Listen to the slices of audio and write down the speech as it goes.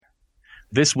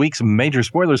This week's Major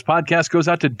Spoilers podcast goes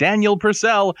out to Daniel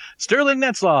Purcell, Sterling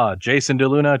Netzlaw, Jason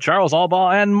DeLuna, Charles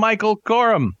Albaugh, and Michael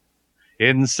Corum.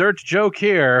 Insert joke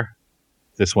here.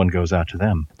 This one goes out to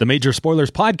them. The Major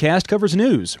Spoilers podcast covers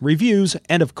news, reviews,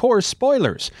 and of course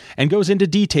spoilers, and goes into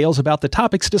details about the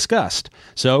topics discussed.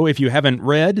 So if you haven't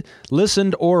read,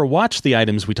 listened, or watched the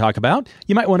items we talk about,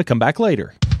 you might want to come back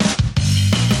later.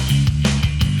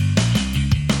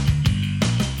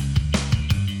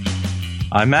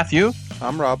 I'm Matthew.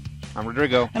 I'm Rob. I'm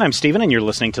Rodrigo. And I'm Steven, and you're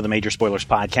listening to the Major Spoilers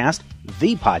Podcast,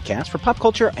 the podcast for pop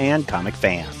culture and comic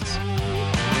fans.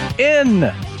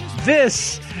 In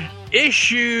this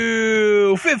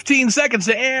issue, 15 seconds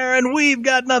to air, and we've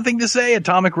got nothing to say.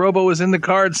 Atomic Robo is in the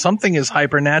cards. Something is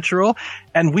hypernatural.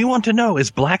 And we want to know, is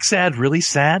Blacksad really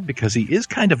sad? Because he is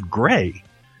kind of gray.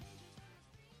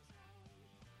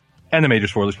 And the Major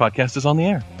Spoilers Podcast is on the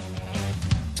air.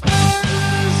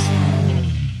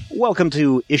 Welcome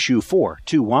to issue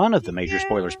 421 of the Major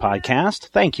Spoilers Podcast.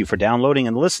 Thank you for downloading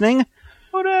and listening.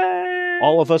 Hooray!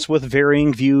 All of us with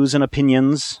varying views and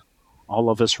opinions. All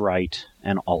of us right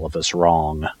and all of us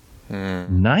wrong.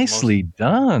 Nicely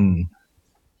done.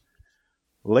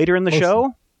 Later in the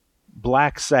show,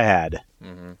 Blacksad.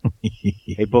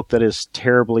 A book that is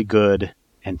terribly good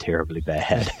and terribly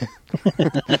bad.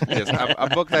 Yes, a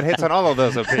book that hits on all of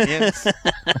those opinions.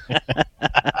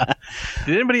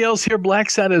 Did anybody else hear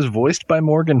Blacksad is voiced by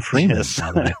Morgan Freeman? Yes.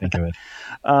 Now that I think of it.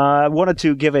 I wanted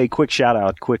to give a quick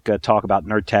shout-out, talk about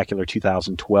Nerdtacular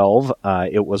 2012.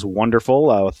 It was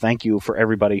wonderful. Thank you for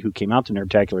everybody who came out to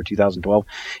Nerdtacular 2012.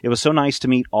 It was so nice to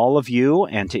meet all of you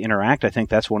and to interact. I think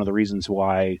that's one of the reasons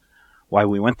why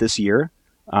we went this year,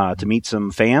 to meet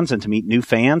some fans and to meet new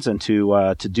fans and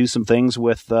to do some things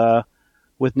with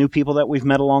new people that we've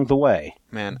met along the way.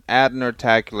 Man, at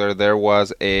Nerdtacular, there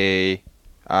was a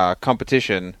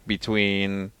competition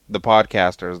between the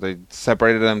podcasters. They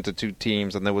separated them to two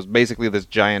teams, and there was basically this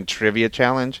giant trivia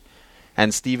challenge,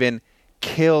 and Steven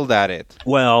killed at it.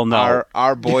 Well, no.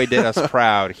 Our boy did us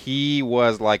proud. He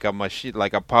was like a machine,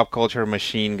 like a pop culture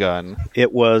machine gun.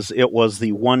 It was the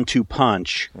 1-2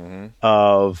 punch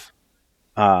of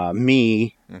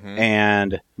me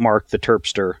and Mark the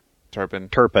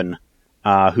Turpin,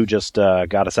 who just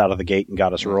got us out of the gate and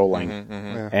got us rolling.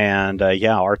 Yeah. And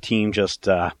our team just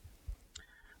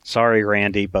sorry,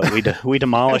 Randy, but we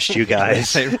demolished you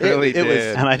guys. They really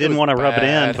did. And I didn't want to rub it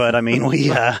in, but I mean, we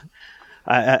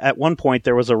at one point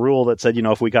there was a rule that said,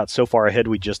 if we got so far ahead,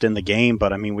 we'd just end the game.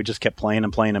 But I mean, we just kept playing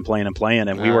and playing and playing and playing,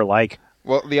 and we were like,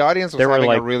 well, the audience was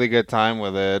having a really good time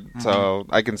with it, so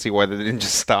I can see why they didn't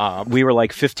just stop. We were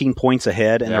like 15 points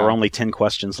ahead, and there were only 10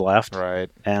 questions left. Right.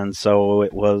 And so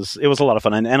it was a lot of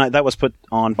fun. And that was put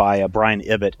on by Brian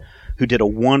Ibbett, who did a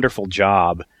wonderful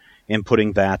job in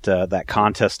putting that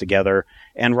contest together.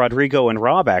 And Rodrigo and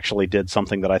Rob actually did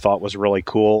something that I thought was really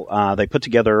cool. They put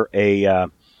together a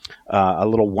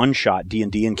little one-shot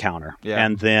D&D encounter. Yeah.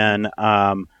 And then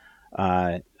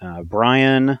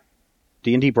Brian...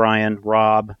 D&D Brian,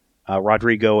 Rob,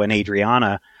 Rodrigo, and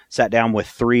Adriana sat down with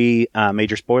 3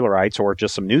 major spoilerites, or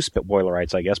just some new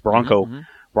spoilerites, I guess. Bronco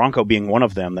being one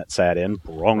of them that sat in.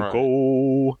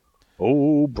 Bronco.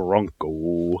 Oh,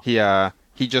 Bronco.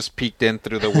 He just peeked in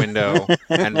through the window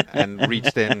and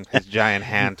reached in his giant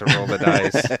hand to roll the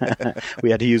dice. We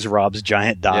had to use Rob's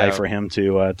giant die for him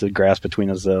to grasp between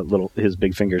his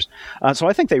big fingers. So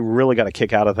I think they really got a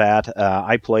kick out of that.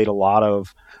 I played a lot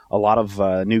of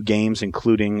new games,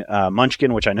 including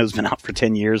Munchkin, which I know has been out for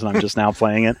 10 years, and I'm just now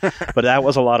playing it. But that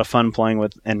was a lot of fun playing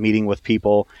with and meeting with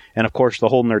people. And, of course, the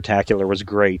whole Nerdtacular was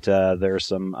great. There are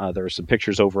some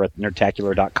pictures over at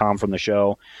nerdtacular.com from the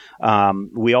show.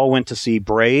 We all went to see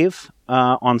Brave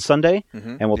on Sunday,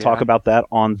 and we'll talk about that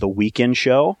on the weekend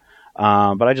show.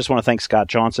 But I just want to thank Scott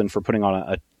Johnson for putting on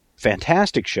a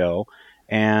fantastic show,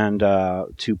 and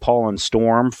to Paul and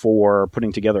Storm for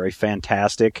putting together a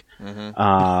fantastic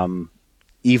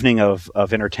evening of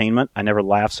entertainment. I never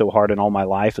laughed so hard in all my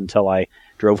life until I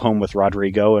drove home with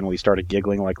Rodrigo and we started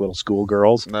giggling like little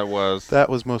schoolgirls. That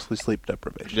was mostly sleep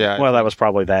deprivation. Yeah. Well, that was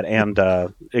probably that, and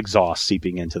exhaust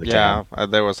seeping into the cabin. Yeah,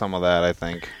 there was some of that, I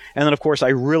think. And then, of course, I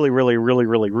really, really, really,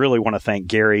 really, really want to thank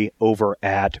Gary over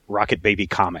at Rocket Baby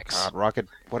Comics. God, Rocket,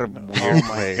 what a weird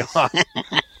place.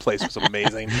 Place was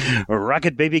amazing.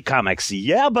 Rocket Baby Comics.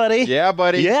 Yeah, buddy. Yeah,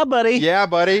 buddy. Yeah, buddy. Yeah,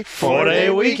 buddy. 4-day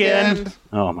weekend.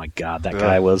 Oh, my God. That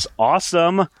guy was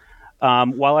awesome.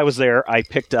 While I was there, I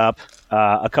picked up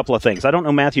a couple of things. I don't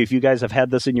know, Matthew, if you guys have had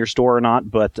this in your store or not,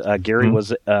 but Gary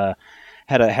was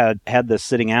had this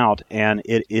sitting out, and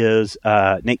it is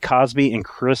Nate Cosby and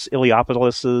Chris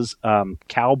Iliopoulos'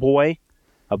 Cowboy,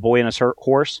 A Boy and His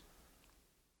Horse.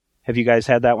 Have you guys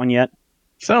had that one yet?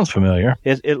 Sounds familiar.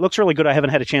 It looks really good. I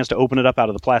haven't had a chance to open it up out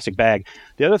of the plastic bag.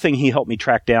 The other thing he helped me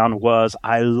track down was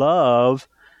I love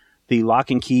the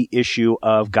lock and key issue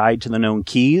of Guide to the Known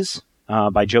Keys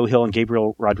by Joe Hill and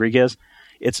Gabriel Rodriguez.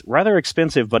 It's rather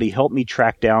expensive, but he helped me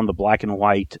track down the black and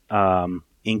white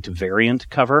inked variant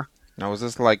cover. Now, was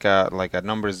this like a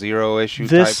number 0 issue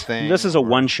type thing? This is a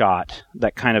one-shot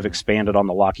that kind of expanded on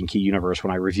the Lock and Key universe.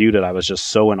 When I reviewed it, I was just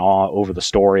so in awe over the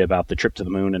story about the trip to the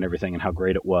moon and everything and how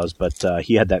great it was. But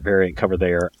he had that variant cover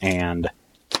there, and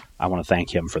I want to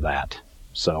thank him for that.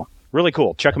 So, really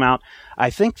cool. Check them out. I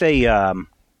think their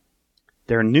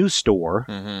new store,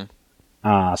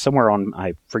 somewhere on,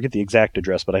 I forget the exact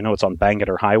address, but I know it's on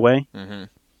Bangerter Highway. Mm-hmm.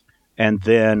 And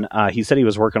then he said he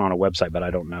was working on a website, but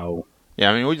I don't know. Yeah,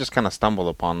 I mean, we just kind of stumbled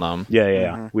upon them. Yeah.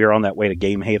 Mm-hmm. We were on that way to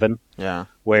Game Haven. Yeah.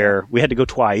 Where we had to go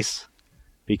twice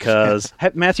because...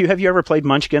 Matthew, have you ever played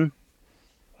Munchkin?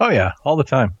 Oh, yeah, all the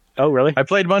time. Oh, really? I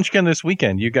played Munchkin this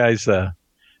weekend. You guys, I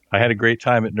had a great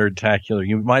time at Nerdtacular.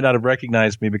 You might not have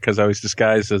recognized me because I was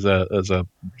disguised as a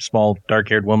small,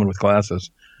 dark-haired woman with glasses.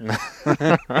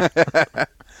 The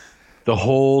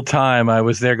whole time I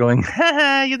was there going, ha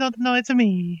ha, you don't know it's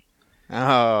me.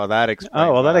 Oh, that explains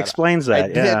that explains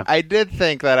that. I did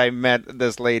think that I met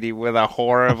this lady with a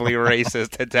horribly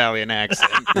racist Italian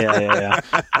accent. Yeah.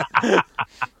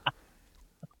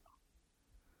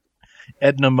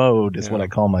 Edna Mode is what I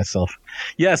call myself.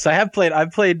 Yes, I have played. I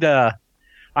played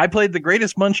the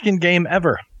greatest Munchkin game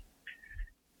ever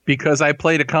because I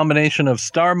played a combination of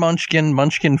Star Munchkin,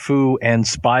 Munchkin Foo, and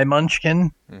Spy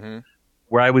Munchkin. Mm-hmm.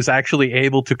 Where I was actually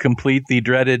able to complete the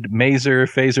dreaded Mazer,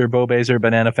 Phaser, Bobazer,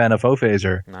 Banana Fana Faux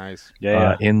Phaser. Nice.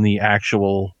 In the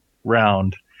actual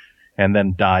round, and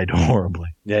then died horribly.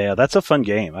 Yeah, that's a fun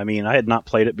game. I mean, I had not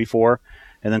played it before,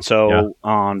 and then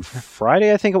on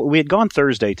Friday, I think we had gone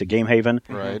Thursday to Game Haven,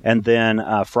 right? And then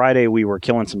Friday we were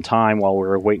killing some time while we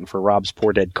were waiting for Rob's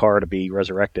poor dead car to be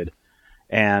resurrected.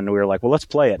 And we were like, well, let's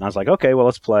play it. And I was like, okay, well,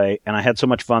 let's play. And I had so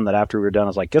much fun that after we were done, I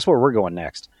was like, guess where we're going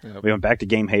next? Yep. We went back to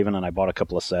Game Haven, and I bought a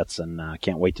couple of sets, and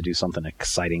can't wait to do something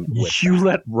exciting with You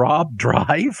let Rob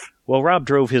drive? Well, Rob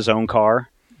drove his own car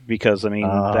because, I mean,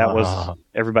 that was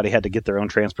everybody had to get their own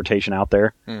transportation out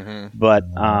there. Mm-hmm. But,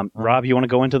 Rob, you want to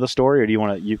go into the story, or do you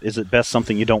want to? Is it best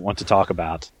something you don't want to talk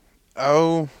about?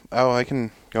 Oh, I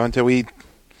can go into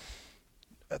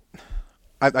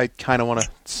I kind of want to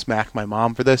smack my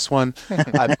mom for this one.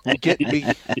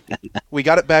 We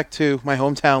got it back to my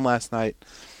hometown last night.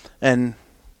 And,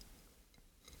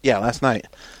 last night.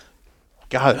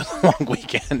 God, it was a long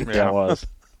weekend. Yeah, it was.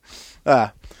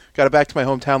 Got it back to my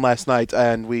hometown last night,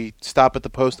 and we stopped at the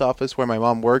post office where my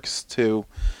mom works to,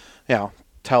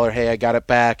 tell her, hey, I got it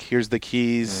back. Here's the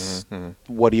keys. Mm-hmm.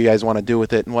 What do you guys want to do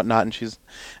with it and whatnot?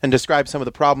 And describe some of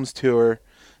the problems to her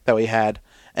that we had.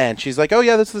 And she's like, oh,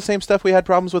 yeah, this is the same stuff we had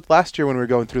problems with last year when we were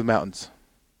going through the mountains.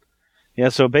 Yeah,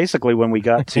 so basically when we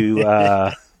got to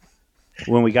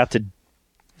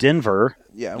Denver,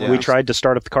 we tried to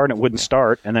start up the car and it wouldn't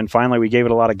start. And then finally we gave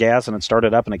it a lot of gas and it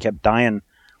started up and it kept dying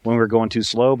when we were going too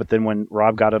slow. But then when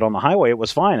Rob got it on the highway, it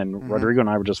was fine. And Rodrigo and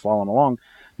I were just following along.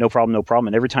 No problem.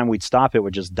 And every time we'd stop, it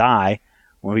would just die.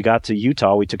 When we got to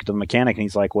Utah, we took it to the mechanic and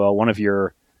he's like, well, one of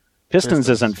your pistons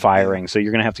isn't firing, so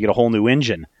you're going to have to get a whole new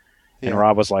engine. And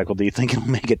Rob was like, well, do you think you'll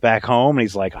make it back home? And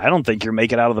he's like, I don't think you'll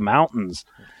make it out of the mountains.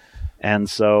 And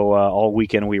so all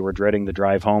weekend we were dreading the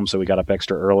drive home, so we got up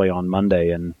extra early on Monday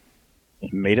and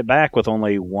made it back with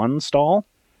only 2 stalls.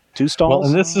 Well,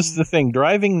 and this is the thing.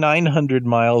 Driving 900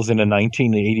 miles in a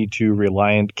 1982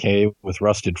 Reliant K with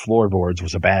rusted floorboards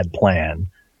was a bad plan,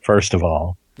 first of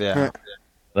all. Yeah.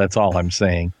 That's all I'm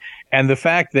saying. And the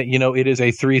fact that, it is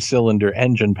a 3-cylinder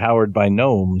engine powered by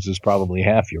gnomes is probably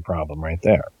half your problem right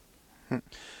there.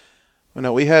 Well,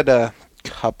 no, we had a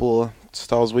couple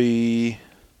stalls. It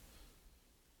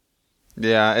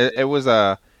was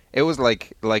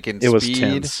like in it was speed,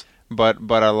 tense. but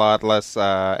a lot less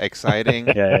exciting.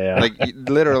 Yeah. Like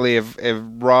literally, if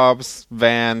Rob's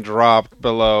van dropped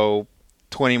below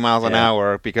 20 miles an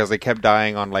hour because they kept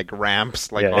dying on like ramps,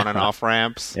 on and off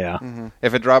ramps. Yeah. Mm-hmm.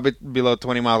 If it dropped it below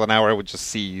 20 miles an hour, it would just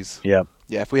seize. Yeah.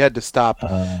 Yeah, if we had to stop,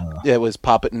 it was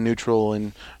pop it in neutral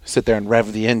and sit there and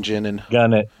rev the engine and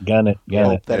gun it. That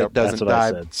it doesn't that's what die.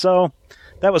 I said. So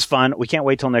that was fun. We can't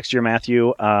wait till next year,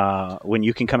 Matthew, when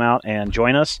you can come out and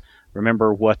join us.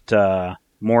 Remember what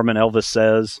Mormon Elvis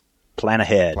says, plan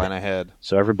ahead. Plan ahead.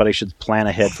 So everybody should plan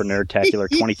ahead for Nerdtacular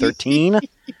 2013.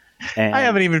 And, I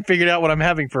haven't even figured out what I'm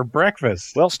having for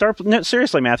breakfast. Well,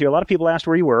 seriously, Matthew. A lot of people asked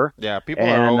where you were. Yeah, people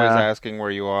are always asking where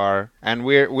you are, and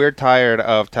we're tired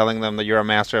of telling them that you're a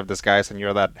master of disguise and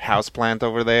you're that houseplant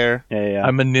over there. Yeah.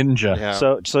 I'm a ninja. Yeah.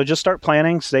 So just start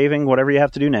planning, saving, whatever you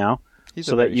have to do now.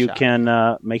 so that you can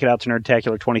make it out to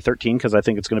Nerdtacular 2013, because I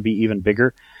think it's going to be even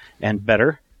bigger and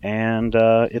better, and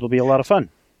it'll be a lot of fun.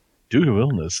 Due to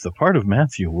illness, the part of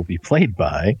Matthew will be played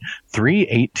by 3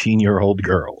 18-year-old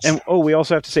girls. And we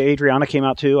also have to say Adriana came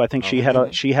out too. I think she had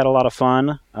a lot of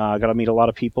fun. Got to meet a lot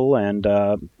of people, and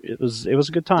it was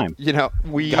a good time.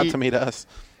 We got to meet us.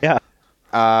 Yeah.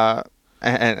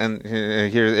 And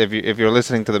here, if you're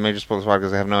listening to the Major Spoilers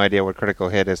podcast, I have no idea what Critical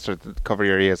Hit is, to cover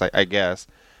your ears, I guess.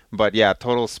 But yeah,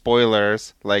 total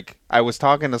spoilers. Like, I was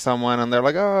talking to someone, and they're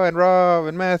like, "Oh, and Rob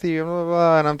and Matthew, blah blah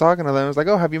blah," and I'm talking to them. It's like,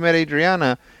 "Oh, have you met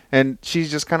Adriana?" And she's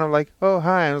just kind of like, "Oh,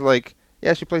 hi." I was like,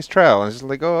 "Yeah, she plays Trell." And she's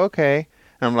like, "Oh, okay."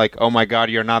 And I'm like, "Oh my God,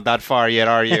 you're not that far yet,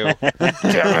 are you?"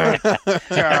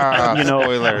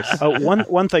 Spoilers.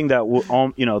 One thing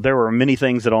that there were many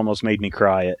things that almost made me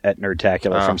cry at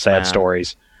Nerdtacular from sad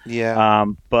stories. Yeah.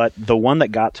 But the one that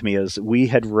got to me is we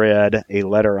had read a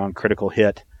letter on Critical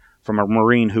Hit from a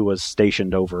Marine who was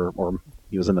stationed over, or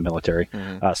he was in the military,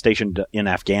 stationed in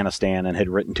Afghanistan, and had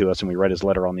written to us, and we read his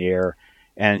letter on the air.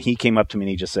 And he came up to me and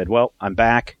he just said, "Well, I'm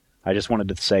back. I just wanted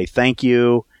to say thank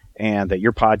you, and that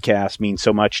your podcast means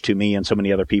so much to me and so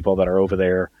many other people that are over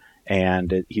there."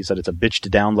 And he said it's a bitch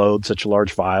to download such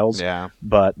large files,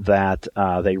 but that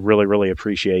they really, really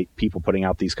appreciate people putting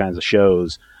out these kinds of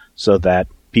shows so that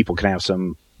people can have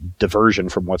some diversion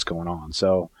from what's going on.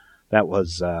 So that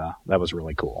was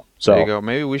really cool. So there you go.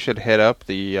 Maybe we should hit up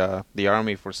the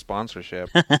Army for sponsorship.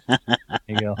 There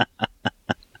you go.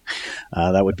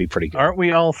 That would be pretty good. Aren't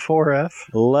we all 4F?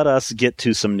 Let us get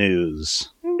to some news.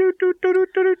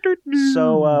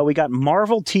 So we got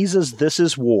Marvel teases This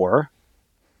Is War.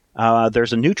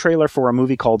 There's a new trailer for a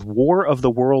movie called War of the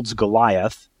Worlds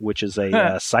Goliath, which is a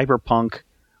cyberpunk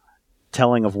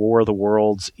telling of War of the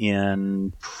Worlds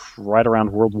in right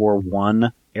around World War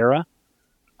I era.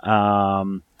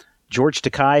 George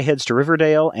Takei heads to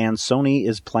Riverdale, and Sony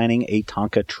is planning a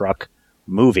Tonka truck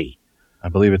movie. I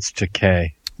believe it's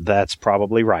Takei. That's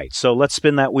probably right. So let's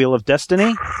spin that wheel of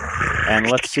destiny, and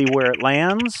let's see where it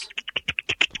lands.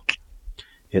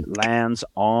 It lands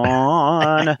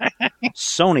on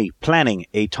Sony planning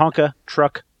a Tonka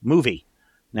truck movie.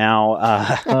 Now,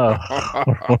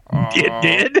 it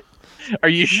did? Are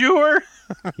you sure?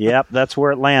 Yep, that's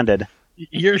where it landed.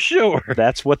 You're sure?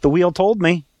 That's what the wheel told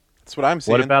me. That's what I'm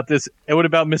seeing. What about this? What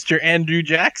about Mr. Andrew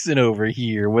Jackson over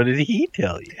here? What did he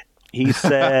tell you? He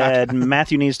said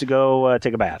Matthew needs to go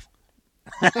take a bath.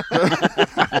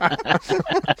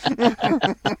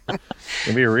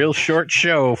 It'll be a real short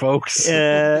show, folks.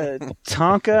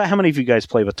 Tonka. How many of you guys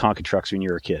played with Tonka trucks when you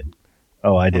were a kid?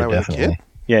 Oh, I did, When I was a definitely. kid?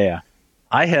 Yeah.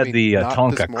 I had the not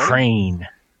Tonka this morning? crane.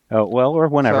 Oh, well, or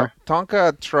whenever. So,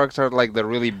 Tonka trucks are like the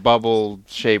really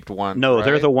bubble-shaped ones. No, right?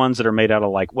 they're the ones that are made out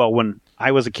of when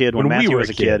I was a kid, when When we Matthew were was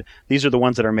a a kid, these are the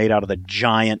ones that are made out of the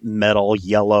giant metal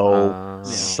yellow,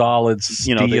 Solid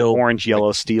steel. the orange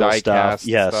yellow steel die stuff. cast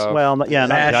Yes, stuff. well, not Bash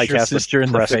your die-cast, sister but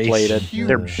in the press face. plated. Huge.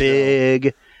 They're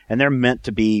big, and they're meant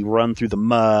to be run through the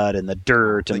mud and the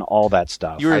dirt and all that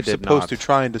stuff. You were I did supposed not. to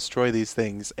try and destroy these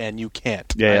things, and you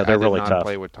can't. Yeah, they're really I did tough. not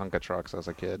play with Tonka trucks as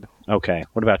a kid. Okay,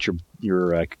 what about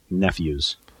your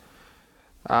nephews?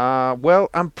 Well,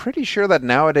 I'm pretty sure that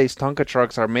nowadays Tonka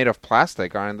trucks are made of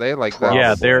plastic, aren't they? Like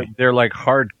Yeah, they're like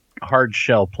hard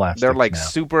shell plastic. they're like now.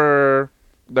 super.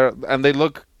 And they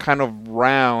look kind of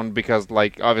round because,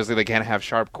 like, obviously they can't have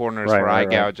sharp corners for eye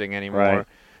gouging anymore. Right.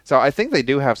 So I think they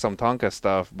do have some Tonka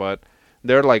stuff, but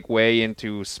they're like way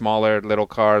into smaller little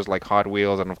cars like Hot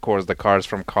Wheels, and of course the cars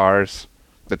from Cars,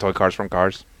 the toy cars from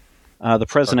Cars. The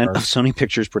president of Sony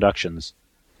Pictures Productions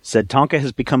said Tonka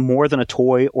has become more than a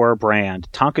toy or a brand.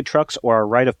 Tonka trucks are a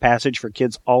rite of passage for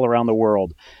kids all around the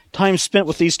world. Time spent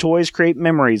with these toys create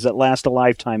memories that last a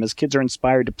lifetime as kids are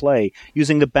inspired to play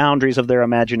using the boundaries of their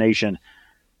imagination.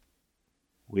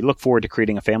 We look forward to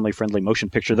creating a family-friendly motion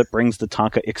picture that brings the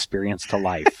Tonka experience to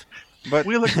life. But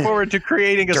We look forward to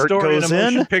creating a Dirt story in a goes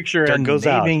motion in, picture dirt and goes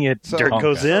out. naming it Dirt Tonka.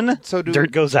 goes in, So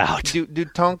dirt goes out. Do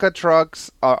Tonka trucks,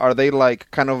 are they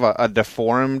like kind of a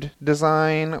deformed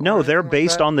design? No, or they're anything like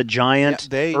based that? on the giant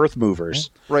they- earth movers.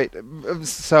 Right.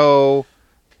 So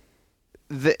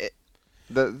the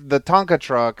Tonka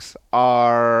trucks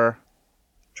are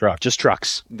Truck. Just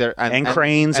trucks. they're And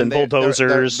cranes and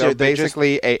bulldozers. They're They just-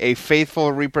 basically a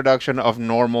faithful reproduction of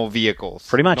normal vehicles.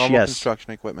 Pretty much, Normal yes.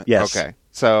 construction equipment. Yes. Okay.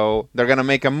 So they're gonna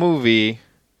make a movie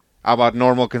about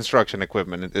normal construction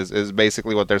equipment is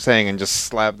basically what they're saying, and just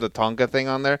slap the Tonka thing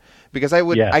on there. Because I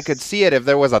Yes. could see it if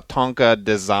there was a Tonka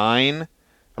design,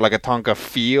 like a Tonka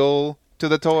feel to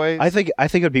the toys. I think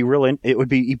it'd be it would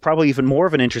be probably even more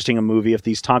of an interesting movie if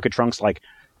these Tonka trunks like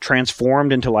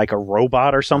transformed into like a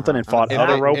robot or something and fought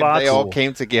other robots. If they all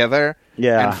came together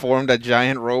and formed a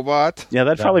giant robot. Yeah,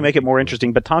 that'd probably make it more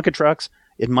interesting. But Tonka trucks,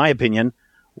 in my opinion,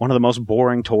 one of the most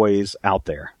boring toys out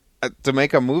there. To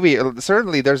make a movie,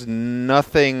 certainly there's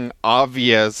nothing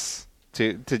obvious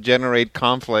to generate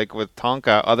conflict with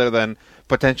Tonka other than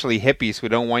potentially hippies who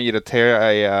don't want you to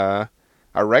tear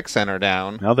a rec center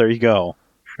down. Oh, there you go.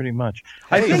 Pretty much.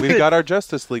 Hey, we've got our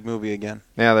Justice League movie again.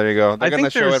 Yeah, there you go. They're going to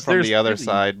show it from the other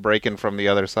side, breaking from the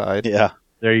other side. Yeah.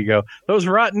 There you go. Those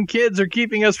rotten kids are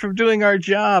keeping us from doing our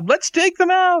job. Let's take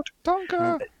them out.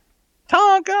 Tonka!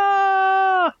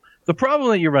 Tonka! The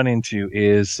problem that you run into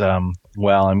is, I'm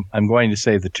going to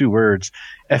say the two words,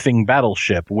 effing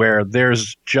battleship, where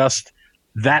there's just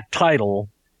that title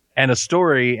and a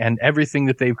story and everything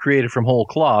that they've created from whole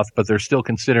cloth, but they're still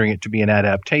considering it to be an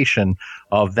adaptation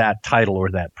of that title or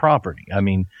that property. I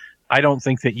mean, I don't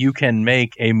think that you can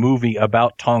make a movie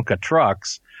about Tonka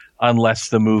trucks unless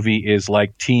the movie is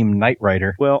like Team Knight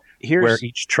Rider, where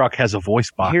each truck has a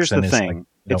voice box. Here's the thing. Like,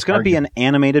 it's going to be an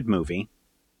animated movie.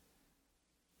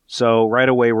 So right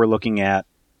away we're looking at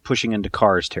pushing into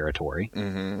Cars territory.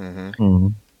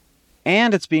 And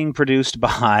it's being produced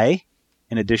by,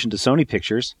 in addition to Sony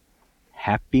Pictures,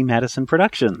 Happy Madison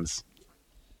Productions.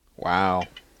 Wow.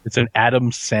 It's an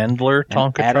Adam Sandler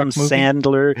Tonka truck movie?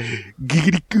 Sandler,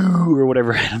 giggity-goo, or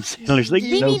whatever Adam Sandler's like.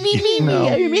 I'm a little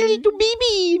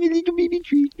baby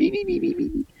treat.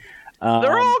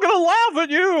 They're all going to laugh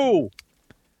at you!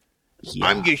 Yeah.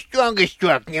 I'm the strongest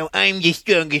truck. Now I'm the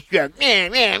strongest truck. Nah,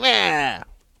 nah, nah.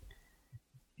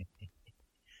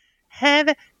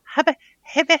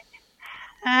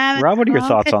 Rob, what are your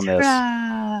thoughts on this?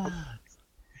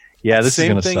 Yeah, this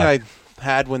same is thing suck. I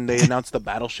had when they announced the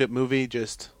Battleship movie.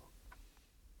 Just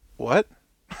what?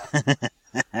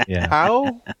 Yeah.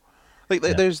 How?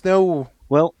 There's no.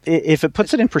 Well, if it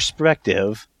puts it in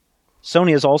perspective,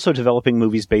 Sony is also developing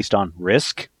movies based on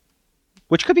Risk,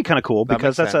 which could be kind of cool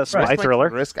because that's a spy thriller.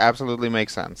 Risk absolutely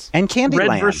makes sense. And Candyland.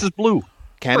 Red versus Blue.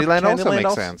 Candyland also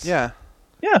makes sense. Yeah.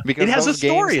 Yeah, because it has those a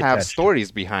story. Games have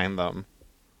stories behind them.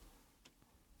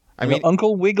 I mean,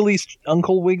 Uncle Wiggly's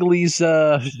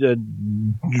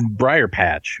Briar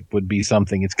Patch would be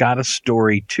something. It's got a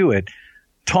story to it.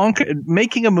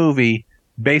 Making a movie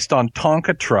based on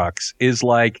Tonka trucks is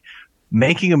like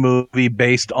making a movie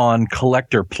based on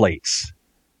collector plates.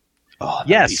 Oh,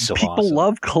 yes, so people awesome.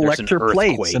 Love collector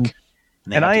plates,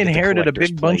 and I inherited a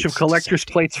big bunch of collector's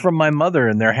plates from my mother,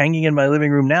 and they're hanging in my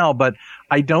living room now, but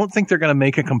I don't think they're going to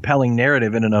make a compelling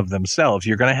narrative in and of themselves.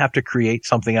 You're going to have to create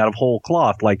something out of whole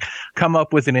cloth, like come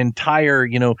up with an entire,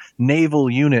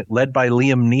 naval unit led by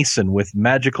Liam Neeson with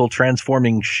magical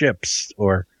transforming ships,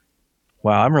 or,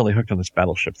 wow, I'm really hooked on this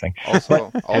battleship thing.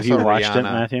 Also, have you watched it, Rihanna,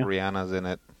 Matthew? Rihanna's in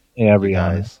it. Yeah,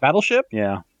 Rihanna. Battleship?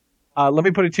 Yeah. Let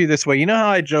me put it to you this way. You know how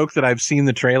I joke that I've seen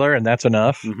the trailer and that's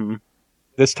enough? Mm-hmm.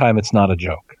 This time it's not a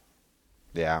joke.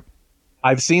 Yeah.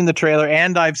 I've seen the trailer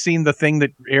and I've seen the thing that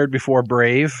aired before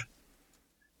Brave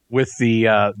with the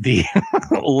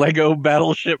Lego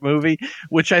Battleship movie,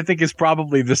 which I think is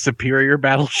probably the superior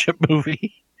Battleship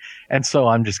movie. And so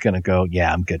I'm just going to go,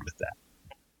 yeah, I'm good with that.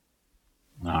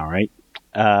 All right.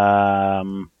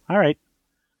 All right.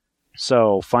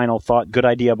 So, final thought, good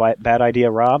idea, bad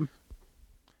idea, Rob?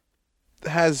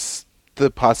 Has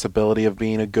the possibility of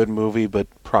being a good movie, but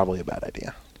probably a bad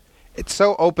idea. It's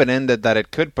so open-ended that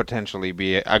it could potentially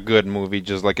be a good movie,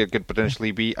 just like it could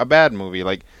potentially be a bad movie.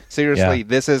 Like, seriously,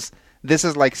 this is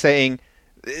like saying,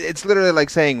 it's literally like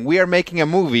saying, we are making a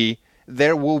movie,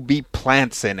 there will be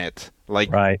plants in it.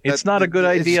 Like, right. It's not a good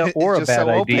idea or a bad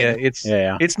idea.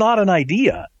 It's not an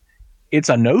idea. It's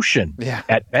a notion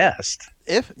at best.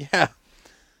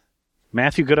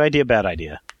 Matthew, good idea, bad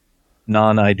idea?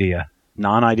 Non-idea.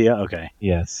 Non-idea? Okay.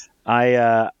 Yes.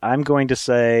 I'm going to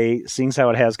say, seeing how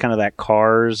it has kind of that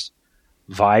Cars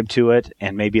vibe to it,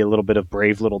 and maybe a little bit of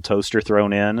Brave Little Toaster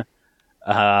thrown in.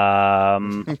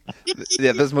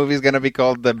 This movie's going to be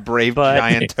called The Brave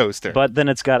Giant Toaster. But then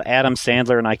it's got Adam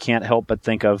Sandler, and I can't help but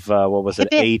think of, what was it,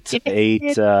 Eight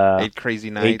Crazy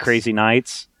Nights. 8 Crazy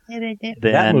Nights.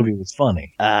 That movie was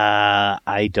funny.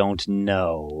 I don't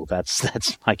know.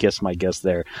 That's my guess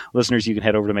there. Listeners, you can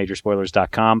head over to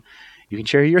majorspoilers.com. You can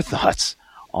share your thoughts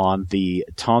on the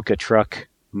Tonka truck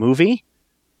movie,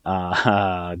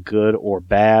 good or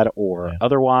bad or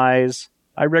otherwise.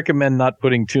 I recommend not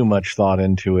putting too much thought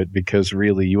into it because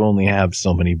really you only have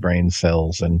so many brain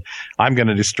cells, and I'm going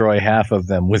to destroy half of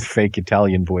them with fake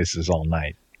Italian voices all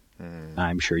night.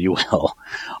 I'm sure you will.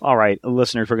 All right,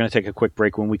 listeners, we're going to take a quick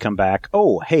break. When we come back,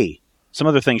 oh, hey, some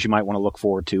other things you might want to look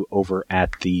forward to over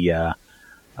at the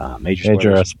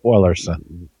Major Spoilers.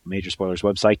 Major Spoilers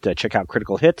website. Check out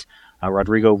Critical Hit.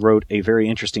 Rodrigo wrote a very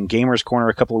interesting Gamers Corner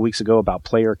a couple of weeks ago about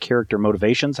player character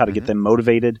motivations, how to get them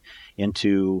motivated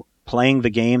into playing the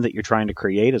game that you're trying to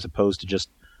create as opposed to just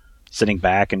sitting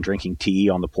back and drinking tea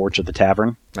on the porch of the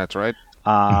tavern. That's right.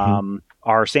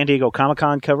 Our San Diego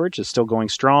Comic-Con coverage is still going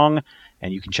strong,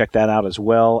 and you can check that out as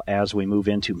well as we move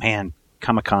into,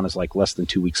 Comic-Con is like less than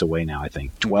 2 weeks away now, I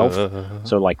think. 12?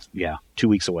 So 2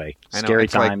 weeks away. Scary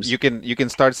times. Like you can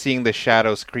start seeing the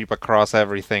shadows creep across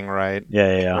everything, right?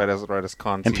 Yeah. Right as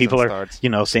con and season people starts.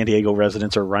 San Diego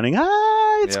residents are running,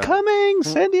 it's coming!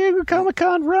 San Diego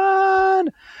Comic-Con, run!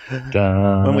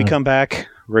 Dun, When we come back,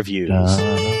 reviews.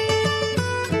 dun.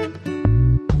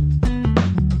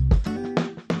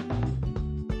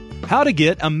 How to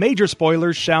get a Major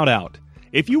Spoilers shout-out.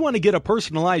 If you want to get a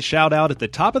personalized shout-out at the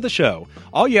top of the show,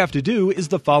 all you have to do is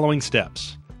the following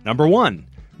steps. Number 1,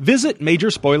 visit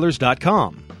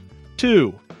majorspoilers.com.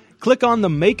 2, click on the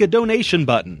Make a Donation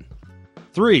button.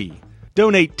 3,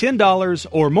 donate $10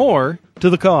 or more to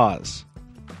the cause.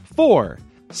 4,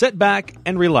 sit back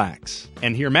and relax,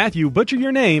 and hear Matthew butcher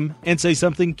your name and say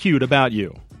something cute about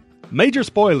you. Major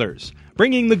Spoilers,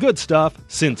 bringing the good stuff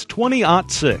since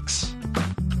 2006.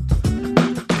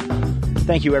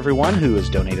 Thank you, everyone who has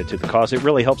donated to the cause. It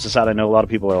really helps us out. I know a lot of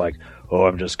people are like,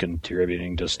 I'm just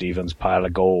contributing to Steven's pile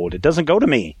of gold. It doesn't go to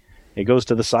me. It goes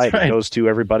to the site. Right. It goes to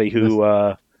everybody who...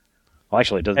 it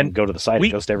doesn't go to the site. It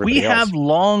goes to everybody else. We have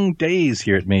long days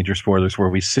here at Major Spoilers where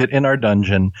we sit in our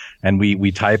dungeon and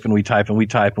we type and we type and we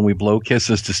type and we blow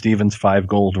kisses to Steven's 5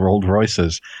 gold Rolls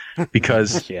Royces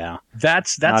because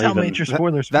that's how Major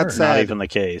Spoilers work. That's not even the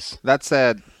case. That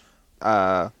said,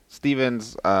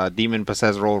 Steven's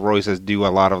demon-possessed Rolls Royces do a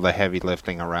lot of the heavy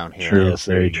lifting around here. True, Yes,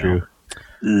 very true.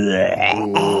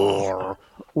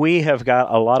 We have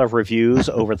got a lot of reviews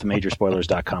over at the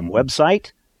majorspoilers.com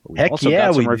website. We Heck also yeah,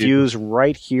 got some we reviews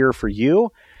right here for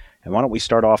you. And why don't we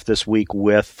start off this week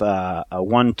with a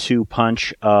 1-2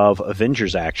 punch of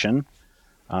Avengers action.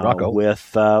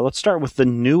 Let's start with the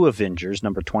new Avengers,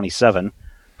 number 27,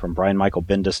 from Brian Michael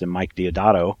Bendis and Mike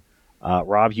Deodato.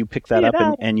 Rob, you picked that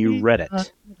up and you read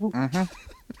it.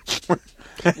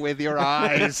 With your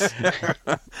eyes.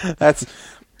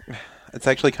 It's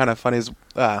actually kind of funny.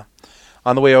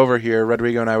 On the way over here,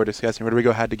 Rodrigo and I were discussing.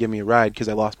 Rodrigo had to give me a ride because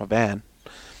I lost my van.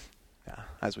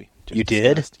 As we just You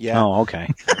did? discussed. Yeah. Oh, okay.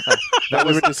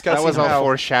 We were discussing That was all how-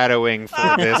 foreshadowing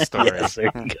for this story. Yes,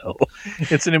 there you go.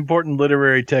 It's an important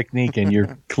literary technique and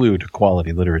your clue to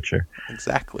quality literature.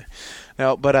 Exactly.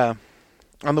 No, but on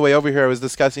the way over here, I was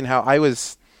discussing how I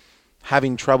was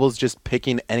having troubles just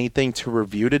picking anything to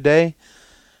review today.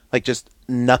 Like, just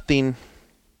nothing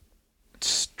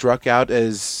struck out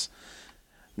as...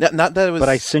 Not that it was... But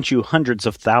I sent you hundreds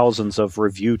of thousands of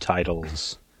review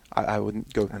titles. I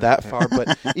wouldn't go that far,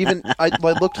 but even I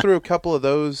looked through a couple of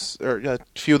those, or a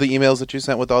few of the emails that you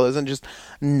sent with all those, and just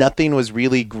nothing was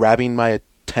really grabbing my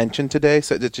attention today.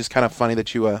 So it's just kind of funny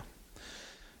that you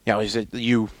said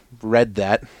you read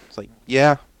that. It's like,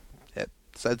 yeah,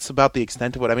 that's about the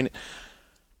extent of what I mean.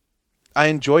 I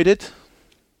enjoyed it.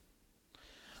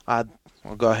 I'll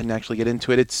go ahead and actually get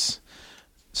into it. It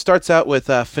starts out with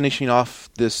finishing off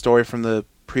this story from the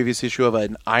previous issue of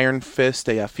an Iron Fist,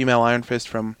 a female Iron Fist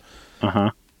from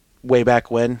way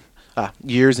back when,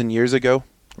 years and years ago,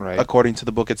 Right. according to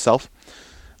the book itself.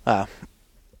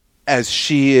 As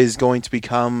she is going to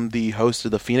become the host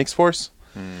of the Phoenix Force.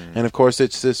 And of course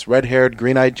it's this red-haired,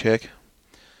 green-eyed chick,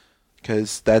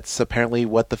 because that's apparently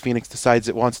what the Phoenix decides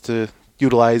it wants to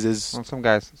utilize is... Well, some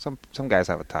guys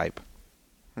have a type.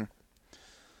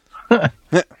 But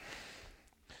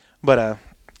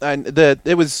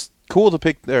it was cool to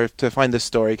pick or to find this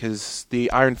story because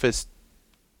the Iron Fist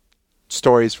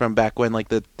stories from back when, like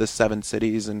the Seven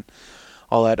Cities and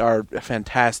all that, are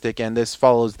fantastic, and this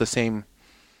follows the same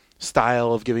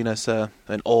style of giving us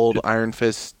an old Iron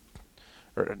Fist,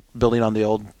 or building on the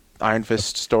old Iron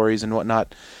Fist stories and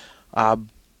whatnot.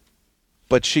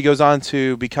 But she goes on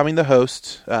to becoming the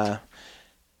host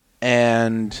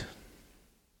and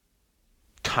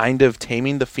kind of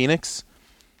taming the Phoenix.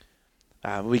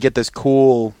 We get this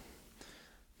cool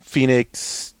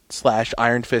Phoenix /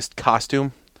 Iron Fist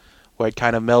costume where it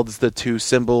kind of melds the two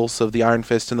symbols of the Iron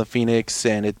Fist and the Phoenix,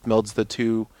 and it melds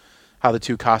how the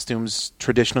two costumes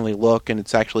traditionally look, and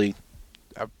it's actually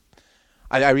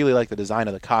I really like the design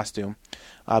of the costume.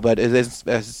 But it is,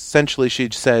 essentially she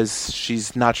says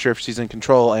she's not sure if she's in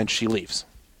control, and she leaves.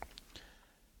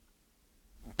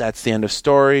 That's the end of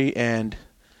story, and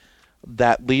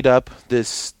that lead up,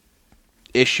 this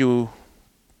issue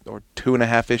or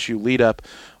 2.5 issue lead up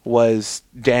was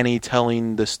Danny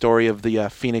telling the story of the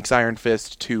Phoenix Iron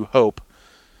Fist to Hope,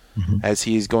 as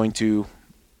he's going to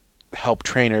help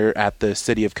train her at the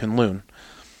city of Kunlun,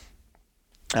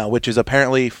 which is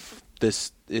apparently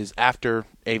this is after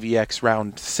AVX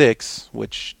round 6,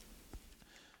 which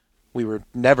we were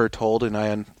never told, and I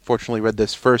unfortunately read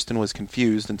this first and was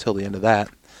confused until the end of that.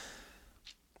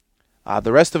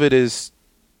 The rest of it is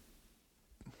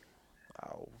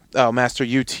Master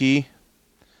UT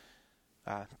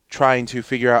trying to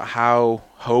figure out how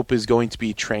Hope is going to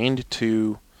be trained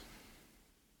to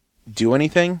do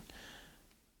anything,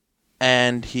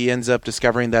 and he ends up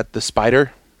discovering that the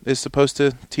Spider is supposed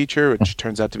to teach her, which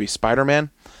turns out to be Spider-Man.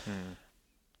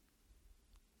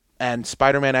 And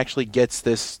Spider-Man actually gets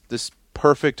this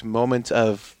perfect moment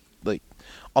of, like,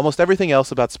 almost everything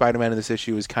else about Spider-Man in this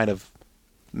issue is kind of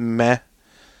meh.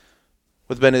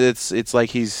 With Bennett, it's like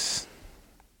he's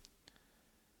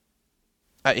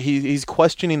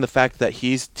questioning the fact that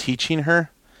he's teaching her,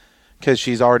 because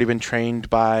she's already been trained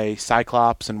by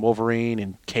Cyclops and Wolverine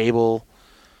and Cable.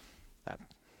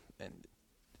 And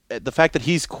the fact that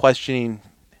he's questioning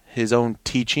his own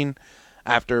teaching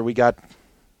after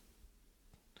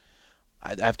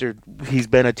he's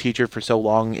been a teacher for so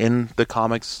long in the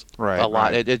comics, a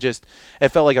lot. Right. It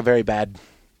felt like a very bad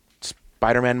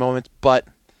Spider-Man moment.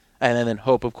 And then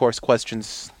Hope, of course,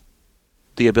 questions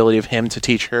the ability of him to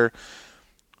teach her.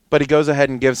 But he goes ahead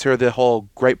and gives her the whole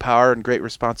great power and great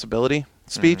responsibility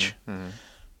speech,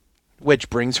 which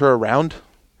brings her around.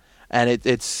 And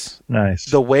it's nice.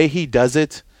 The way he does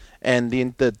it, and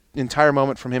the entire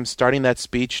moment from him starting that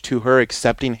speech to her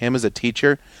accepting him as a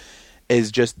teacher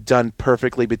is just done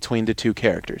perfectly between the two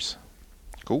characters.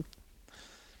 Cool.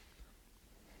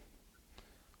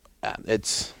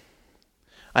 It's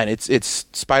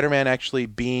Spider-Man actually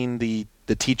being the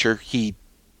teacher he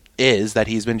is, that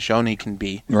he's been shown he can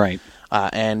be. Right.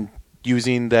 And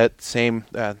using that same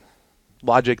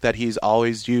logic that he's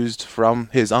always used from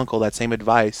his uncle, that same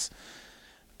advice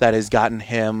that has gotten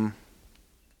him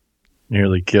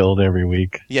nearly killed every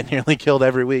week. Yeah, nearly killed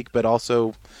every week, but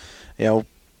also,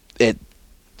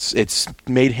 it's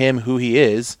made him who he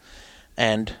is,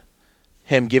 and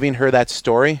him giving her that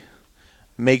story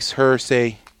makes her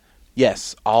say,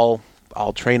 "Yes, I'll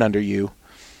train under you."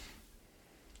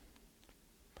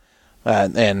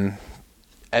 And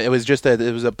it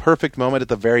was a perfect moment at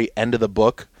the very end of the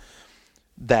book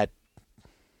that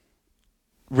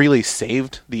really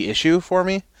saved the issue for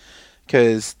me,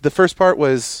 because the first part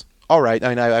was all right. I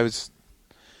mean, I was,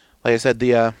 like I said,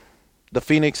 the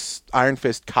Phoenix Iron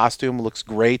Fist costume looks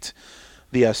great.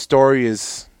 The story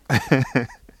is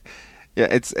yeah,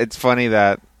 it's funny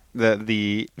that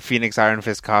the Phoenix Iron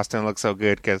Fist costume looks so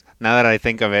good, because now that I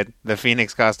think of it, the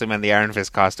Phoenix costume and the Iron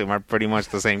Fist costume are pretty much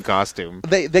the same costume.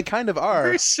 They kind of are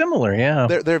very similar. Yeah,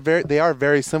 they are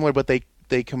very similar, but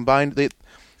they combine.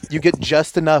 You get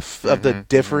just enough of the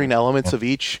differing elements of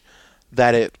each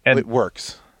that it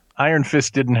works. Iron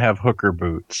Fist didn't have hooker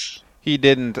boots. He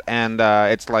didn't, and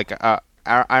it's like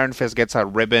Iron Fist gets a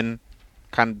ribbon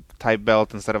kind of type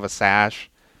belt instead of a sash.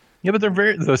 Yeah, but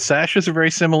the sashes are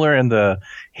very similar, and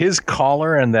his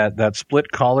collar and that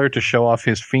split collar to show off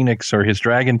his Phoenix or his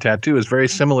dragon tattoo is very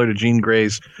similar to Jean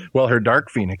Grey's, her Dark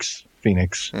Phoenix,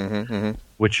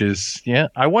 which is, yeah.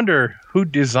 I wonder who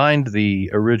designed the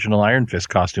original Iron Fist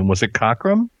costume. Was it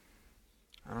Cockrum?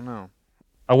 I don't know.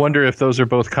 I wonder if those are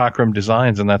both Cockrum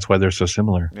designs, and that's why they're so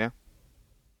similar. Yeah.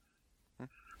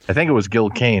 I think it was Gil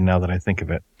Kane, now that I think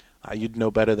of it. You'd know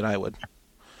better than I would.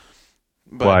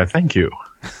 But why, thank you.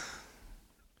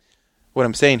 What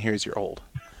I'm saying here is you're old.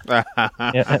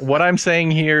 Yeah, what I'm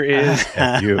saying here is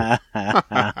F you.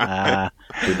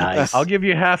 Nice. I'll give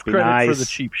you half credit for the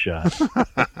cheap shot.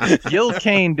 Gil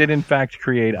Kane did in fact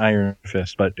create Iron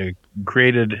Fist, but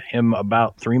created him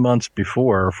about 3 months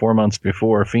before or 4 months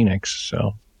before Phoenix.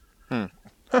 So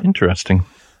interesting.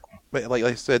 But like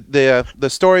I said, the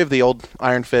story of the old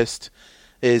Iron Fist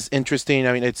is interesting.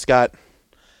 I mean, it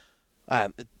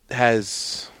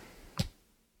has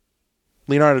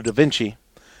Leonardo da Vinci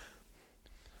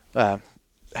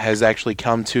has actually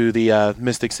come to the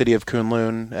Mystic City of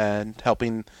Kunlun and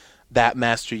helping that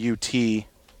Master UT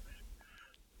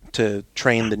to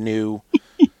train the new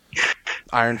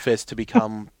Iron Fist to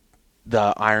become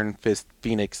the Iron Fist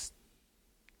Phoenix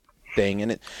thing.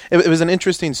 And it was an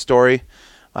interesting story.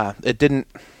 It didn't...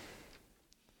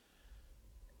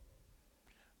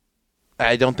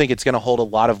 I don't think it's going to hold a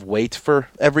lot of weight for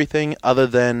everything other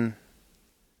than...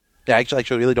 I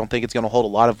actually really don't think it's going to hold a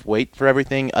lot of weight for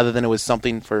everything other than it was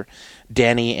something for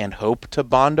Danny and Hope to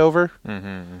bond over.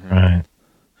 Right.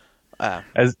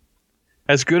 As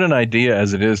As good an idea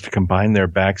as it is to combine their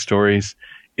backstories,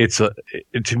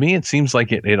 to me it seems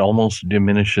like it almost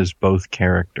diminishes both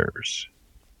characters.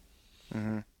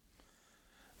 Mm-hmm.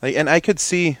 And I could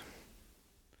see,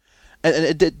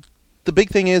 the big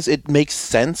thing is it makes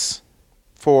sense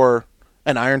for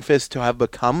an Iron Fist to have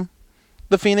become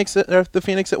the Phoenix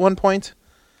at one point.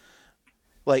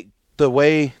 Like the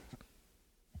way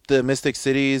the Mystic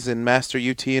Cities and Master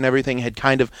UT and everything had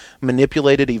kind of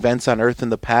manipulated events on Earth in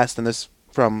the past, and this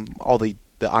from all the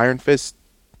Iron Fist,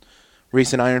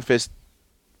 recent Iron Fist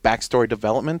backstory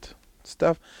development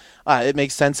stuff. It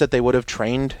makes sense that they would have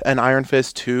trained an Iron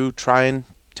Fist to try and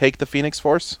take the Phoenix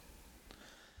Force.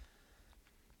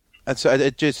 And so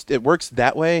it works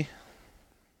that way.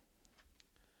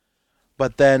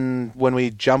 But then when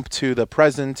we jump to the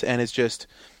present and it's just,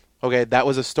 okay, that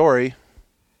was a story.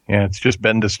 Yeah, it's just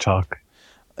Bendis talk.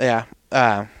 Yeah.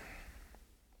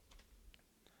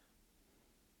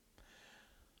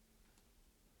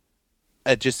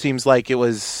 It just seems like it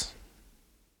was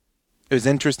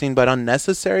interesting but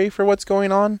unnecessary for what's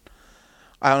going on.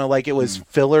 I don't know, like it was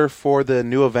filler for the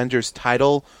New Avengers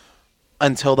title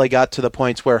until they got to the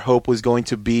point where Hope was going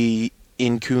to be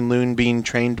in Kunlun being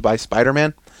trained by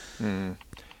Spider-Man.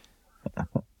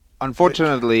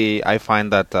 Unfortunately, I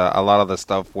find that a lot of the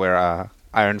stuff where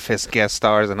Iron Fist guest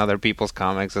stars in other people's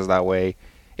comics is that way.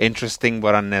 Interesting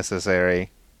but unnecessary.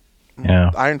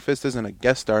 Yeah. Iron Fist isn't a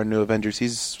guest star in New Avengers.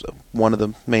 He's one of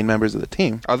the main members of the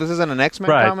team. Oh, this isn't an X-Men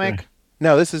Right. comic?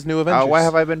 No, this is New Avengers. Oh, why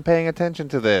have I been paying attention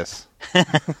to this?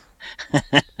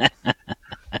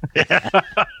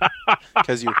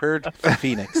 Because you heard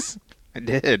Phoenix. I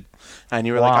did. And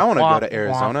you were like, I want to go to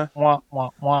Arizona.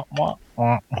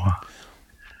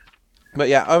 But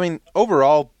yeah, I mean,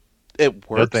 overall, it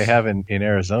works. What they have in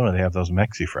Arizona, they have those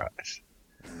Mexi fries.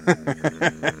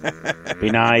 Be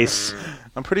nice.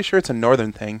 I'm pretty sure it's a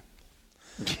northern thing.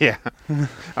 Yeah.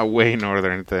 A way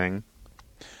northern thing.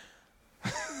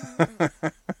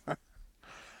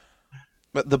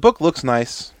 But the book looks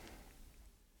nice.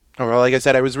 Overall, like I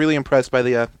said, I was really impressed by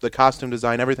the costume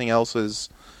design. Everything else is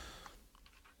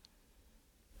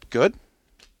good.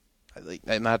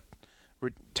 I'm not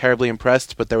terribly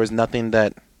impressed, but there was nothing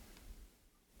that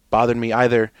bothered me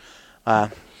either,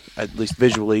 at least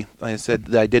visually. Like I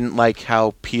said, I didn't like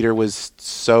how Peter was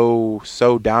so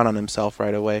down on himself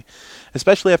right away,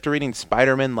 especially after reading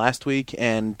Spider-Man last week,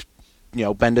 and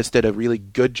Bendis did a really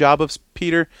good job of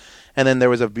Peter, and then there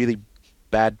was a really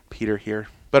bad Peter here.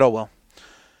 But oh well.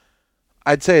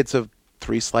 I'd say it's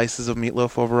 3 slices of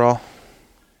meatloaf overall.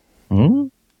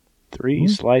 3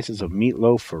 slices of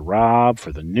meatloaf for Rob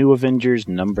for the New Avengers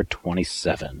number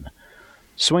 27.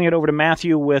 Swing it over to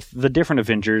Matthew with the different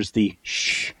Avengers, the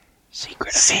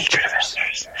secret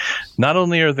Avengers. Not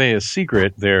only are they a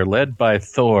secret, they're led by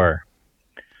Thor.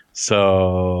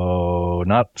 So,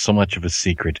 not so much of a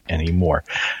secret anymore.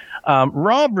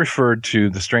 Rob referred to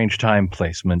the strange time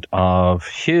placement of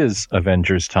his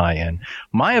Avengers tie-in.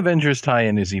 My Avengers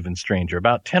tie-in is even stranger.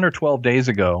 About 10 or 12 days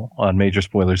ago on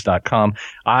Majorspoilers.com,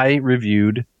 I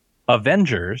reviewed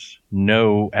Avengers,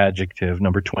 no adjective,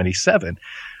 number 27,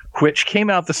 which came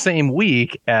out the same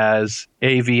week as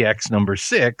AVX number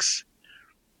 6,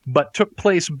 but took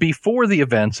place before the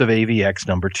events of AVX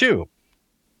number 2.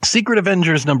 Secret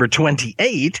Avengers number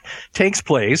 28 takes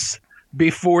place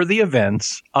before the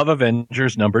events of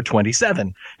Avengers number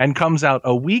 27 and comes out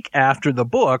a week after the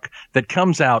book that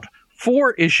comes out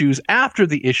 4 issues after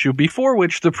the issue before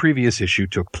which the previous issue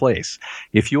took place.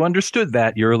 If you understood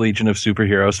that, you're a Legion of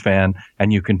Superheroes fan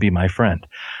and you can be my friend.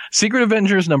 Secret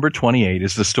Avengers number 28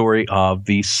 is the story of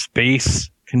the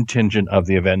space contingent of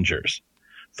the Avengers.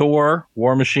 Thor,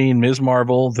 War Machine, Ms.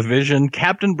 Marvel, the Vision,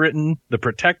 Captain Britain, the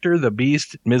Protector, the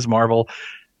Beast, Ms. Marvel,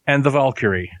 and the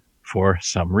Valkyrie, for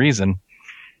some reason.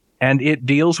 And it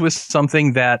deals with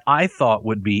something that I thought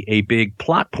would be a big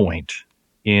plot point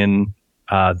in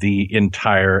the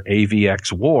entire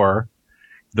AVX war,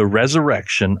 the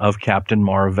resurrection of Captain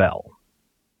Marvel.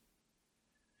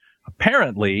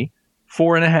 Apparently,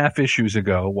 4.5 issues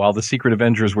ago, while the Secret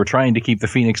Avengers were trying to keep the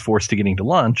Phoenix Force to getting to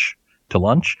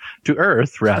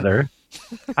Earth, rather.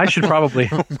 I should probably...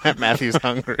 Matthew's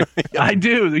hungry. I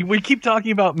do. We keep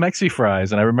talking about Mexi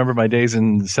fries, and I remember my days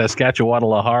in Saskatchewan,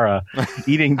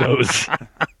 eating those.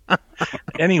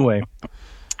 Anyway,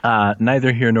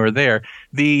 neither here nor there.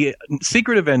 The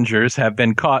Secret Avengers have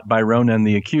been caught by Ronan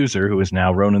the Accuser, who is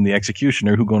now Ronan the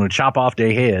Executioner, who's going to chop off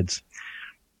their heads.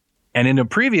 And in a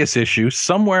previous issue,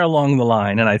 somewhere along the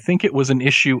line, and I think it was an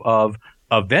issue of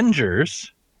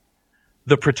Avengers,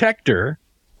 the Protector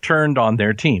turned on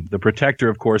their team. The Protector,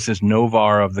 of course, is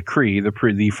Novar of the Kree,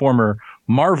 the former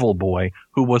Marvel Boy,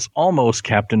 who was almost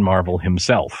Captain Marvel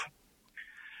himself.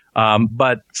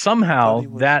 But somehow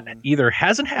that either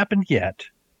hasn't happened yet,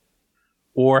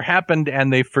 or happened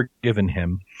and they've forgiven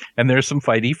him. And there's some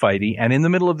fighty. And in the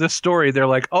middle of this story, they're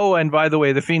like, oh, and by the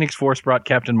way, the Phoenix Force brought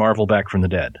Captain Marvel back from the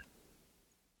dead.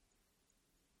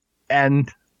 And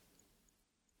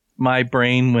my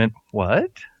brain went,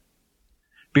 what?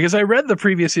 Because I read the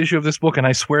previous issue of this book, and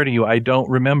I swear to you, I don't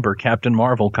remember Captain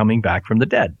Marvel coming back from the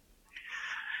dead.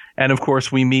 And, of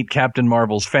course, we meet Captain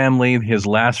Marvel's family. His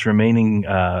last remaining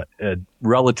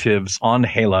relatives on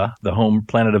Hala, the home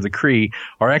planet of the Kree,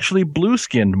 are actually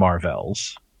blue-skinned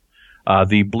Marvels.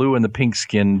 The blue and the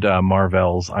pink-skinned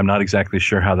Marvels, I'm not exactly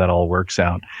sure how that all works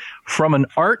out. From an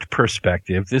art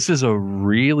perspective, this is a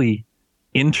really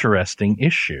interesting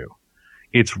issue.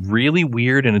 It's really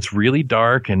weird, and it's really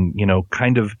dark and,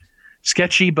 kind of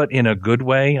sketchy, but in a good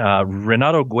way.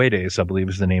 Renato Guedes, I believe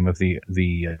is the name of the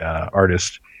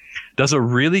artist, does a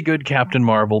really good Captain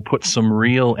Marvel, puts some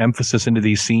real emphasis into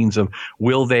these scenes of,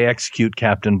 will they execute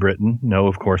Captain Britain? No,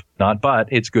 of course not, but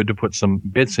it's good to put some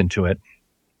bits into it.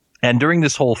 And during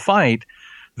this whole fight,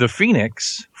 the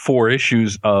Phoenix, 4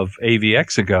 issues of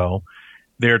AVX ago,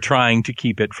 they're trying to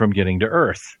keep it from getting to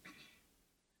Earth.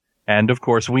 And, of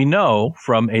course, we know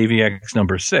from AVX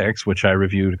number 6, which I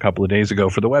reviewed a couple of days ago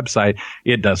for the website,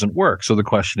 it doesn't work. So the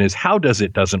question is, how does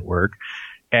it doesn't work?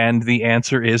 And the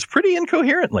answer is pretty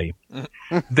incoherently.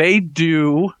 They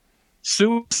do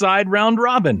Suicide Round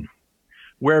Robin,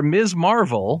 where Ms.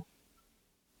 Marvel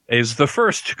is the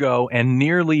first to go and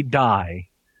nearly die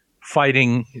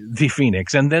fighting the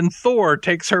Phoenix. And then Thor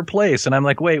takes her place. And I'm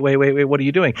like, wait, what are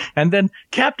you doing? And then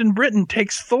Captain Britain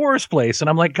takes Thor's place. And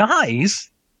I'm like,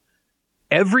 guys,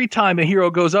 every time a hero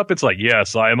goes up, it's like,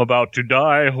 yes, I am about to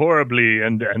die horribly,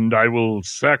 and I will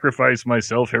sacrifice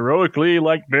myself heroically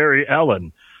like Barry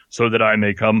Allen so that I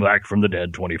may come back from the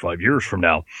dead 25 years from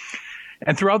now.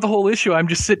 And throughout the whole issue, I'm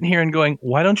just sitting here and going,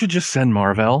 why don't you just send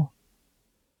Marvel?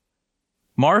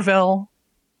 Marvel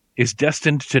is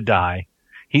destined to die.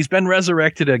 He's been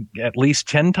resurrected at least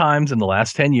 10 times in the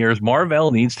last 10 years.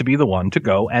 Marvel needs to be the one to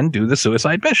go and do the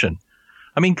suicide mission.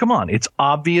 I mean, come on. It's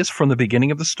obvious from the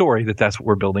beginning of the story that that's what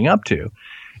we're building up to.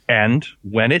 And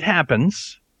when it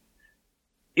happens,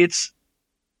 it's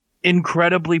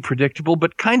incredibly predictable,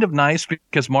 but kind of nice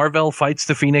because Marvel fights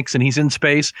the Phoenix and he's in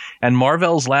space. And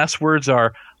Marvel's last words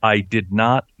are, I did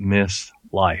not miss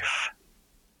life.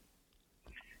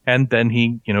 And then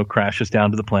he, crashes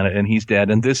down to the planet and he's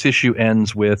dead. And this issue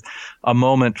ends with a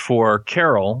moment for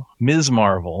Carol, Ms.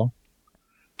 Marvel,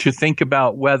 to think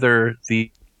about whether the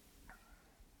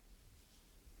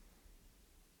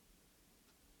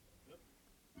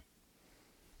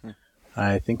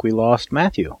I think we lost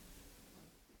Matthew.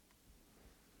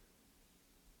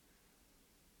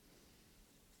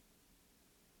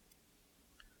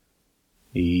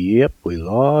 Yep, we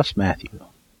lost Matthew.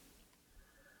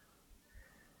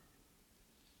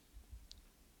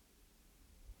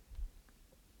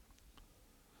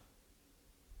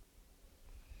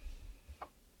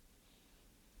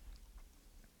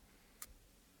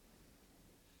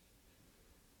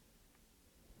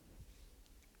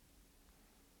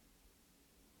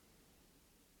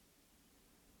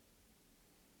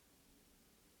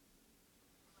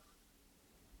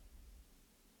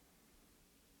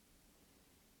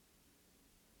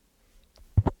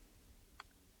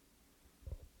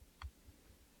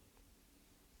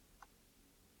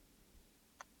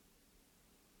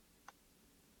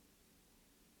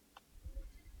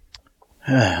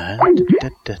 The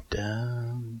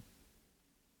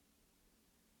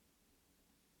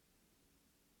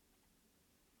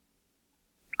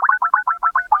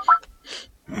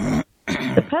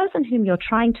person whom you're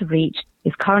trying to reach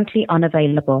is currently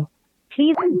unavailable.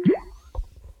 Please.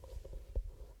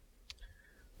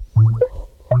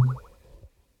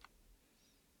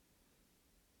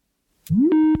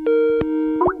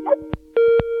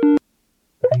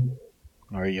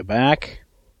 Are you back?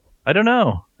 I don't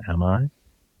know. Am I?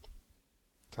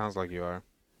 Sounds like you are.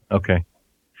 Okay.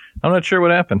 I'm not sure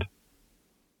what happened.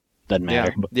 Doesn't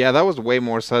matter. Yeah, that was way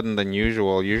more sudden than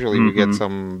usual. Usually we get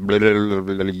some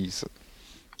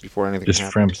before anything just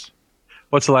happens. Frimps.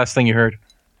 What's the last thing you heard?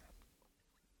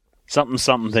 Something,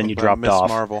 then you dropped off. Miss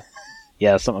Marvel.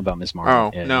 Yeah, something about Miss Marvel.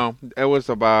 Oh, yeah. no. It was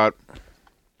about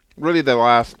really the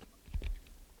last,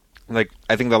 I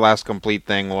think the last complete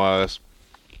thing was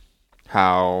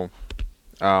how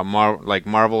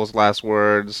Marvel's last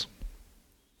words.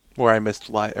 Where I missed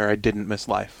life, or I didn't miss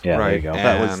life. Yeah, right. there you go.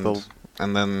 That was the...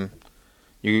 And then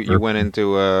you went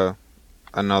into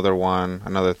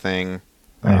another thing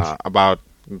Nice. about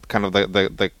kind of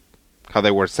the how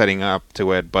they were setting up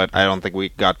to it, but I don't think we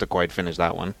got to quite finish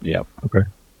that one. Yep. Okay.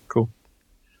 Cool.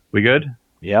 We good?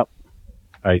 Yep.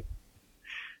 All right.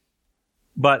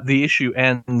 But the issue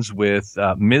ends with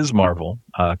Ms. Marvel,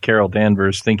 Carol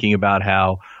Danvers, thinking about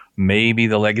how maybe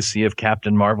the legacy of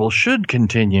Captain Marvel should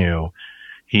continue,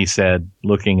 he said,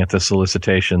 looking at the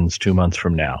solicitations 2 months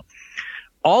from now.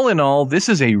 All in all, this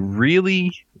is a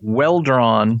really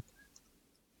well-drawn,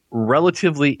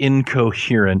 relatively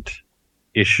incoherent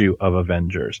issue of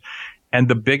Avengers. And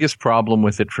the biggest problem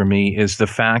with it for me is the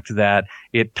fact that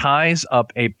it ties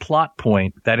up a plot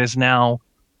point that is now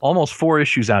almost 4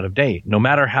 issues out of date. No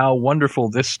matter how wonderful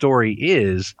this story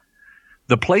is,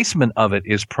 the placement of it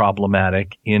is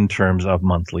problematic in terms of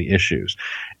monthly issues.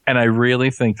 And I really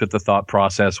think that the thought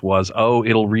process was, oh,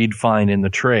 it'll read fine in the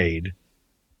trade,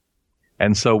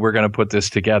 and so we're going to put this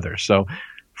together. So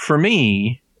for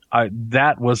me,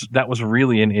 that was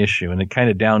really an issue, and it kind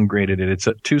of downgraded it. It's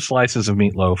 2 slices of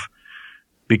meatloaf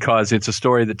because it's a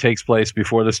story that takes place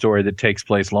before the story that takes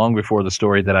place long before the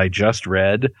story that I just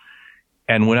read.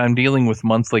 And when I'm dealing with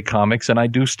monthly comics, and I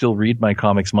do still read my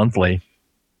comics monthly,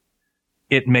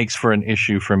 it makes for an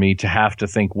issue for me to have to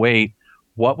think, wait,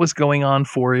 what was going on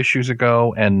 4 issues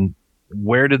ago, and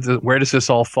where does this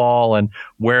all fall, and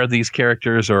where are these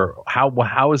characters, or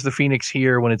how is the Phoenix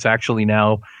here when it's actually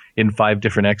now in 5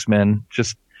 different X-Men?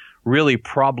 Just really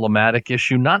problematic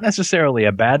issue. Not necessarily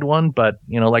a bad one, but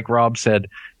like Rob said,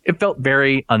 it felt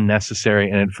very unnecessary,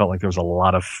 and it felt like there was a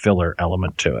lot of filler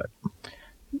element to it.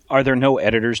 Are there no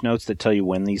editor's notes that tell you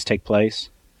when these take place?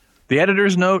 The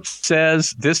editor's note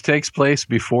says this takes place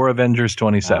before Avengers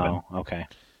 27. Oh, okay.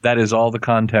 That is all the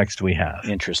context we have.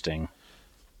 Interesting.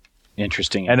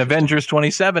 And Avengers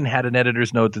 27 had an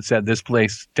editor's note that said this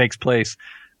takes place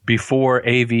before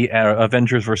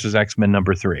Avengers vs. X-Men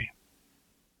number 3.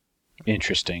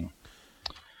 Interesting.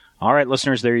 All right,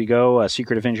 listeners, there you go.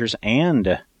 Secret Avengers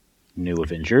and New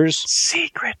Avengers.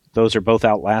 Secret. Those are both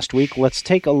out last week. Let's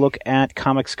take a look at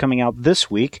comics coming out this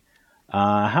week.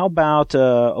 How about,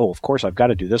 of course, I've got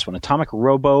to do this one. Atomic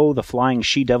Robo, The Flying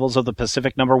She-Devils of the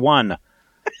Pacific, #1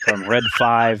 from Red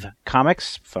 5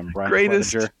 Comics from Brian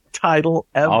Greatest Clevenger. Title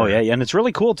ever. Oh, yeah, and it's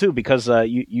really cool, too, because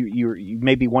you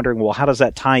may be wondering, well, how does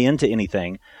that tie into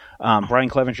anything? Brian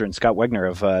Clevenger and Scott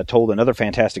Wegner have told another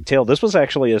fantastic tale. This was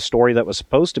actually a story that was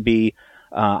supposed to be,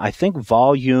 I think,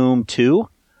 Volume 2,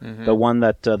 the one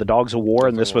that the Dogs of War,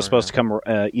 and this was supposed to come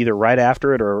either right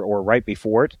after it or right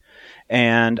before it.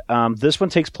 And this one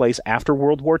takes place after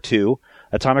World War II.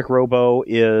 Atomic Robo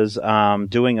is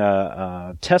doing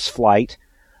a test flight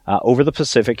over the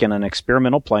Pacific in an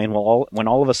experimental plane when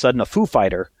all of a sudden a Foo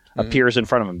Fighter appears in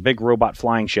front of him, big robot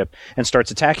flying ship, and starts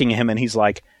attacking him, and he's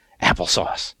like,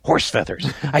 applesauce, horse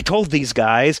feathers. I told these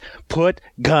guys, put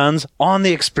guns on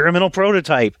the experimental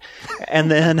prototype. And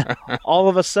then all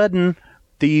of a sudden,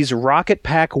 these rocket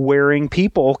pack wearing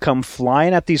people come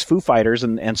flying at these Foo Fighters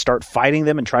and start fighting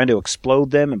them and trying to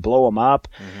explode them and blow them up.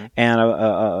 And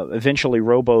eventually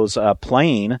Robo's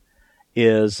plane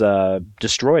is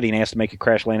destroyed, and he has to make a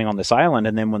crash landing on this island.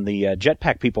 And then when the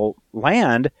jetpack people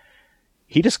land,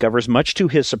 he discovers, much to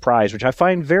his surprise, which I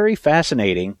find very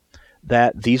fascinating,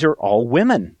 that these are all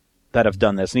women that have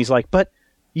done this. And he's like, but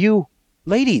you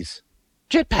ladies,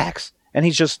 jetpacks. And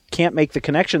he just can't make the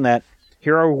connection that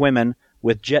here are women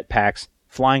with jetpacks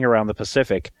flying around the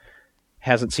Pacific.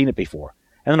 Hasn't seen it before.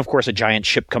 And then, of course, a giant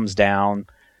ship comes down,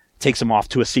 takes him off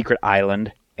to a secret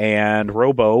island, and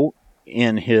Robo,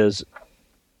 in his,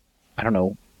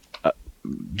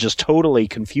 just totally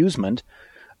confusement,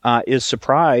 is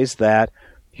surprised that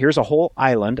here's a whole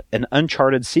island, an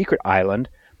uncharted secret island,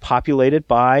 populated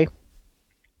by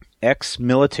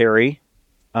ex-military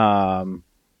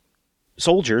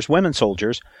soldiers, women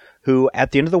soldiers, who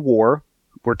at the end of the war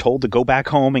were told to go back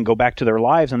home and go back to their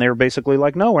lives, and they were basically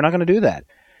like, no, we're not going to do that.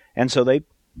 And so they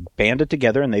banded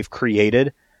together, and they've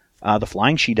created the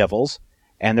Flying She-Devils,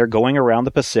 and they're going around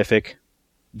the Pacific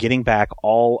getting back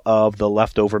all of the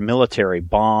leftover military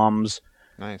bombs,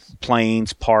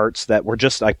 planes, parts that were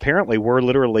just apparently were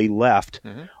literally left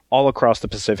all across the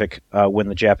Pacific when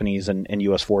the Japanese and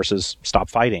U.S. forces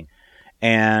stopped fighting.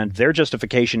 And their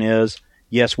justification is,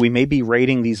 yes, we may be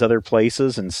raiding these other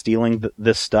places and stealing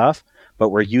this stuff, but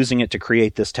we're using it to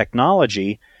create this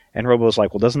technology. And Robo's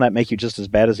like, well, doesn't that make you just as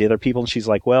bad as the other people? And she's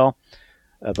like, well,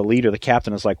 the leader, the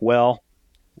captain, is like, well,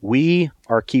 we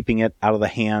are keeping it out of the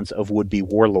hands of would-be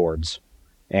warlords.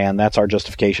 And that's our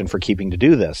justification for keeping to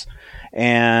do this.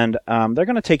 And they're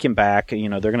going to take him back.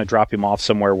 They're going to drop him off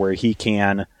somewhere where he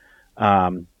can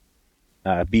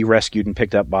be rescued and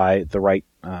picked up by the right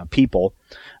people.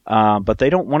 But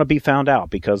they don't want to be found out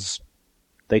because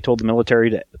they told the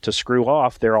military to screw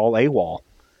off. They're all AWOL.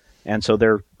 And so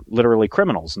they're literally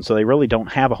criminals. And so they really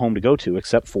don't have a home to go to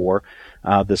except for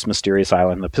this mysterious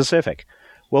island in the Pacific.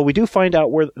 Well, we do find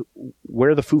out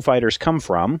where the Foo Fighters come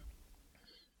from.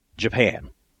 Japan.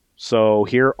 So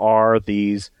here are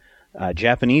these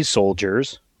Japanese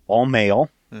soldiers, all male,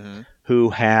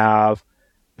 who have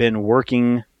been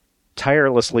working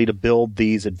tirelessly to build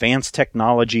these advanced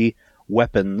technology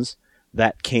weapons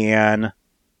that can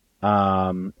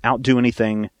outdo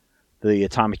anything the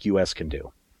atomic U.S. can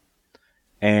do.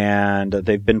 And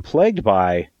they've been plagued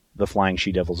by the Flying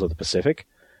She-Devils of the Pacific,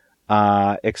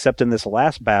 except in this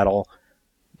last battle,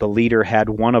 the leader had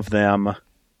one of them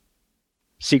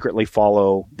secretly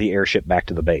follow the airship back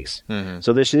to the base.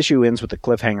 So this issue ends with the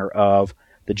cliffhanger of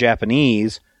the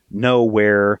Japanese know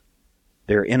where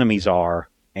their enemies are,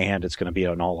 and it's going to be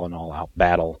an all-out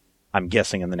battle, I'm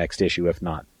guessing, in the next issue, if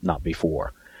not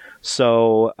before.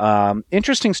 So,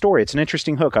 interesting story. It's an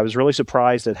interesting hook. I was really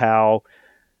surprised at how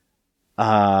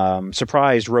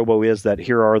surprised Robo is that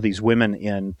here are these women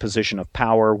in position of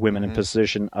power, women in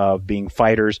position of being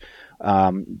fighters.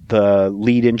 The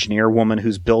lead engineer woman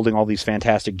who's building all these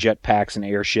fantastic jetpacks and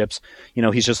airships,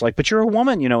 he's just like, but you're a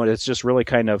woman, and it's just really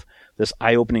kind of this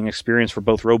eye-opening experience for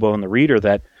both Robo and the reader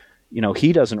that,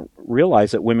 he doesn't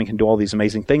realize that women can do all these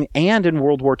amazing things. And in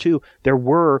World War II, there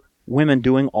were women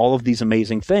doing all of these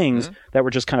amazing things that were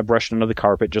just kind of brushed under the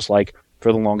carpet, just like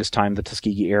for the longest time the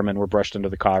Tuskegee Airmen were brushed under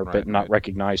the carpet and not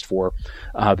recognized for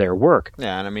their work.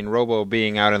 Yeah, and I mean, Robo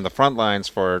being out in the front lines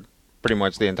for pretty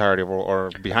much the entirety of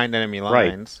or behind enemy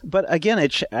lines. Right. But again,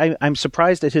 I'm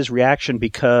surprised at his reaction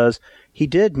because he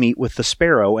did meet with the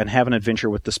Sparrow and have an adventure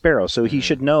with the Sparrow, so he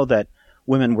should know that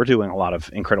women were doing a lot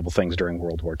of incredible things during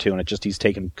World War II, and he's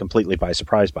taken completely by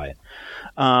surprise by it.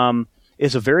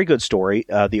 It's a very good story.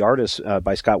 The artist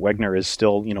by Scott Wegner is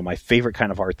still, my favorite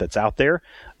kind of art that's out there.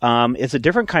 It's a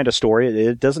different kind of story.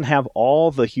 It doesn't have all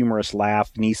the humorous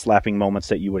knee-slapping moments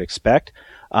that you would expect,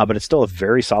 but it's still a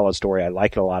very solid story. I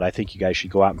like it a lot. I think you guys should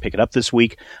go out and pick it up this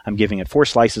week. I'm giving it 4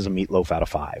 slices of meatloaf out of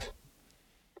 5.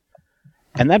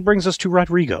 And that brings us to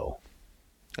Rodrigo.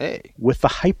 Hey. With the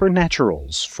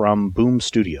Hypernaturals from Boom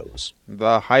Studios.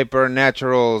 The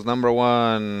Hypernaturals,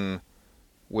 #1,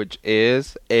 which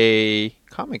is a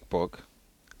comic book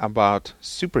about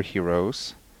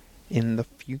superheroes in the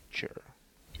future.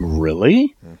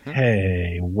 Really?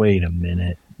 Hey, wait a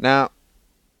minute. Now,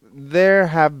 there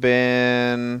have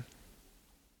been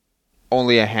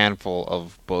only a handful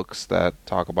of books that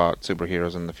talk about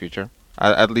superheroes in the future.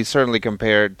 At least certainly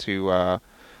compared to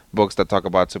books that talk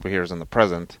about superheroes in the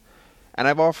present. And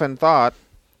I've often thought,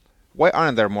 why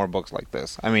aren't there more books like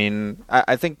this? I mean,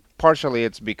 I think partially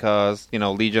it's because,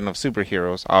 Legion of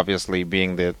Superheroes, obviously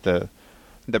being the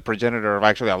progenitor of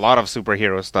actually a lot of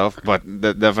superhero stuff, but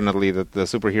definitely the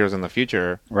superheroes in the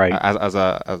future, right? As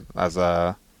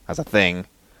a thing,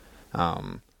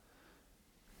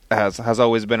 has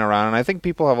always been around, and I think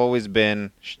people have always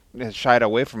been shied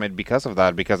away from it because of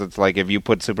that. Because it's like, if you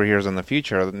put superheroes in the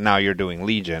future, now you're doing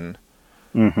Legion.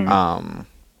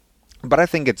 But I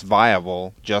think it's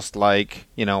viable, just like,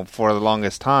 for the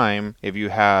longest time, if you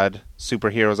had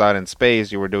superheroes out in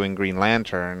space, you were doing Green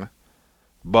Lantern.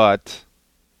 But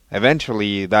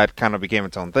eventually that kind of became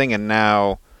its own thing, and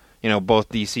now, both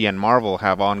DC and Marvel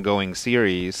have ongoing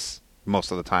series,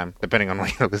 most of the time, depending on when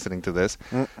you're listening to this,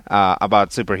 about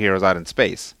superheroes out in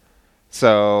space.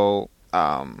 So,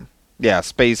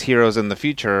 space heroes in the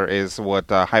future is what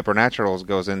Hypernaturals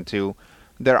goes into.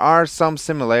 There are some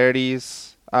similarities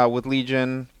with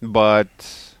Legion,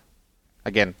 but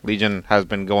again, Legion has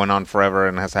been going on forever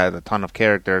and has had a ton of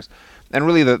characters. And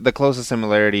really, the closest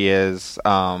similarity is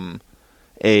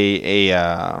a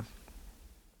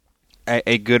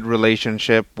good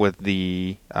relationship with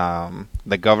the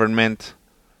government,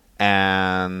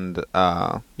 and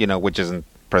which isn't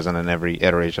present in every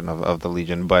iteration of the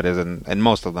Legion, but is in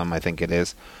most of them. I think it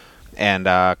is. And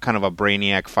kind of a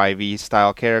Brainiac 5e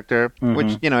style character,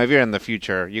 which, if you're in the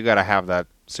future, you got to have that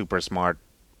super smart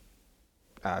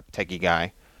techie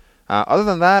guy. Other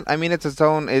than that, I mean, it's its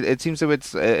own. It seems to be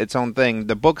its own thing.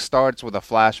 The book starts with a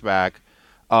flashback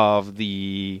of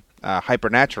the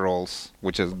Hypernaturals,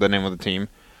 which is the name of the team,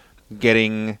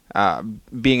 being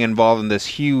involved in this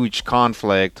huge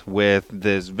conflict with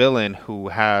this villain who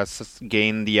has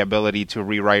gained the ability to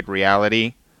rewrite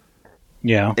reality.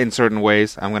 Yeah. In certain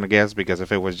ways, I'm going to guess, because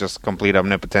if it was just complete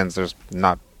omnipotence, there's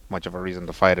not much of a reason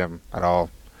to fight him at all.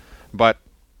 But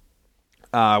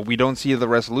we don't see the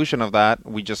resolution of that.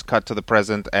 We just cut to the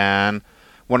present, and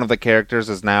one of the characters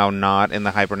is now not in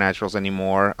the Hypernaturals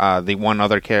anymore.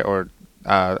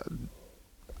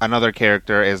 Another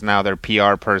character is now their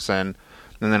PR person,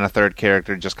 and then a third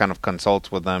character just kind of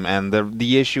consults with them. And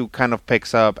the issue kind of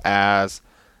picks up as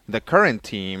the current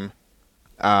team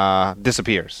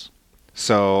disappears.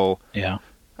 So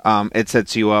it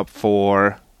sets you up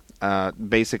for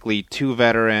basically 2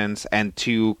 veterans and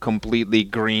 2 completely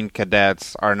green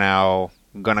cadets are now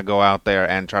going to go out there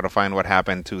and try to find what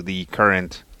happened to the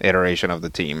current iteration of the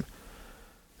team.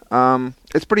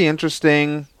 It's pretty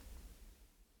interesting.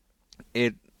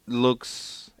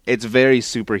 It's very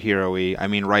superhero-y. I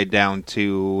mean, right down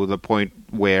to the point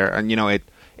where,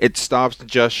 it stops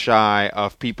just shy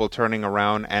of people turning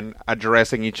around and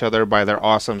addressing each other by their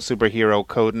awesome superhero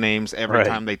code names every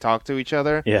time they talk to each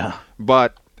other. Yeah.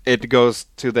 But it goes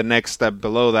to the next step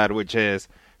below that, which is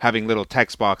having little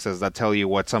text boxes that tell you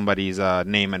what somebody's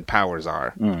name and powers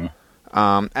are.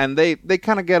 And they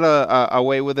kind of get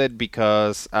away with it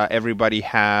because everybody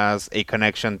has a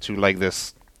connection to like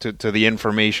this to the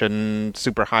information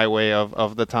superhighway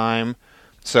of the time.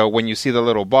 So when you see the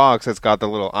little box, it's got the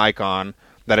little icon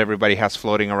that everybody has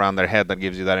floating around their head that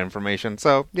gives you that information.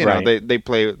 So know they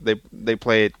play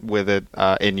it with it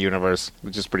in universe,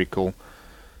 which is pretty cool.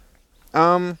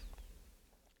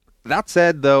 That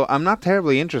said, though, I'm not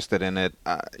terribly interested in it.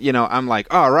 I'm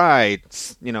like, all right,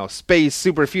 space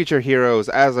super future heroes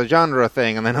as a genre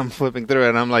thing, and then I'm flipping through it,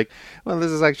 and I'm like, well,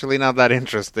 this is actually not that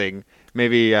interesting.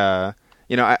 Maybe, I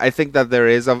think that there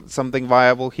is something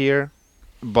viable here,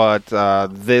 but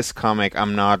this comic,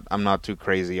 I'm not too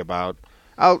crazy about.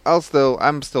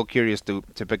 I'm still curious to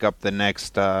pick up the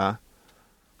next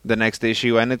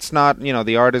issue, and it's not,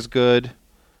 the art is good.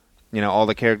 All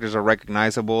the characters are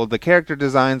recognizable. The character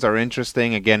designs are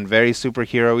interesting. Again, very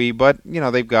superhero-y, but,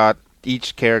 they've got...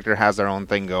 Each character has their own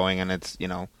thing going, and it's,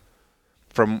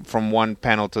 from one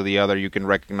panel to the other, you can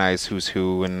recognize who's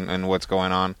who and what's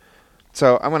going on.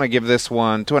 So I'm going to give this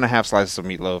one 2.5 slices of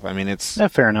meatloaf. I mean, it's... Yeah,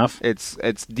 fair enough. It's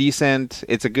decent.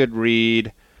 It's a good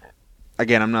read.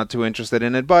 Again, I'm not too interested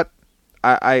in it, but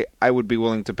I would be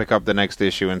willing to pick up the next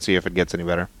issue and see if it gets any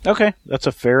better. Okay, that's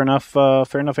a fair enough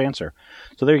answer.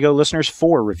 So there you go, listeners.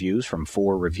 4 reviews from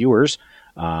 4 reviewers.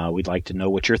 We'd like to know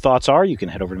what your thoughts are. You can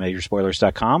head over to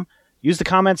majorspoilers.com. Use the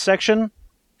comments section.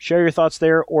 Share your thoughts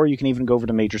there, or you can even go over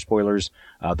to Major Spoilers,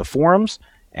 the forums,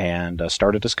 and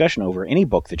start a discussion over any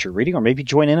book that you're reading, or maybe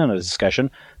join in on a discussion.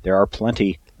 There are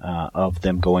plenty of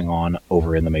them going on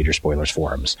over in the Major Spoilers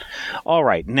forums. All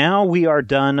right, now we are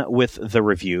done with the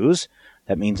reviews.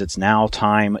 That means it's now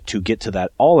time to get to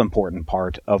that all-important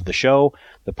part of the show,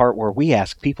 the part where we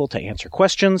ask people to answer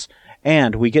questions,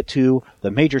 and we get to the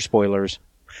Major Spoilers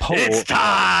poll. It's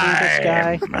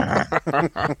time!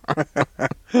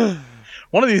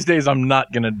 One of these days, I'm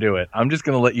not going to do it. I'm just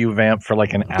going to let you vamp for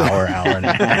like an hour and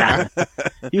a half.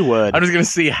 You would. I'm just going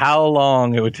to see how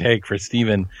long it would take for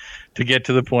Steven to get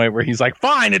to the point where he's like,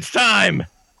 fine, it's time!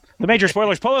 The Major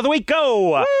Spoilers poll of the week,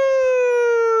 go!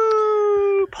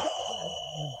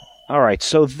 All right,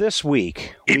 so this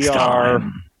week, we are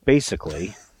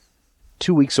basically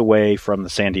 2 weeks away from the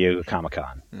San Diego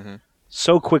Comic-Con. Mm-hmm.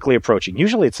 So quickly approaching.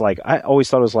 Usually it's like, I always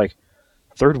thought it was like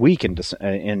third week in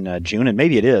June, and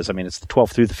maybe it is. I mean, it's the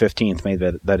 12th through the 15th.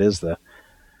 Maybe that is the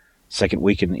second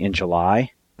week in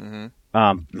July.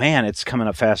 Mm-hmm. Man, it's coming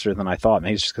up faster than I thought.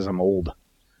 Maybe it's just because I'm old.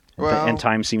 Well, and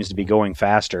time seems to be going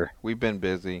faster. We've been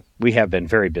busy. We have been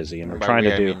very busy, and we're trying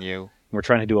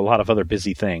to do a lot of other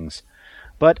busy things.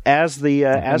 But as we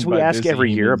ask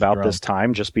every year about this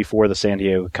time, just before the San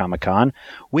Diego Comic-Con,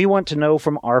 we want to know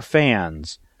from our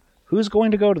fans, who's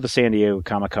going to go to the San Diego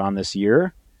Comic-Con this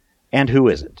year, and who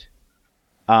isn't?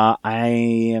 I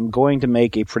am going to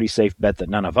make a pretty safe bet that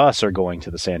none of us are going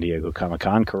to the San Diego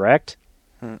Comic-Con, correct?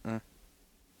 Look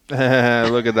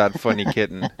at that funny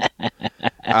kitten.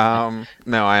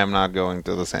 No, I am not going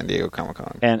to the San Diego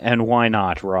Comic-Con. And why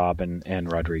not, Rob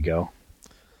and Rodrigo?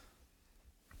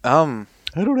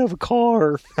 I don't have a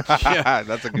car. Yeah,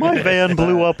 that's a good My van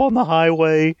blew up on the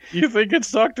highway. You think it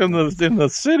sucked in the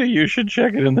city? You should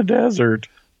check it in the desert.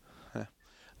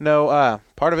 No,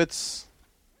 part of it's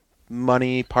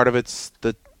money, part of it's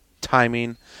the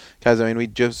timing. Because, I mean, we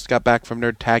just got back from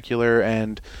Nerdtacular,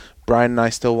 and Brian and I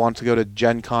still want to go to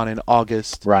Gen Con in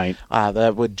August. Right.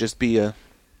 That would just be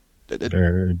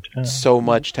so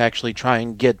much to actually try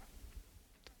and get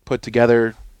put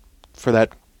together for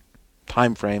that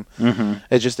time frame. Mm-hmm.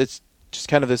 It's just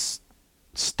kind of this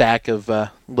stack of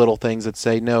little things that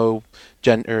say no,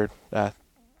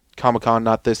 Comic-Con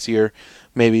not this year,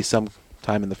 maybe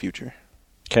sometime in the future.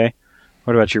 Okay.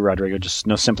 What about you, Rodrigo? Just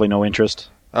simply no interest?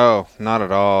 Oh, not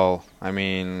at all. I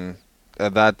mean,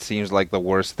 that seems like the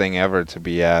worst thing ever to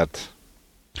be at.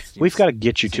 We've got to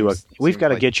get you to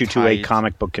a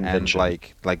comic book convention. And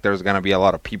like there's going to be a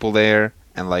lot of people there.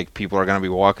 and like people are gonna be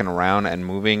walking around and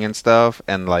moving and stuff,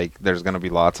 and like there's gonna be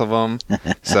lots of them.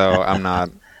 So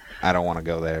I don't want to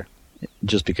go there.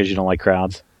 Just because you don't like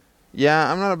crowds?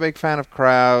 Yeah, I'm not a big fan of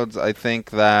crowds. I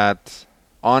think that,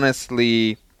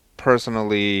 honestly,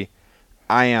 personally,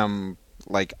 I am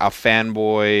like a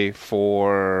fanboy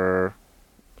for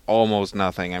almost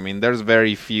nothing. I mean, there's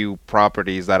very few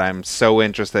properties that I'm so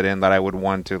interested in that I would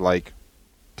want to like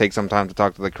take some time to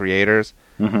talk to the creators.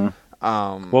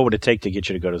 Mm-hmm. What would it take to get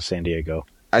you to go to San Diego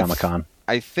Comic-Con?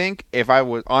 I think if I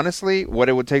was, honestly, what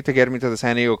it would take to get me to the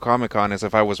San Diego Comic-Con is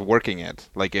if I was working it.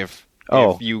 Like if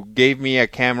you gave me a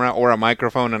camera or a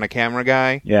microphone and a camera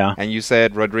guy, and you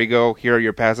said, Rodrigo, here are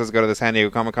your passes, go to the San Diego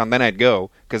Comic-Con, then I'd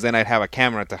go, because then I'd have a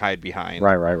camera to hide behind.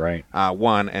 Right.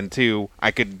 One, and two,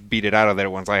 I could beat it out of there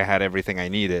once I had everything I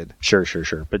needed. Sure.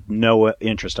 But no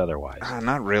interest otherwise.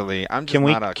 Not really. I'm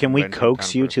just Can we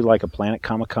coax you to like a Planet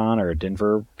Comic-Con or a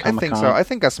Denver Comic-Con? I think so. I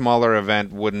think a smaller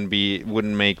event wouldn't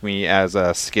make me as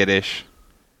skittish.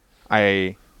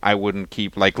 I wouldn't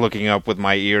keep like looking up with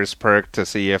my ears perked to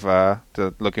see if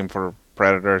looking for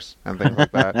predators and things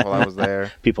like that while I was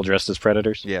there. People dressed as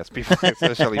predators? Yes,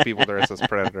 especially people dressed as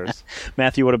predators.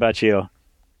 Matthew, what about you?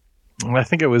 I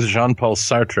think it was Jean-Paul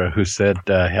Sartre who said,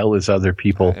 hell is other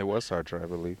people. It was Sartre, I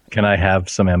believe. Can I have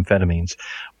some amphetamines?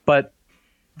 But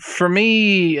for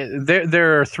me,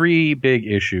 there are three big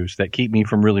issues that keep me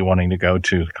from really wanting to go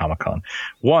to Comic-Con.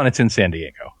 One, it's in San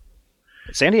Diego.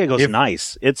 San Diego's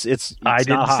nice. It's I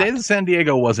didn't not hot. say that San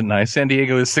Diego wasn't nice. San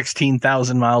Diego is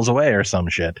 16,000 miles away or some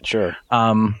shit. Sure.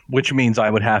 Which means I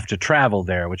would have to travel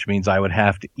there, which means I would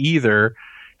have to either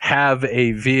have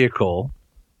a vehicle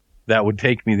that would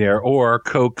take me there or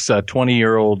coax a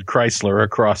 20-year-old Chrysler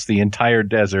across the entire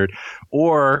desert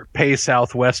or pay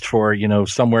Southwest for,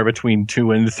 somewhere between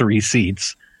 2 and 3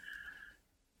 seats.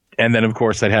 And then, of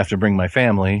course, I'd have to bring my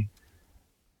family.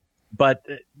 But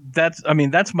that's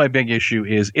my big issue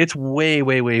is it's way,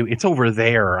 it's over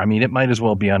there. I mean, it might as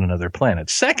well be on another planet.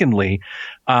 Secondly,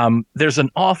 there's an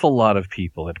awful lot of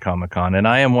people at Comic-Con, and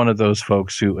I am one of those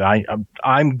folks who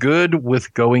I'm good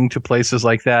with going to places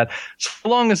like that so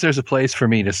long as there's a place for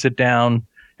me to sit down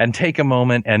and take a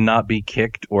moment and not be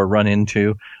kicked or run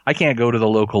into. I can't go to the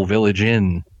local Village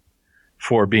Inn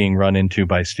for being run into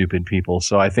by stupid people.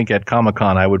 So I think at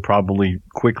Comic-Con, I would probably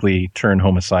quickly turn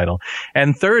homicidal.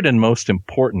 And third and most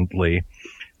importantly,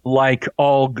 like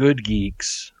all good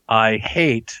geeks, I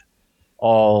hate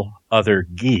all other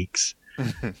geeks.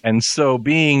 And so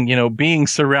being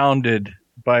surrounded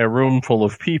by a room full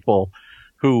of people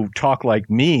who talk like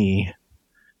me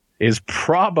is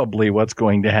probably what's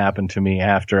going to happen to me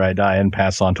after I die and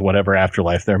pass on to whatever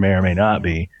afterlife there may or may not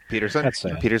be. Peterson?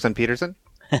 Peterson.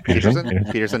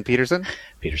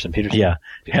 Yeah.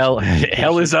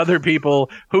 Hell is other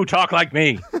people who talk like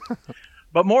me.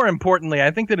 But more importantly,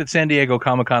 I think that at San Diego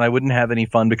Comic-Con, I wouldn't have any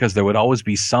fun because there would always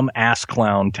be some ass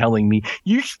clown telling me,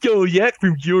 you stole that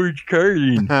from George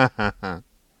Carlin. And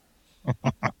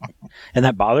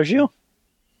that bothers you?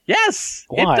 Yes,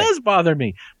 Why? It does bother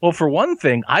me. Well, for one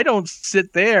thing, I don't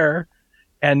sit there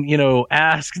and,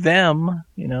 ask them.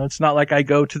 It's not like I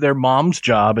go to their mom's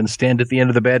job and stand at the end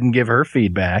of the bed and give her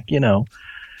feedback, All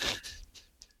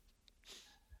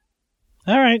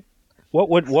right. What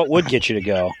would get you to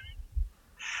go?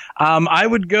 I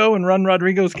would go and run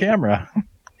Rodrigo's camera.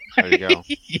 There you go.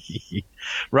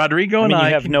 Rodrigo and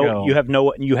I can go. You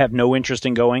have no interest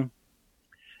in going?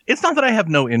 It's not that I have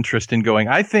no interest in going.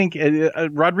 I think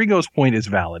Rodrigo's point is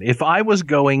valid. If I was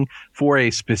going for a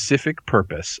specific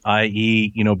purpose,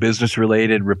 i.e.,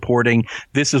 business-related reporting,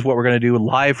 this is what we're going to do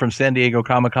live from San Diego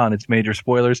Comic-Con. It's Major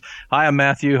Spoilers. Hi, I'm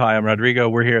Matthew. Hi, I'm Rodrigo.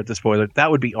 We're here at the Spoiler. That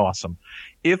would be awesome.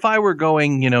 If I were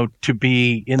going, to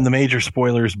be in the Major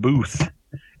Spoilers booth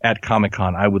at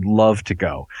Comic-Con, I would love to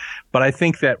go. But I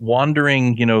think that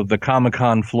wandering, the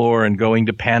Comic-Con floor and going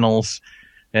to panels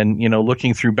and,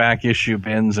 looking through back issue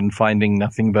bins and finding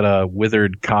nothing but a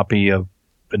withered copy of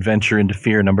Adventure into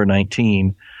Fear number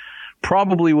 19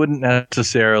 probably wouldn't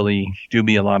necessarily do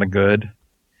me a lot of good.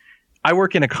 I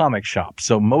work in a comic shop,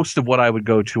 so most of what I would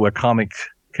go to a comic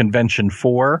convention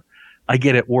for, I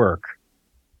get at work.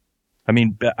 I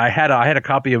mean, I had a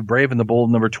copy of Brave and the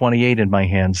Bold number 28 in my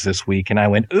hands this week, and I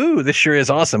went, ooh, this sure is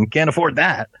awesome. Can't afford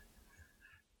that.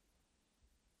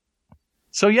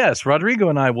 So yes, Rodrigo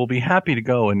and I will be happy to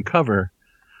go and cover.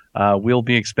 We'll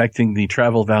be expecting the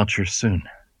travel vouchers soon.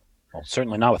 Well,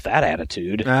 certainly not with that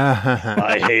attitude.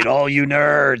 I hate all you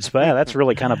nerds. But yeah, that's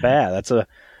really kind of bad. That's a.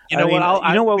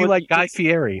 I'll be like Guy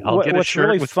Fieri. I'll get a shirt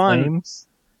really with flames.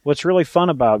 What's really fun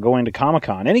about going to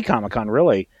Comic-Con, any Comic-Con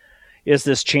really, is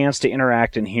this chance to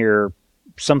interact and hear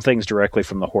some things directly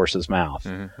from the horse's mouth.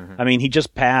 I mean, he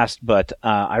just passed, but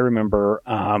I remember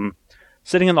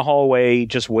sitting in the hallway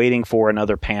just waiting for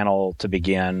another panel to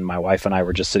begin. My wife and I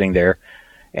were just sitting there,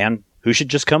 and who should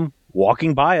just come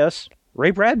walking by us?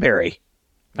 Ray Bradbury.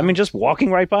 I mean, just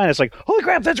walking right by, and it's like, holy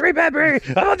crap, that's Ray Bradbury!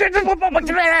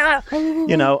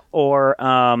 You know,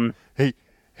 or...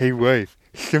 Hey, wife,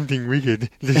 something wicked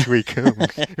this way comes.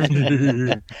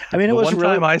 I mean, it was one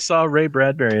really... time I saw Ray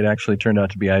Bradbury, it actually turned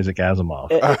out to be Isaac Asimov.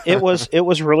 It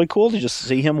was really cool to just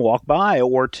see him walk by,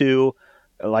 or to,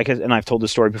 and I've told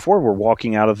this story before, we're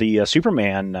walking out of the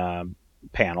Superman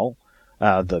panel,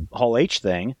 the Hall H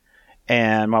thing,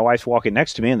 and my wife's walking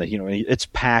next to me, and it's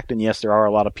packed, and yes, there are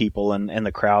a lot of people, and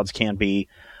the crowds can be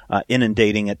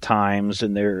inundating at times,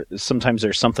 and sometimes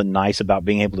there's something nice about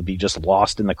being able to be just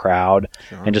lost in the crowd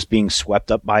and just being swept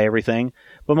up by everything.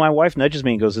 But my wife nudges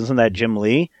me and goes, "Isn't that Jim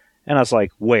Lee?" And I was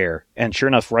like, "Where?" And sure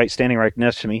enough, standing right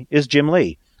next to me is Jim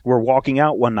Lee. We're walking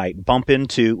out one night,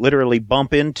 literally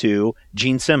bump into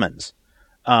Gene Simmons.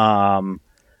 And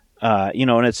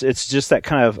it's just that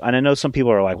kind of, and I know some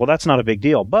people are like, well, that's not a big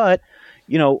deal. But,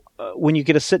 when you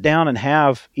get to sit down and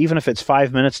have, even if it's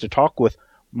 5 minutes to talk with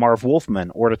Marv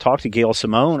Wolfman or to talk to Gail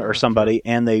Simone or somebody,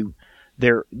 and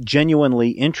they're genuinely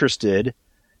interested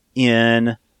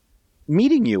in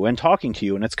meeting you and talking to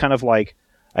you. And it's kind of like,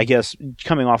 I guess,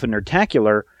 coming off of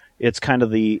Nerdtacular, it's kind of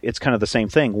the same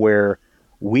thing where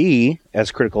we,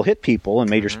 as Critical Hit people and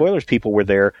Major Spoilers people, were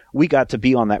there. We got to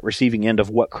be on that receiving end of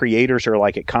what creators are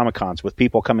like at Comic-Cons, with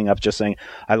people coming up just saying,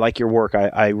 I like your work.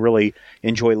 I really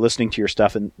enjoy listening to your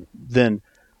stuff. And then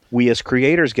we as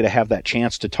creators get to have that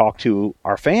chance to talk to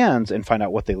our fans and find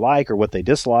out what they like or what they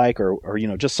dislike or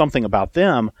just something about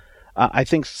them. I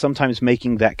think sometimes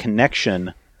making that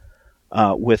connection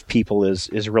with people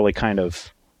is really kind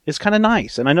of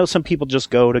nice. And I know some people just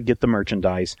go to get the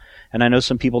merchandise, and I know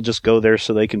some people just go there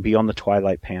so they can be on the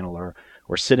Twilight panel or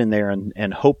sit in there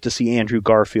and hope to see Andrew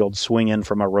Garfield swing in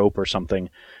from a rope or something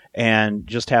and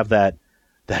just have that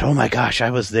oh my gosh, I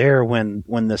was there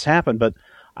when this happened. But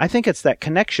I think it's that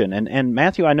connection. And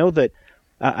Matthew, I know that,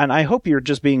 and I hope you're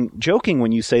just being joking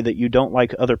when you say that you don't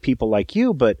like other people like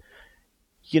you, but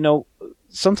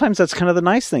sometimes that's kind of the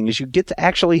nice thing, is you get to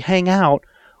actually hang out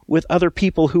with other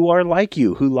people who are like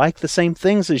you, who like the same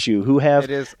things as you, who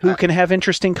can have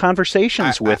interesting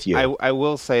conversations with you. I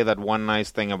will say that one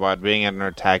nice thing about being at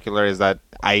Nerdtacular is that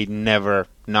I never,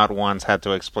 not once, had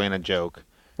to explain a joke.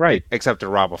 Right. Except to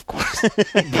Rob, of course.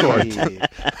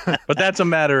 But that's a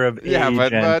matter of age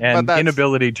and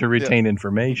inability to retain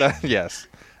information. Yes.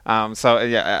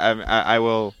 I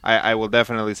will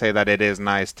definitely say that it is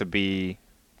nice to be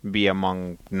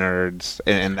among nerds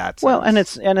in that sense. Well, and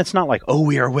it's not like, oh,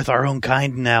 we are with our own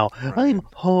kind now. Right. I'm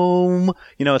home.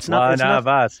 It's not.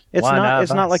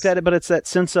 It's not like that. But it's that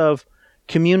sense of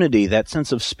community, that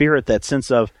sense of spirit, that sense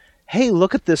of, hey,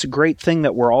 look at this great thing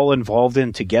that we're all involved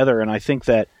in together. And I think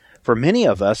that for many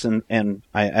of us, and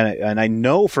I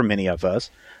know for many of us,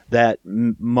 that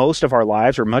most of our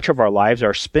lives or much of our lives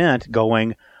are spent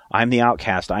going, I'm the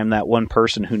outcast. I'm that one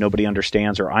person who nobody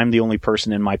understands, or I'm the only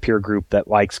person in my peer group that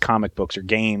likes comic books or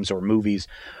games or movies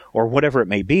or whatever it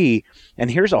may be.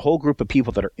 And here's a whole group of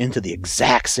people that are into the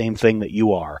exact same thing that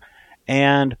you are.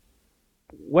 And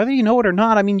whether you know it or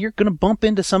not, I mean, you're going to bump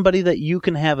into somebody that you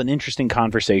can have an interesting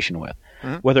conversation with,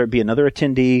 whether it be another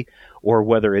attendee or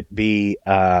whether it be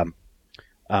a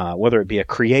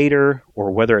creator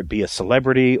or whether it be a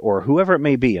celebrity or whoever it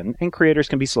may be. And creators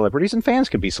can be celebrities and fans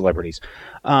can be celebrities.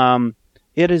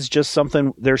 It is just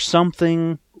there's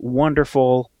something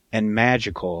wonderful and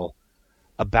magical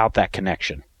about that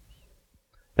connection.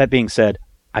 That being said,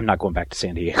 I'm not going back to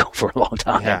San Diego for a long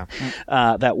time.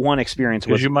 Yeah. That one experience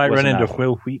was... Because you might run into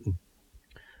Will Wheaton.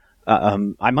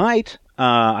 I might.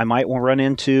 I might run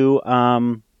into...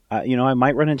 I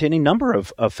might run into any number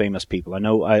of famous people. I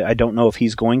know. I don't know if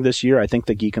he's going this year. I think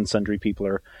the Geek and Sundry people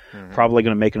are probably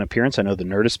going to make an appearance. I know the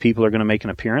Nerdist people are going to make an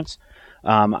appearance.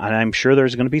 And I'm sure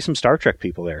there's going to be some Star Trek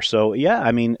people there. So, yeah,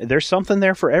 I mean, there's something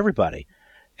there for everybody.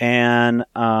 And,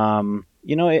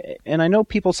 and I know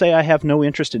people say I have no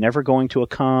interest in ever going to a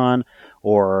con,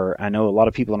 or I know a lot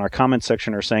of people in our comment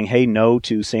section are saying, hey, no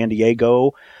to San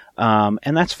Diego.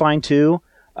 And that's fine, too.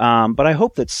 But I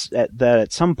hope that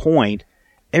at some point,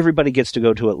 everybody gets to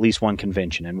go to at least one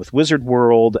convention. And with Wizard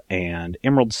World and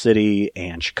Emerald City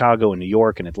and Chicago and New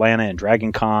York and Atlanta and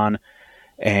Dragon Con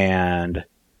and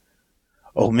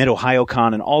Mid-Ohio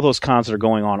Con and all those cons that are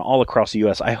going on all across the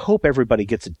U.S., I hope everybody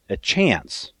gets a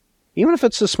chance, even if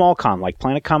it's a small con like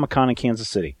Planet Comic-Con in Kansas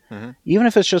City, even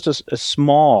if it's just a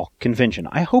small convention,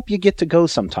 I hope you get to go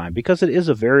sometime because it is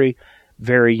a very,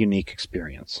 very unique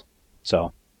experience.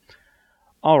 So...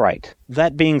 All right.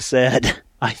 That being said,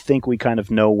 I think we kind of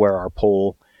know where our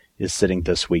poll is sitting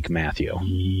this week, Matthew.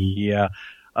 Yeah.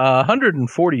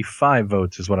 145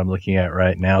 votes is what I'm looking at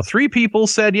right now. 3 people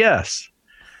said yes.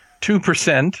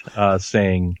 2%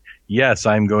 saying, yes,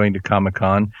 I'm going to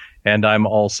Comic-Con, and I'm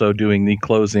also doing the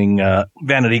closing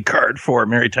vanity card for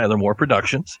Mary Tyler Moore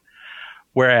Productions.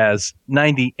 Whereas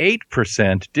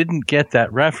 98% didn't get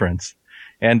that reference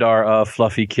and are a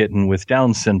fluffy kitten with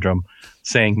Down syndrome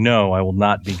saying, no, I will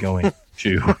not be going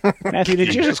to. Matthew,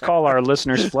 did you just call our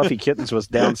listeners fluffy kittens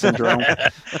with Down syndrome?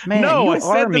 Man, no, you I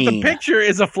said mean. that the picture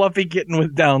is a fluffy kitten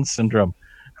with Down syndrome.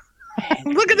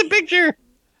 Look at the picture.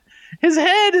 His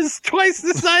head is twice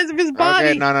the size of his body.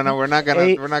 Okay, no. We're not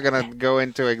gonna go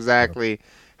into exactly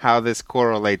how this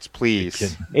correlates,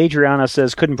 please. Adriana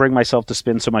says, couldn't bring myself to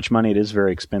spend so much money. It is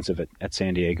very expensive at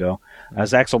San Diego.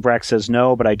 Zaxelbrack says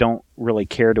no, but I don't really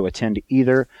care to attend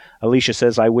either. Alicia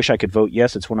says, I wish I could vote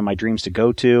yes. It's one of my dreams to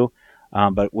go to.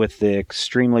 But with the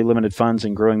extremely limited funds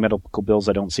and growing medical bills,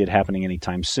 I don't see it happening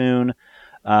anytime soon.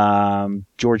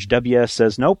 George W.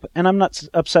 says nope, and I'm not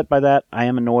upset by that. I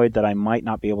am annoyed that I might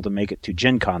not be able to make it to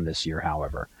Gen Con this year,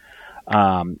 however.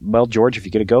 Well, George, if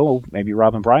you get to go, maybe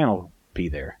Rob and Brian will be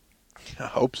there. I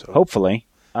hope so. Hopefully.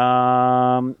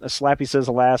 Slappy says,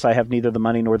 alas, I have neither the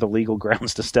money nor the legal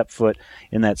grounds to step foot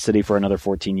in that city for another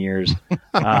 14 years.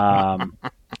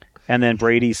 And then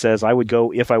Brady says, I would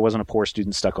go if I wasn't a poor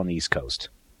student stuck on the East Coast.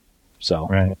 So,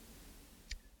 right.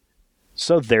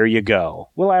 So there you go.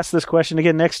 We'll ask this question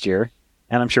again next year,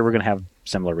 and I'm sure we're going to have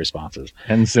similar responses.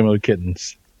 And similar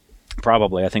kittens.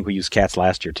 Probably. I think we used cats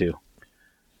last year, too.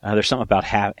 There's something about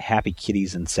happy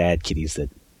kitties and sad kitties that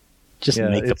just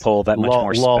make the poll that much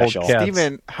more special.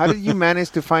 Steven, how did you manage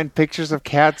to find pictures of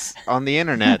cats on the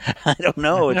internet? I don't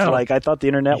know. It's like I thought the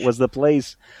internet was the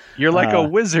place. You're like a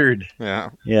wizard.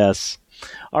 Yeah. Yes.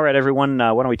 All right, everyone.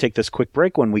 Why don't we take this quick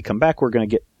break? When we come back, we're going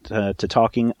to get to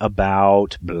talking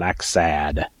about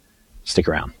Blacksad. Stick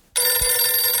around.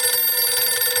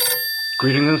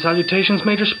 Greetings and salutations,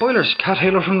 major spoilers. Cat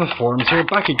Halo from the forums here,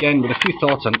 back again with a few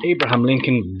thoughts on Abraham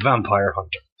Lincoln, Vampire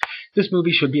Hunter. This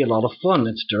movie should be a lot of fun.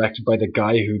 It's directed by the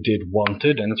guy who did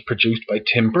Wanted, and it's produced by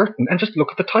Tim Burton. And just look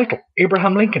at the title,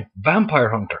 Abraham Lincoln, Vampire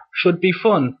Hunter. Should be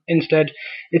fun. Instead,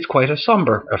 it's quite a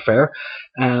somber affair.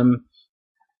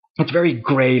 It's very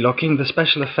grey looking. The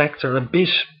special effects are a bit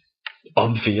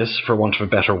obvious, for want of a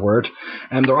better word.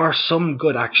 And there are some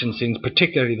good action scenes,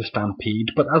 particularly the stampede,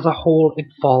 but as a whole it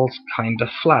falls kind of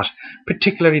flat,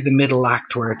 particularly the middle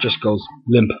act where it just goes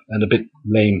limp and a bit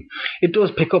lame. It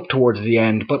does pick up towards the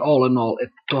end, but all in all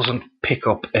it doesn't pick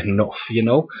up enough, you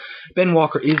know. Ben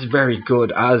Walker is very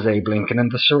good as Abe Lincoln,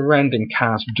 and the surrounding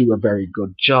cast do a very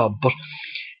good job, but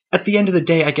at the end of the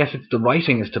day, I guess it's the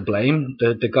writing is to blame.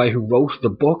 The guy who wrote the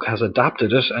book has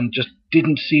adapted it and just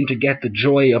didn't seem to get the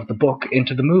joy of the book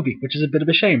into the movie, which is a bit of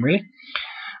a shame, really.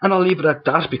 And I'll leave it at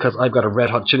that because I've got a Red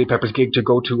Hot Chili Peppers gig to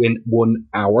go to in 1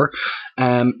 hour.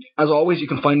 As always, you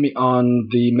can find me on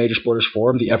the Major Spoilers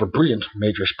Forum, the ever-brilliant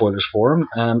Major Spoilers Forum.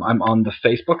 I'm on the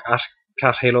Facebook at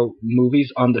Cat Halo Movies,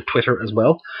 on the Twitter as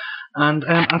well. And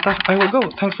at that, I will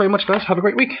go. Thanks very much, guys. Have a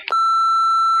great week.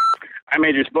 Hi,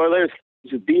 Major Spoilers.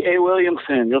 This is B.A.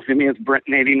 Williamson. You'll see me as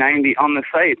Brent8090 on the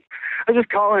site. I was just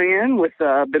calling in with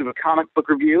a bit of a comic book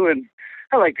review, and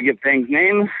I like to give things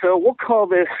names, so we'll call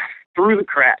this Through the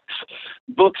Cracks,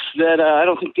 books that I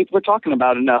don't think people are talking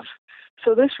about enough.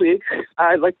 So this week,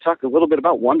 I'd like to talk a little bit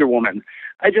about Wonder Woman.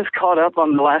 I just caught up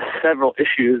on the last several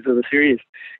issues of the series,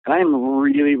 and I am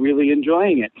really, really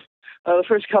enjoying it. The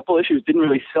first couple issues didn't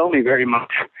really sell me very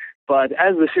much, but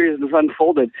as the series has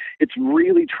unfolded, it's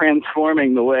really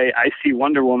transforming the way I see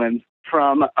Wonder Woman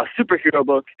from a superhero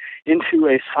book into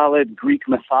a solid Greek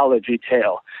mythology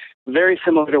tale. Very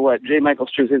similar to what J. Michael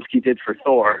Straczynski did for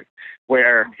Thor,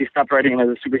 where he stopped writing him as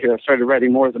a superhero, started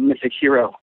writing more as a mythic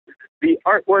hero. The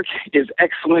artwork is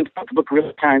excellent, but the book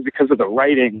really shines because of the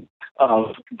writing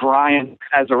of Brian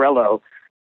Azzarello,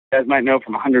 you guys might know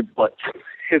from 100 Bullets.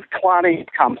 His plotting is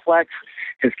complex,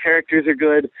 his characters are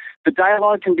good. The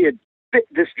dialogue can be a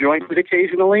bit disjointed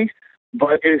occasionally,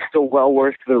 but it is still well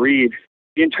worth the read.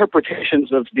 The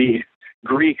interpretations of the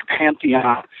Greek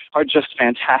pantheon are just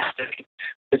fantastic.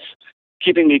 It's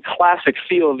keeping the classic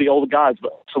feel of the old gods,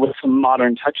 but also with some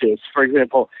modern touches. For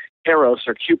example, Eros,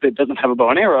 or Cupid, doesn't have a bow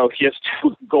and arrow. He has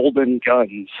 2 golden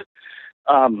guns.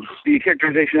 The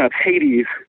characterization of Hades,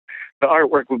 the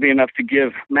artwork would be enough to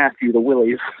give Matthew the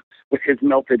willies with his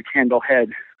melted candle head.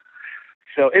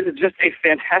 So it is just a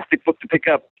fantastic book to pick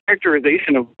up.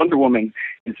 Characterization of Wonder Woman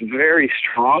is very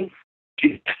strong.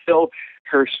 She's still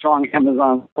her strong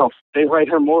Amazon self. They write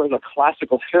her more as a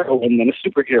classical heroine than a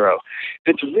superhero.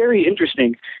 It's very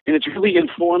interesting, and it's really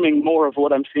informing more of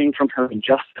what I'm seeing from her in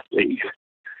Justice League.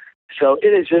 So it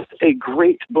is just a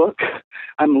great book.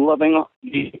 I'm loving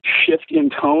the shift in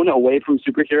tone away from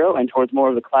superhero and towards more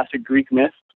of the classic Greek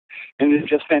myth. And it's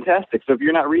just fantastic. So if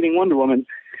you're not reading Wonder Woman,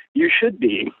 you should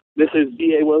be. This is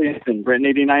D.A. Williamson,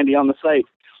 Brent8090 on the site.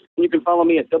 And you can follow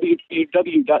me at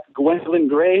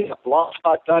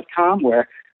www.gwendolyngrayblogspot.com, where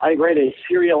I write a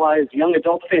serialized young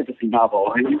adult fantasy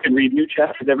novel, and you can read new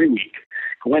chapters every week.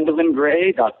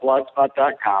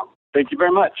 gwendolyngrey.blogspot.com. Thank you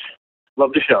very much.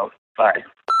 Love the show. Bye.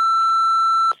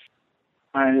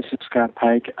 Hi, this is Scott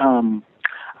Pike.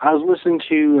 I was listening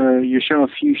to your show a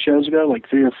few shows ago, like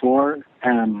 3 or 4.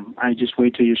 I just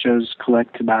wait till your shows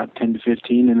collect about 10 to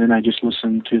 15, and then I just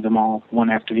listen to them all one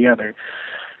after the other.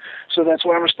 So that's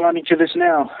why I'm responding to this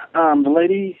now. The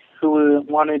lady who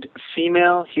wanted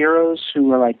female heroes who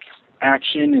were like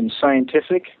action and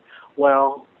scientific,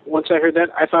 well, once I heard that,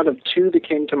 I thought of 2 that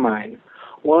came to mind.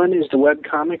 One is the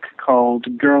webcomic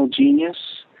called Girl Genius,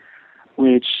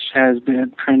 which has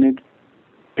been printed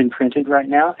right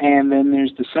now, and then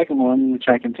there's the second one, which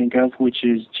I can think of, which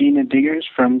is Gina Diggers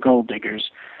from Gold Diggers,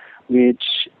 which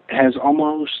has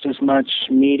almost as much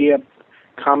media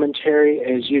commentary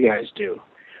as you guys do.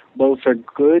 Both are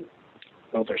good,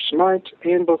 both are smart,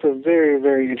 and both are very,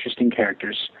 very interesting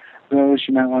characters. Those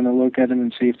you might want to look at them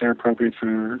and see if they're appropriate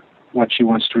for what she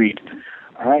wants to read.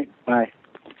 All right, bye.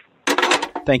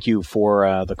 Thank you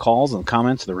for the calls and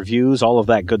comments, the reviews, all of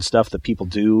that good stuff that people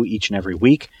do each and every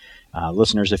week.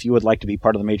 Listeners, if you would like to be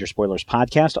part of the Major Spoilers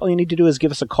podcast, all you need to do is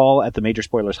give us a call at the Major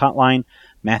Spoilers hotline.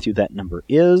 Matthew, that number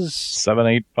is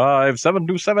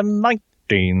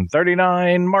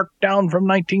 785-727-1939, marked down from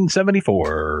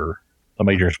 1974. The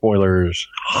Major Spoilers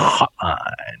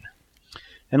hotline.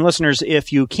 And listeners,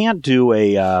 if you can't do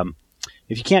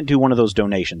one of those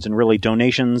donations, and really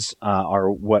donations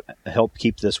are what help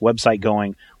keep this website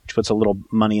going, which puts a little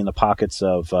money in the pockets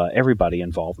of everybody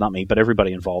involved, not me, but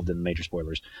everybody involved in the Major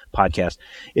Spoilers podcast.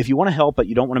 If you want to help, but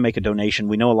you don't want to make a donation,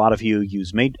 we know a lot of you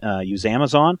use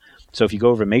Amazon. So if you go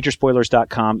over to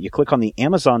majorspoilers.com, you click on the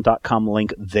Amazon.com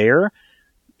link there.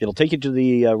 It'll take you to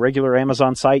the regular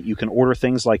Amazon site. You can order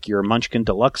things like your Munchkin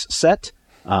Deluxe set,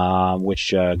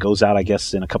 which goes out, I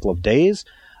guess, in a couple of days.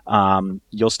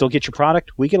 You'll still get your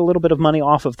product. We get a little bit of money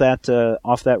off that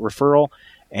referral,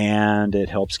 and it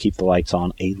helps keep the lights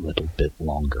on a little bit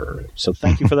longer. So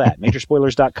thank you for that.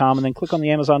 Majorspoilers.com, and then click on the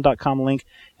Amazon.com link,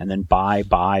 and then buy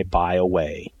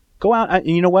away. Go out, and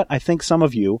you know what? I think some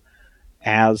of you,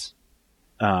 as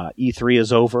E3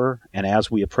 is over, and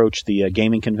as we approach the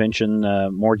gaming convention,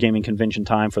 more gaming convention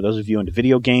time for those of you into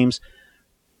video games,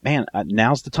 man,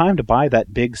 now's the time to buy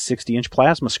that big 60-inch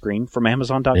plasma screen from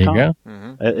Amazon.com. There you go.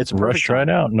 Mm-hmm. It's a rush right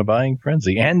out in a buying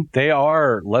frenzy. And they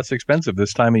are less expensive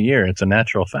this time of year. It's a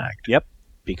natural fact. Yep,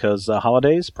 because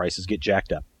holidays, prices get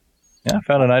jacked up. Yeah, I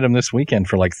found an item this weekend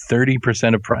for like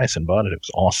 30% of price and bought it. It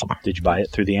was awesome. Did you buy it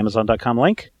through the Amazon.com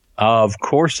link? Of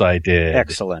course I did.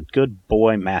 Excellent. Good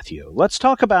boy, Matthew. Let's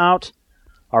talk about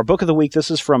our book of the week.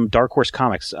 This is from Dark Horse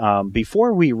Comics.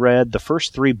 Before we read the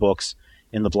first 3 books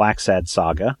in the Blacksad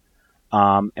saga,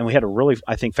 and we had a really,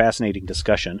 I think, fascinating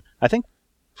discussion. I think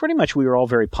pretty much we were all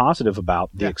very positive about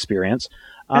the experience.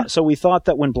 So we thought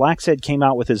that when Blacksad came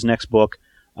out with his next book,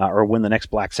 or when the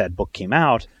next Blacksad book came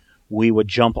out, we would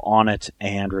jump on it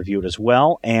and review it as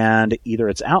well. And either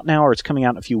it's out now or it's coming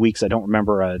out in a few weeks. I don't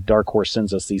remember. Dark Horse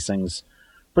sends us these things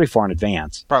pretty far in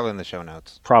advance. Probably in the show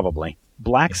notes. Probably.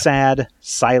 Blacksad,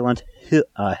 Silent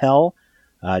Hell.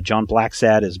 John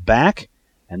Blacksad is back.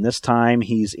 And this time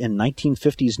he's in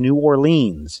 1950s New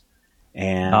Orleans.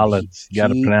 And Nolens. You got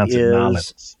to pronounce it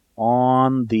Nolens.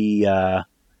 On the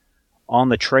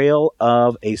trail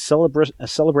of a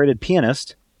celebrated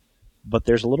pianist, but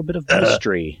there's a little bit of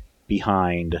mystery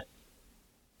behind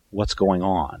what's going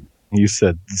on. You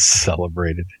said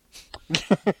celebrated.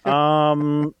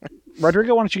 Rodrigo,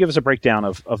 why don't you give us a breakdown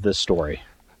of this story?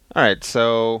 All right,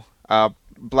 so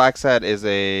Blacksad is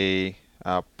a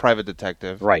private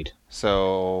detective. Right.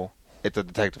 So it's a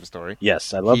detective story.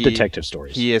 Yes, I love detective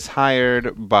stories. He is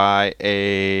hired by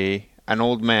an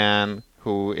old man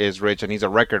who is rich, and he's a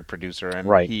record producer,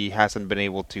 and he hasn't been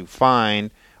able to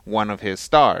find one of his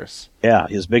stars. Yeah,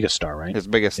 his biggest star, right? His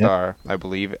biggest star, I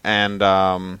believe. And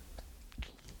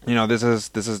this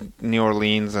is New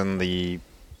Orleans in the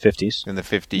 50s. In the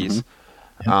 50s.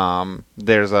 Mm-hmm.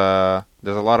 There's a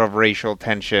lot of racial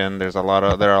tension. There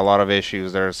are a lot of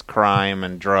issues. There's crime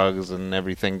and drugs and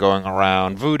everything going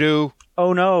around. Voodoo.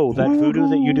 Oh no, that voodoo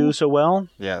that you do so well?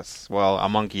 Yes. Well, a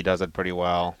monkey does it pretty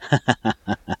well.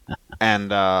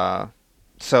 And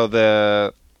so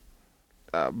the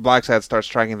Blacksad starts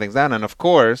tracking things down, and of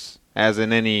course, as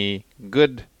in any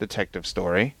good detective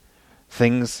story,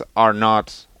 things are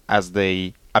not as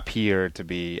they appear to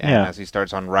be. And as he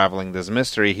starts unraveling this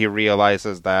mystery, he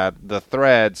realizes that the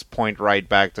threads point right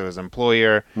back to his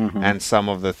employer and some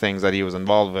of the things that he was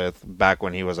involved with back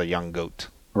when he was a young goat.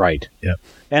 Right. Yeah.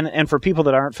 And for people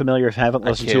that aren't familiar, haven't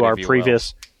listened to our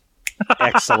previous...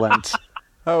 Excellent.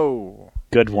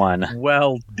 Good one.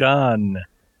 Well done.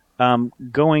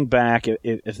 Going back,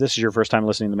 if this is your first time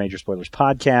listening to the Major Spoilers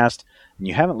podcast, and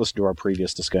you haven't listened to our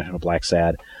previous discussion of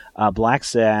Blacksad,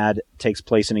 Blacksad takes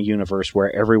place in a universe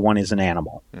where everyone is an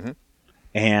animal.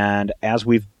 And as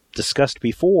we've discussed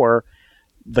before,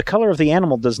 the color of the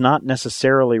animal does not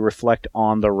necessarily reflect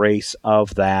on the race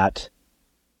of that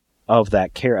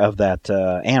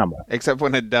animal. Except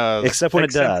when it does. Except when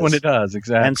it does,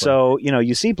 exactly. And so,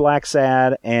 you see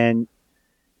Blacksad, and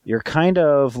you're kind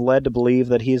of led to believe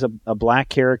that he's a black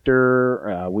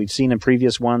character. We've seen in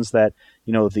previous ones that,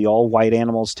 the all-white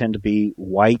animals tend to be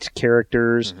white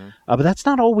characters. But that's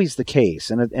not always the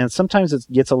case. And sometimes it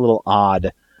gets a little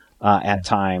odd at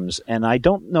times. And I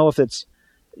don't know if it's,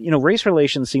 race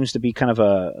relations seems to be kind of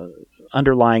a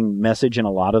underlying message in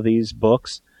a lot of these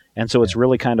books. And so it's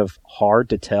really kind of hard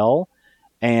to tell.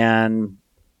 And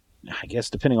I guess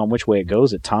depending on which way it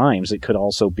goes at times, it could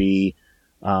also be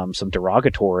some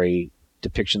derogatory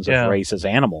depictions of race as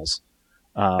animals.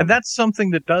 And that's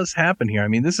something that does happen here. I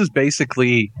mean, this is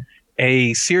basically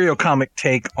a serial comic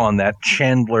take on that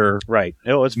Chandler. Right.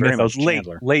 Oh, it's very much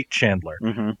Chandler. Late Chandler.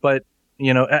 But,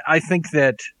 I think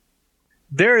that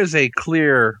there is a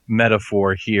clear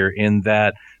metaphor here in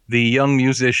that the young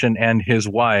musician and his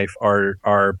wife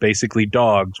are basically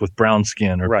dogs with brown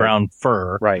skin or brown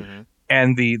fur. Right.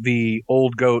 And the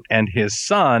old goat and his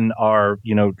son are,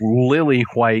 lily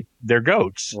white. They're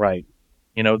goats. Right.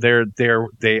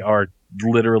 They are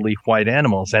literally white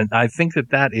animals. And I think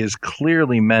that is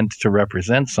clearly meant to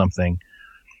represent something.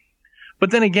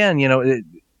 But then again,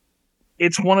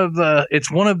 it's one of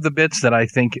the bits that I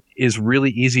think is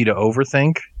really easy to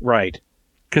overthink. Right.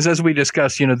 Because as we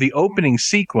discussed, the opening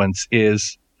sequence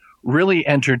is really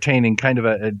entertaining. Kind of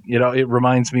it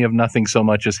reminds me of nothing so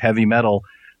much as heavy metal,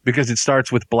 because it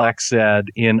starts with Blacksad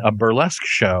in a burlesque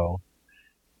show,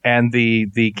 and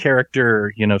the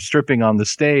character, stripping on the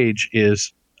stage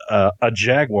is a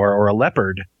jaguar or a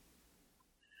leopard.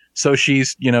 So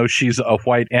she's a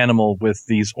white animal with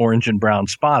these orange and brown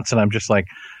spots, and I'm just like,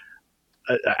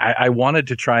 I wanted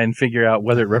to try and figure out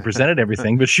whether it represented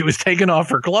everything, but she was taking off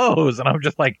her clothes, and I'm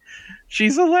just like,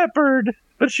 she's a leopard,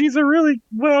 but she's a really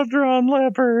well-drawn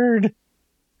leopard.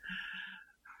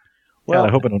 Well, God,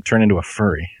 I hope I don't turn into a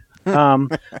furry.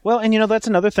 Well, and that's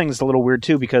another thing that's a little weird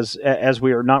too, because as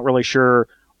we are not really sure,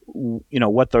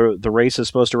 what the race is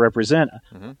supposed to represent.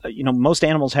 Most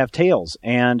animals have tails,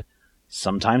 and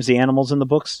sometimes the animals in the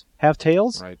books have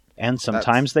tails, right, and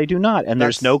sometimes they do not. And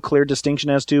there's no clear distinction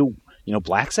as to,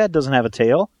 Blacksad doesn't have a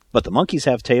tail, but the monkeys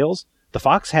have tails. The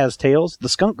fox has tails. The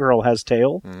skunk girl has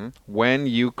tail. When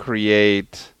you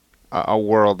create a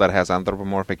world that has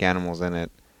anthropomorphic animals in it,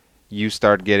 you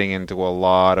start getting into a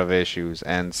lot of issues,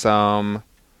 and some,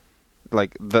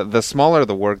 like the smaller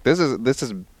the work. This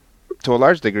is to a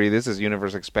large degree, this is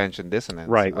universe expansion dissonance.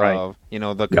 Right.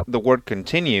 The work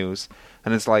continues,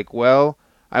 and it's like, well,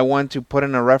 I want to put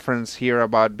in a reference here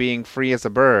about being free as a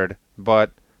bird,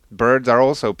 but birds are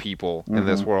also people in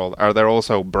this world. Are there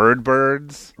also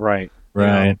birds? Right.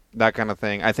 That kind of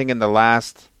thing. I think in the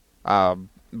last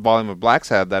volume of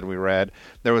Blacksad that we read,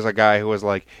 there was a guy who was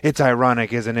like, "It's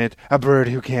ironic, isn't it? A bird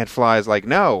who can't fly." Is like,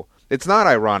 no, it's not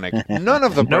ironic. None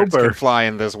of the birds can fly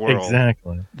in this world.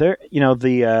 Exactly. There,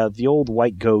 the old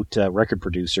white goat record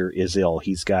producer is ill.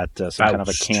 He's got some kind of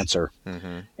a cancer,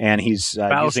 and he's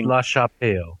using La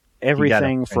Chapelle.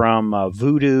 Everything from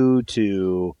voodoo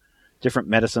to different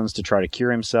medicines to try to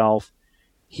cure himself.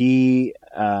 He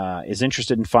is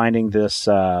interested in finding this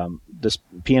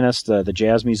pianist, the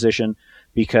jazz musician,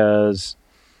 because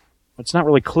it's not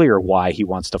really clear why he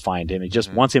wants to find him. He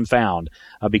just wants him found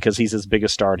because he's his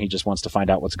biggest star, and he just wants to find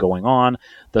out what's going on.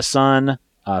 The son,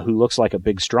 who looks like a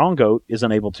big, strong goat, is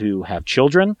unable to have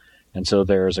children, and so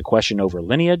there's a question over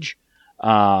lineage.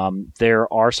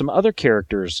 There are some other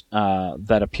characters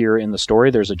that appear in the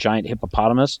story. There's a giant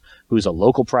hippopotamus who's a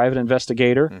local private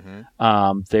investigator.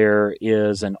 There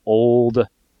is an old...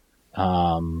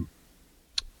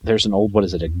 what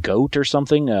is it, a goat or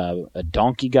something? A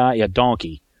donkey guy? Yeah,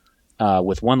 donkey.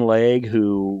 With one leg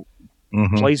who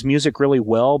plays music really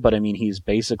well, but I mean, he's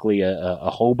basically a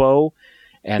hobo.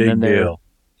 And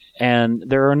And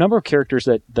there are a number of characters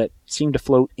that seem to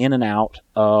float in and out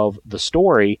of the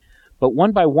story, but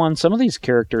one by one, some of these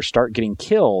characters start getting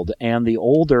killed, and the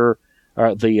older,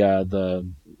 the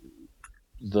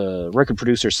record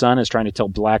producer's son is trying to tell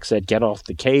Blacksad, get off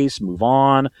the case, move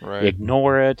on,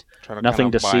 ignore it,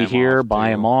 nothing to see here, buy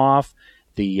him off.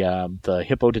 The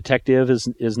hippo detective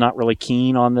is not really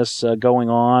keen on this going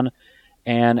on.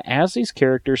 And as these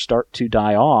characters start to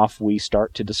die off, we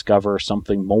start to discover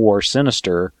something more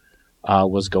sinister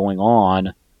was going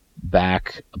on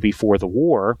back before the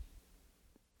war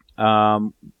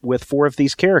with 4 of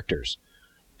these characters.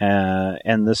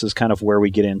 And this is kind of where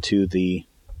we get into the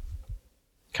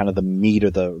meat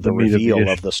of the reveal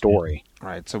of the story.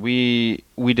 Right. So we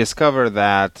discover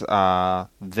that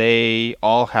they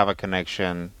all have a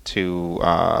connection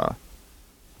to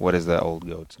what is the old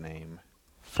goat's name?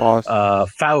 Faust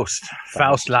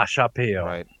La Chapelle.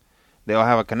 Right. They all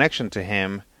have a connection to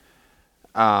him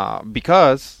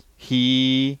because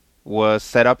he was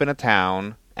set up in a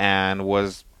town and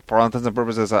was, for all intents and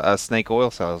purposes, a snake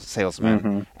oil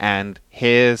salesman. And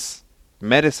his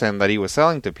medicine that he was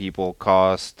selling to people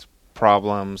caused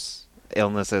problems,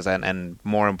 illnesses, and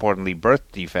more importantly, birth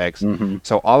defects.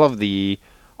 So all of the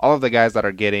guys that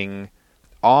are getting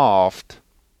offed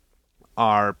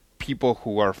are people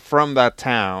who are from that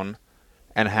town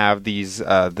and have these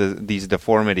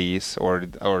deformities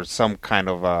or some kind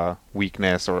of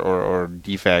weakness or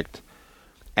defect,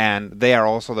 and they are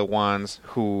also the ones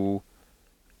who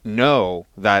know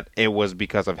that it was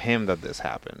because of him that this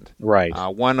happened. Right.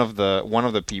 One of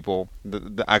the people,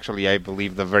 actually, I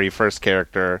believe the very first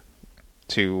character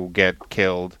to get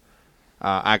killed,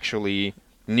 actually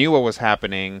knew what was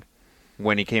happening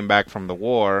when he came back from the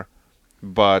war,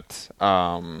 but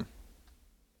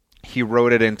he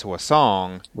wrote it into a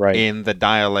song in the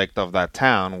dialect of that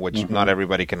town, which not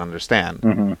everybody can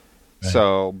understand.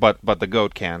 So, but the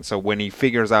goat can. So when he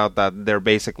figures out that they're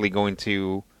basically going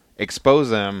to expose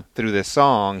him through this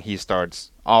song, he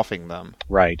starts offing them.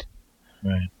 Right.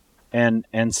 And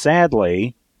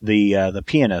sadly, the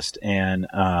pianist and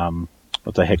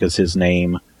what the heck is his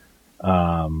name?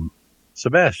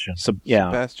 Sebastian.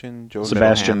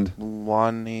 Sebastian,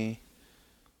 Lonnie,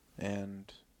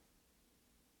 and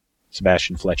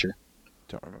Sebastian Fletcher.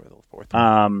 Don't remember the fourth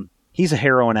one. He's a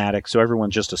heroin addict, so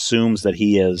everyone just assumes that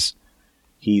he's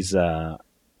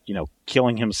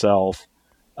killing himself.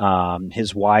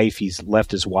 His wife, he's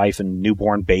left his wife and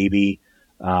newborn baby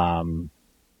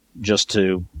just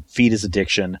to feed his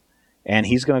addiction, and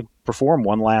he's going to perform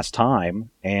one last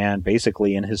time. And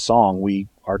basically, in his song, we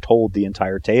are told the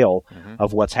entire tale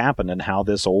of what's happened and how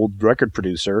this old record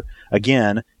producer,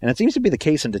 again, and it seems to be the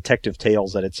case in detective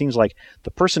tales that it seems like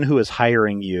the person who is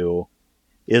hiring you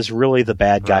is really the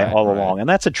bad guy all along. And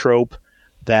that's a trope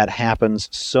that happens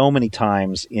so many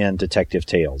times in detective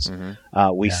tales.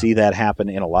 We see that happen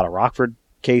in a lot of Rockford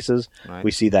cases.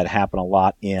 We see that happen a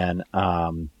lot in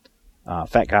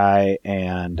Fat Guy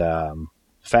and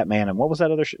Fat Man, and what was that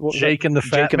other? Jake and the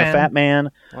Fat Man.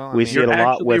 Well, we see it a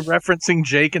lot with referencing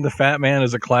Jake and the Fat Man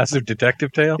as a classic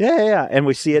detective tale. Yeah, and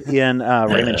we see it in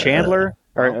Raymond Chandler.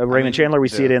 Raymond Chandler, we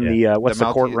see it in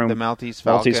the courtroom? The Maltese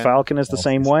Falcon. Maltese Falcon is the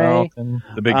same way. Falcon,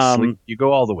 the Big Sleep. You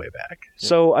go all the way back.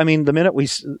 So, I mean, the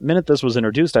minute this was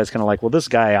introduced, I was kind of like, well, this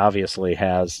guy obviously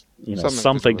has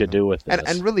something to do with this.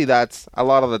 And really, that's a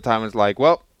lot of the time. It's like,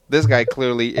 well, this guy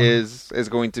clearly is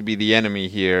going to be the enemy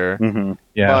here.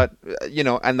 Yeah. But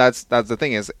and that's the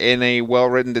thing is, in a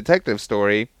well-written detective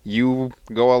story, you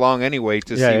go along anyway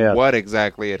to see what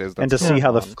exactly it is, and to see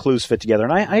how the clues fit together.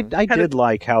 And I did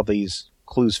like how these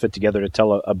clues fit together to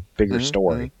tell a bigger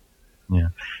story. Yeah,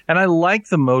 and I like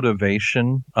the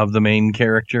motivation of the main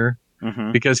character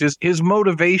because his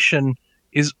motivation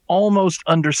is almost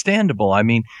understandable. I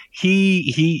mean,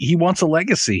 he wants a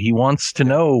legacy. He wants to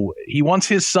know. He wants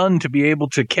his son to be able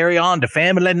to carry on the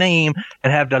family name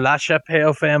and have the La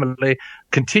Chapelle family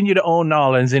continue to own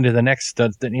Nolans into the next.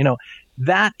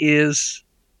 That is,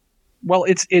 well,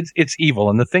 it's evil,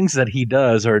 and the things that he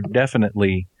does are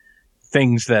definitely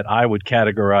things that I would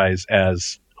categorize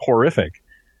as horrific.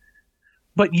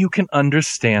 But you can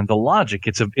understand the logic.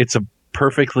 It's a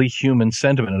perfectly human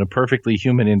sentiment and a perfectly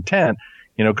human intent.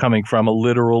 Coming from a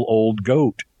literal old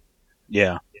goat.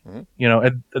 Yeah.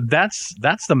 That's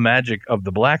the magic of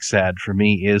the Blacksad for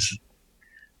me, is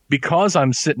because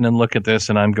I'm sitting and look at this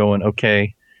and I'm going,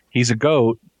 okay, he's a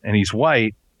goat and he's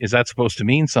white. Is that supposed to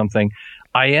mean something?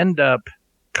 I end up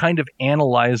kind of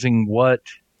analyzing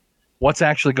what's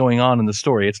actually going on in the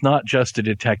story. It's not just a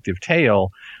detective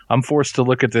tale. I'm forced to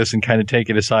look at this and kind of take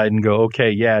it aside and go, okay,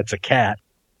 yeah, it's a cat.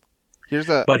 Here's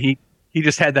a he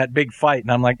just had that big fight,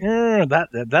 and I'm like,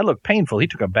 that looked painful. He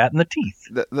took a bat in the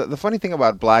teeth. The funny thing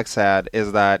about Blacksad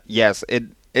is that yes,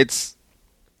 it's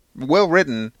well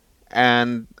written,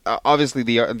 and obviously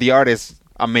the art is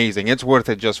amazing. It's worth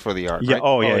it just for the art. Yeah. Right?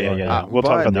 Oh yeah. We'll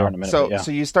talk about the art in a minute.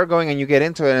 So you start going and you get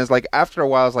into it, and it's like after a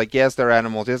while, it's like yes, they're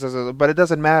animals, yes, but it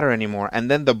doesn't matter anymore.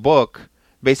 And then the book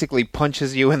basically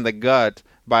punches you in the gut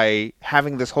by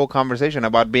having this whole conversation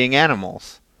about being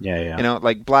animals. Yeah. You know,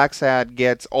 like Blacksad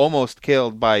gets almost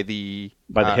killed by the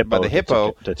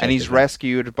hippo, and he's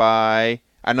rescued by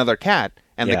another cat,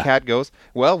 and the cat goes,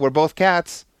 "Well, we're both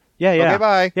cats." Yeah. Okay,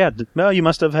 bye. Yeah. Well, you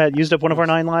must have used up one of our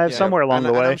 9 lives somewhere along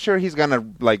the way. And I'm sure he's gonna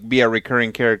like be a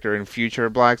recurring character in future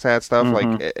Blacksad stuff.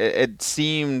 Mm-hmm. Like it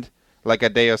seemed like a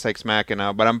Deus Ex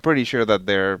Machina, but I'm pretty sure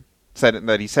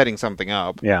that he's setting something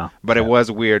up. Yeah. But it was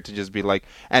weird to just be like,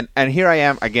 and here I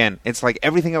am again. It's like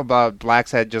everything about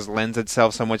Blacksad just lends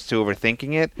itself so much to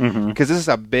overthinking it, because this is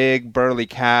a big burly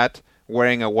cat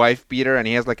wearing a wife beater, and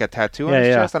he has like a tattoo on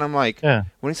his chest, and I'm like, when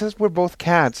he says we're both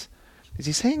cats, is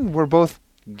he saying we're both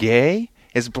gay?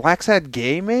 Is Blacksad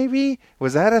gay, maybe?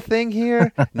 Was that a thing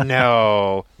here?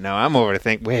 No, I'm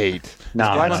overthinking. Wait, is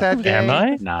Blacksad gay? Am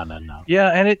I? No. Yeah,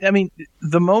 and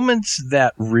the moments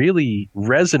that really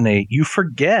resonate, you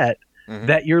forget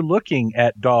that you're looking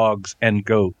at dogs and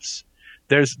goats.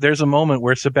 There's a moment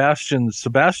where Sebastian's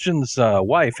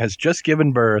wife has just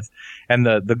given birth, and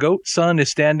the goat son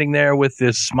is standing there with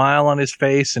this smile on his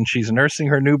face, and she's nursing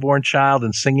her newborn child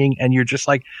and singing, and you're just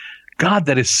like, God,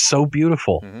 that is so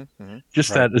beautiful.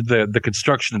 Just that the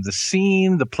construction of the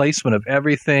scene, the placement of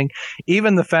everything,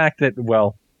 even the fact that,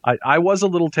 well, I was a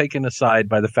little taken aside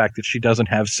by the fact that she doesn't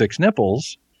have 6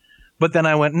 nipples, but then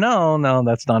I went, no,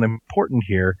 that's not important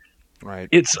here. Right.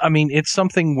 It's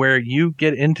something where you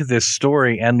get into this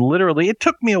story, and literally it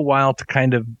took me a while to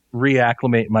kind of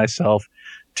reacclimate myself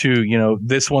to,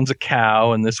 this one's a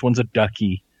cow and this one's a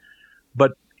ducky.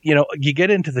 But you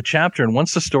get into the chapter, and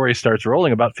once the story starts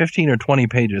rolling, about 15 or 20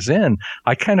 pages in,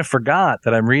 I kind of forgot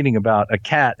that I'm reading about a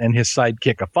cat and his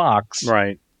sidekick, a fox,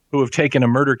 right, who have taken a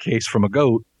murder case from a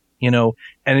goat, and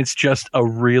it's just a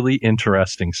really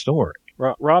interesting story.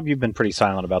 Rob, you've been pretty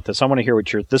silent about this. I want to hear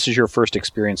this is your first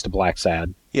experience to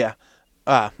Blacksad. Yeah.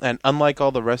 And unlike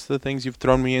all the rest of the things you've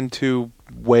thrown me into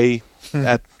way in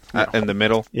the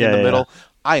middle. Middle,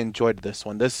 I enjoyed this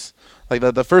one. This, like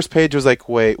the first page was like,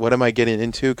 wait, what am I getting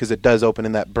into? Because it does open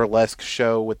in that burlesque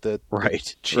show with the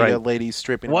cheetah lady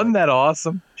stripping. Wasn't that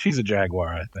awesome? She's a jaguar,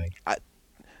 I think.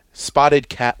 Spotted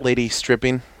cat lady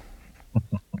stripping.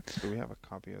 Do we have a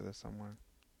copy of this somewhere?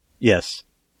 Yes.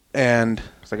 And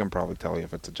I can probably tell you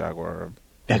if it's a jaguar or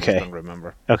I just don't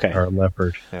remember. Okay. Or a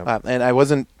leopard. Yeah. And I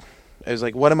was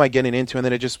like, what am I getting into? And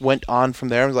then it just went on from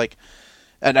there. I was like,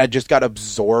 and I just got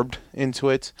absorbed into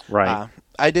it. Right.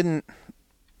 I didn't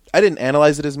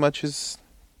analyze it as much as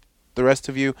the rest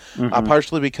of you,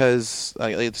 partially because,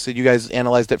 like I said, you guys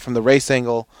analyzed it from the race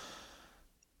angle.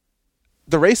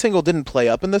 The race angle didn't play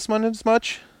up in this one as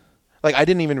much. Like, I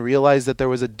didn't even realize that there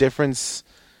was a difference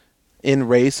in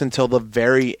race until the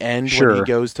very end when he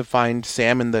goes to find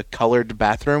Sam in the colored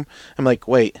bathroom. I'm like,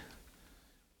 wait,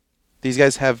 these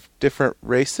guys have different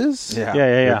races?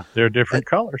 Yeah. They're different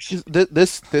colors.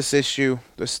 This issue,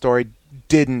 the story,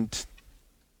 didn't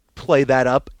play that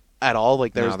up at all.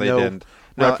 Like, there's no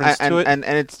reference to it. And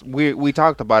it's we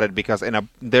talked about it because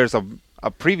there's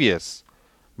a previous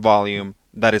volume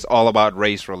that is all about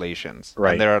race relations.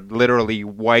 Right. And there are literally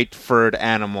white furred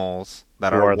animals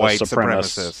that are white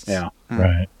supremacists. Yeah.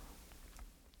 Right.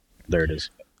 There it is.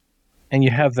 And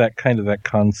you have that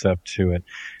concept to it.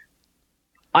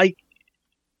 I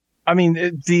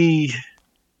mean, the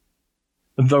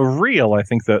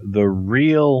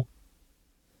real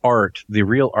art, the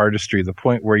real artistry, the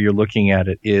point where you're looking at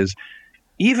it is,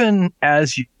 even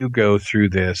as you go through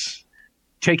this,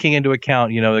 taking into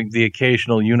account, the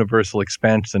occasional universal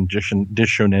expense and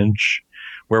dissonance,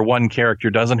 where one character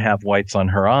doesn't have whites on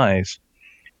her eyes,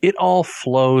 it all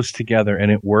flows together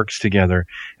and it works together.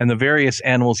 And the various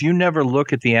animals, you never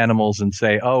look at the animals and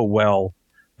say, oh, well,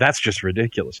 that's just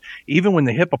ridiculous. Even when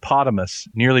the hippopotamus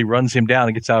nearly runs him down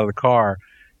and gets out of the car,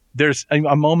 there's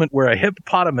a moment where a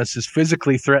hippopotamus is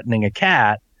physically threatening a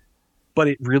cat, but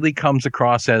it really comes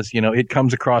across as,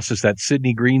 that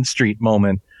Sidney Greenstreet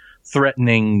moment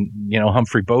threatening,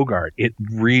 Humphrey Bogart. It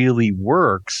really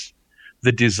works.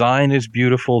 The design is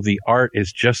beautiful. The art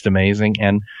is just amazing.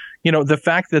 And, the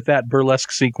fact that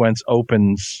burlesque sequence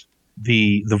opens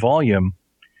the volume,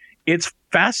 it's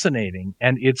fascinating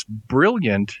and it's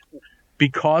brilliant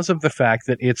because of the fact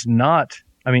that it's not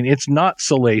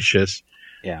salacious.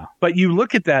 Yeah. But you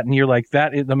look at that and you're like,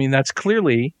 that's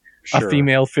clearly Sure. a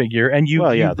female figure, and you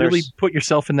really there's- put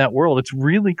yourself in that world. It's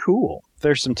really cool.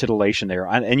 There's some titillation there.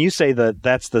 And you say that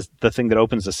that's the thing that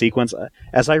opens the sequence.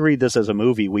 As I read this as a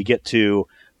movie, we get to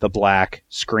the black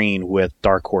screen with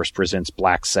Dark Horse presents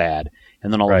Blacksad.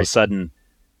 And then all of a sudden,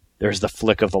 there's the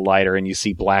flick of the lighter, and you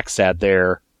see Blacksad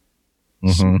there,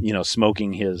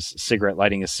 smoking his cigarette,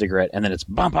 lighting his cigarette, and then it's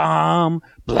bum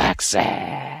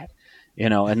Blacksad.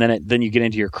 And then you get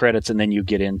into your credits, and then you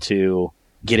get into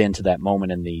that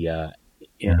moment in the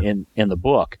in the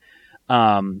book.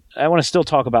 I want to still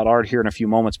talk about art here in a few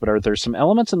moments, but are there some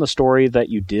elements in the story that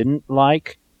you didn't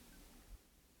like?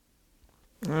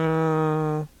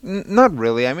 Not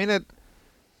really. I mean,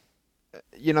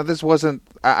 this wasn't.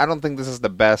 I don't think this is the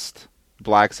best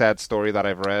Blacksad story that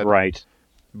I've read. Right.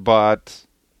 But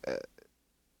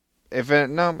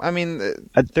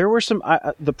there were some.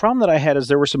 The problem that I had is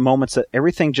there were some moments that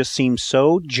everything just seemed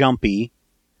so jumpy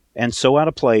and so out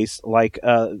of place. Like,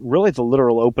 really, the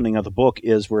literal opening of the book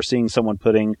is we're seeing someone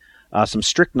putting some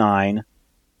strychnine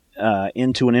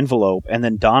into an envelope and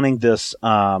then donning this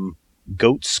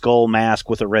goat skull mask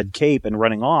with a red cape and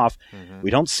running off.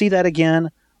 We don't see that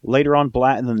again later on.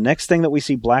 And the next thing that we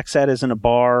see, Blacksad is in a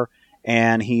bar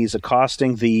and he's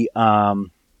accosting the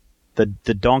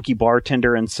donkey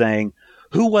bartender and saying,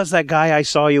 "Who was that guy I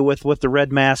saw you with the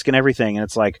red mask and everything?" And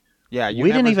it's like, we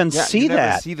didn't even see that.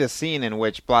 Never see the scene in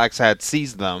which Blacksad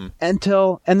sees them and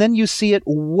then you see it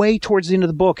way towards the end of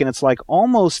the book, and it's like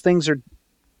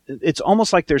it's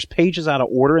almost like there's pages out of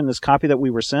order in this copy that we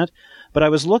were sent. But I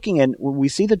was looking, and we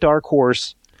see the Dark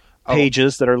Horse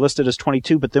pages that are listed as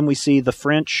 22, but then we see the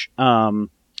French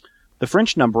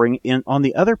numbering on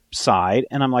the other side,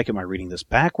 and I'm like, am I reading this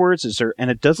backwards? And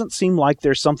it doesn't seem like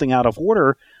there's something out of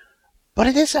order, but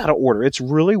it is out of order. It's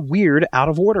really weird out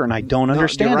of order, and I don't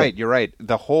understand it. You're right.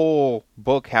 The whole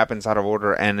book happens out of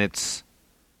order, and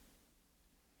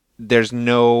there's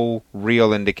no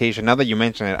real indication. Now that you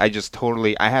mention it, I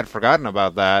had forgotten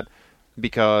about that,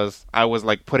 because I was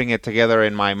like putting it together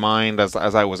in my mind as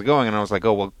I was going, and I was like,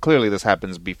 oh, well, clearly this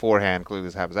happens beforehand, clearly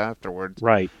this happens afterwards.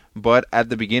 Right. But at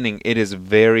the beginning, it is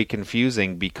very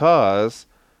confusing, because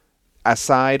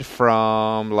aside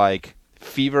from like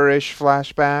feverish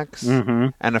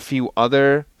flashbacks and a few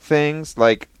other things,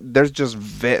 like there's just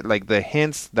like the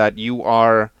hints that you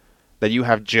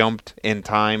have jumped in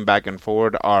time back and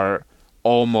forward are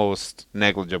almost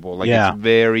negligible. Like, it's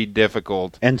very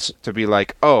difficult to be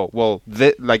like, oh, well,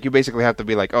 like you basically have to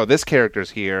be like, oh, this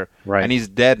character's here, and he's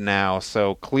dead now,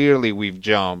 so clearly we've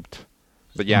jumped.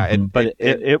 But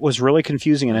it was really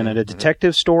confusing, and in a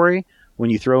detective story, when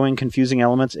you throw in confusing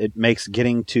elements, it makes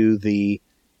getting to the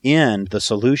end, the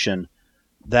solution,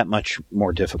 that much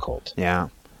more difficult. Yeah.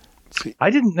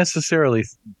 I didn't necessarily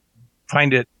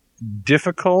find it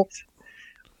difficult.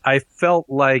 I felt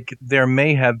like there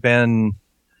may have been,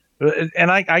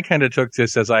 and I kind of took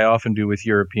this as I often do with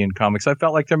European comics, I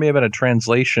felt like there may have been a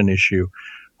translation issue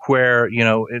where,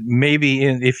 maybe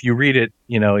if you read it,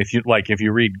 if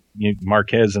you read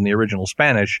Marquez in the original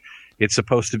Spanish, it's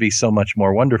supposed to be so much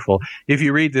more wonderful. If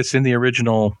you read this in the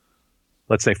original,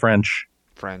 let's say French,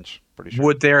 pretty sure.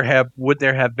 would there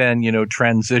have been,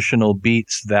 transitional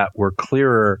beats that were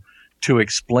clearer to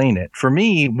explain it? For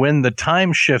me, when the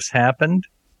time shifts happened,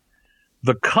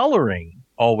 the coloring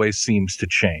always seems to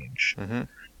change.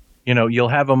 You'll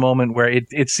have a moment where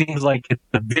it seems like it's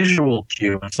a visual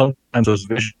cue, and sometimes those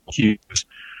visual cues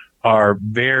are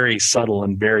very subtle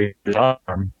and very bizarre.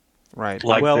 Right.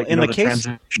 Like in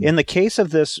the case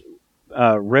of this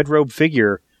red robe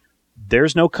figure,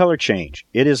 there's no color change.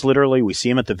 It is literally, we see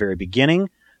him at the very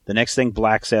beginning. The next thing,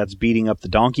 Blacksad's beating up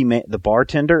the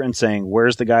bartender and saying,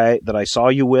 "Where's the guy that I saw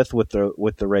you with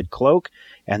the red cloak?"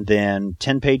 And then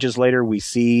 10 pages later, we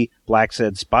see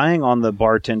Blacksad spying on the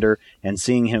bartender and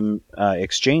seeing him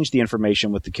exchange the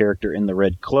information with the character in the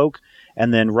red cloak,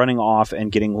 and then running off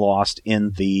and getting lost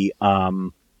in the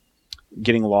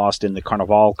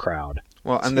Carnival crowd.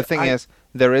 Well, and the thing is,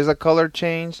 there is a color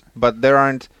change, but there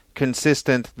aren't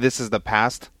consistent, this is the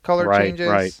past color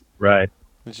changes. Right.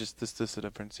 It's just this is a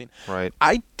different scene. Right.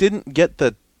 I didn't get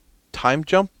the time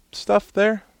jump stuff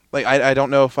there. Like, I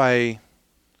don't know if I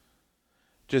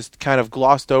just kind of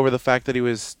glossed over the fact that he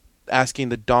was asking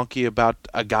the donkey about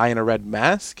a guy in a red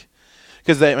mask.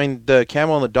 Because, the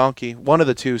camel and the donkey, one of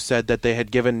the two said that they had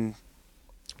given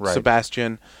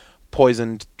Sebastian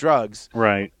poisoned drugs.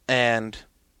 Right. And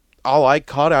all I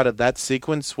caught out of that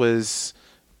sequence was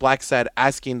Blacksad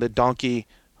asking the donkey,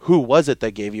 who was it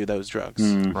that gave you those drugs?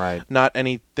 Right. Not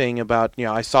anything about,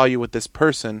 I saw you with this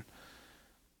person.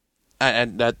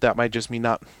 And that might just me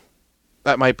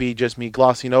that might be just me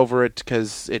glossing over it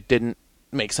because it didn't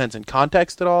make sense in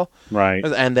context at all. Right.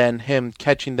 And then him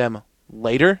catching them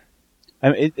later.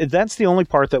 I mean, that's the only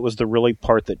part that was the really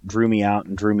part that drew me out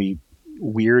and drew me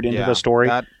weird into the story.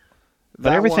 But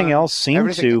everything else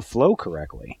seemed to flow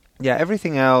correctly. Yeah,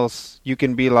 everything else you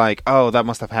can be like, oh, that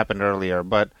must have happened earlier.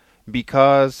 But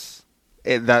because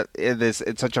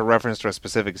it's such a reference to a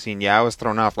specific scene, I was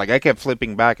thrown off. Like, I kept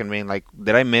flipping back and being like,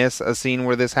 did I miss a scene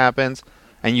where this happens?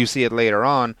 And you see it later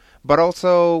on. But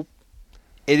also,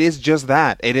 it is just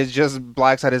that. It is just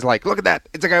Blacksad is like, look at that.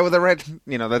 It's a guy with a red...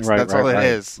 That's all it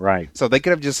is. Right. So they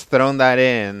could have just thrown that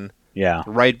in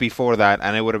right before that,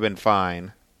 and it would have been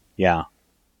fine. Yeah.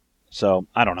 So,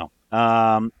 I don't know.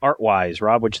 Art-wise,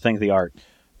 Rob, what'd you think of the art?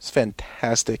 It's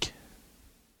fantastic.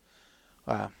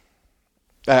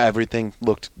 Everything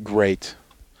looked great.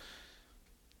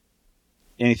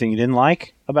 Anything you didn't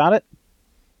like about it?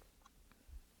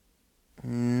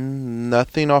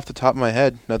 Nothing off the top of my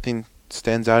head. Nothing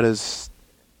stands out as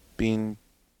being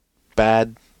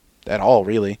bad at all,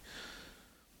 really.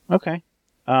 Okay.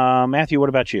 Matthew, what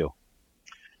about you?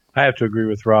 I have to agree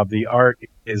with Rob. The art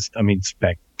is,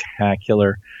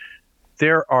 spectacular.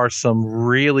 There are some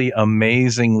really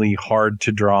amazingly hard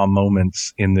to draw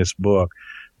moments in this book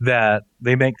that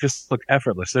they make just look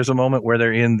effortless. There's a moment where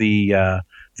they're in the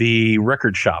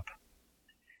record shop,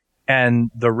 and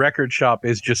the record shop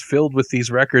is just filled with these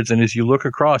records. And as you look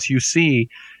across, you see,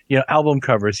 album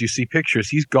covers, you see pictures.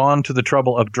 He's gone to the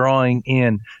trouble of drawing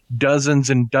in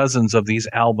dozens and dozens of these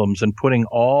albums and putting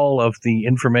all of the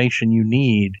information you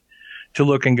need to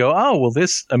look and go, oh, well,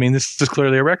 this is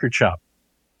clearly a record shop.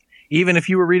 Even if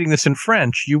you were reading this in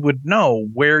French, you would know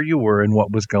where you were and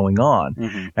what was going on.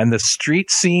 Mm-hmm. And the street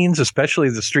scenes, especially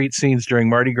the street scenes during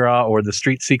Mardi Gras or the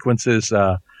street sequences,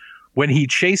 when he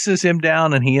chases him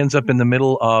down and he ends up in the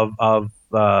middle of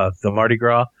the Mardi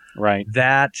Gras, right?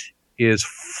 That is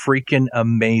freaking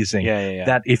amazing. Yeah.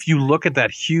 That if you look at that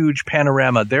huge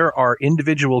panorama, there are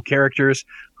individual characters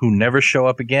who never show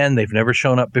up again. They've never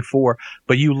shown up before.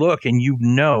 But you look and you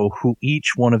know who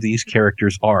each one of these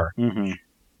characters are. Mm-hmm.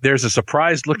 There's a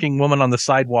surprised-looking woman on the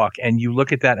sidewalk, and you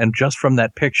look at that, and just from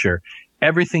that picture,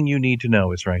 everything you need to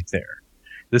know is right there.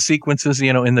 The sequences,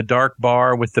 in the dark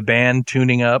bar with the band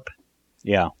tuning up.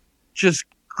 Yeah. Just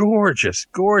gorgeous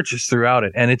throughout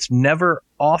it. And it's never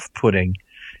off-putting.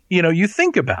 You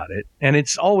think about it, and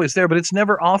it's always there, but it's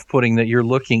never off-putting that you're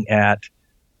looking at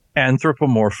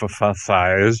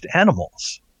anthropomorphized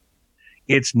animals.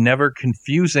 It's never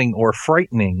confusing or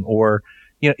frightening or...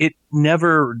 it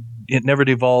never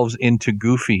devolves into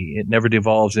goofy. It never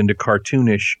devolves into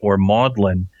cartoonish or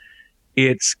maudlin.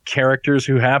 It's characters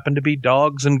who happen to be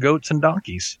dogs and goats and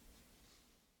donkeys.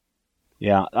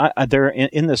 Yeah, there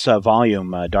in this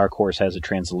volume, Dark Horse has a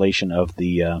translation of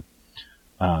the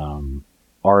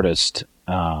artist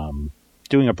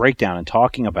doing a breakdown and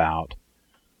talking about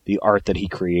the art that he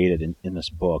created in this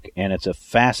book, and it's a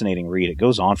fascinating read. It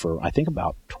goes on for, I think,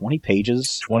 about 20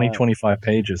 pages. 25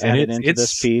 pages. And it's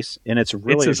this piece, and it's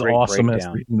really as great awesome breakdown.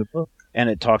 as reading the book.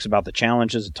 And it talks about the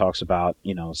challenges. It talks about,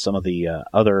 some of the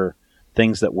other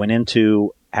things that went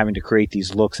into having to create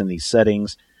these looks and these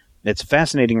settings. It's a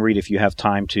fascinating read if you have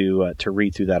time to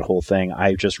read through that whole thing.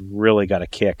 I just really got a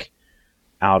kick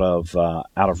out of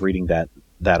reading that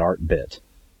art bit.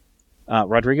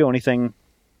 Rodrigo, anything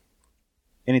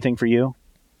for you?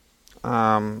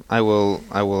 I will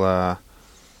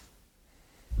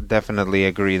definitely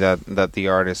agree that the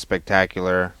art is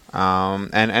spectacular.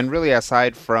 And really,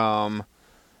 aside from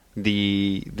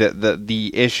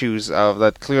the issues of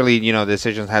that, clearly,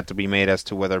 decisions had to be made as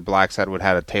to whether Blacksad would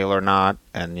have a tail or not,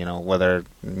 and whether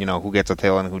who gets a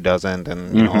tail and who doesn't,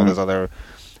 and all this other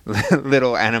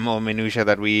little animal minutia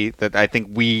that I think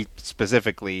we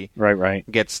specifically right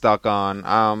get stuck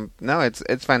on. No,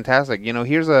 it's fantastic.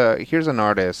 Here's an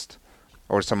artist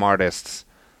or some artists.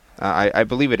 I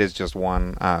believe it is just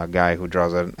one guy who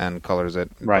draws it and colors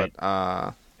it, right?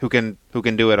 But, who can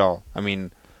do it all. I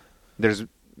mean,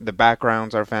 the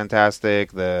backgrounds are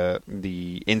fantastic.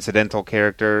 The incidental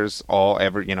characters,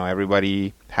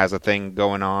 everybody has a thing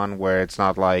going on where it's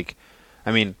not like,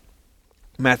 I mean,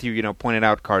 Matthew, pointed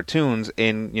out cartoons.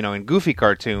 In goofy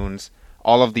cartoons,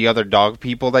 all of the other dog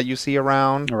people that you see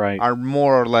around are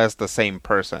more or less the same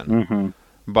person. Mm-hmm.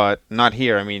 But not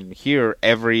here. I mean, here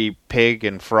every pig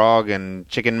and frog and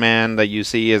chicken man that you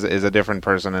see is a different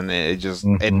person, and it just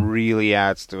it really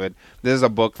adds to it. This is a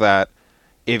book that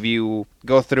if you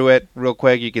go through it real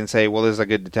quick, you can say, well, this is a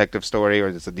good detective story, or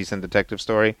it's a decent detective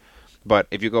story. But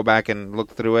if you go back and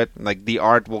look through it, like, the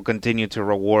art will continue to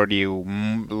reward you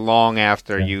long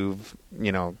after you've,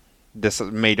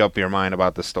 made up your mind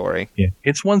about the story. Yeah.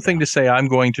 It's one thing to say, I'm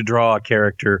going to draw a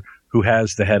character who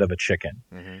has the head of a chicken.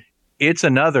 It's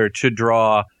another to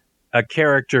draw a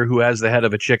character who has the head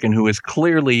of a chicken who is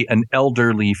clearly an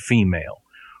elderly female,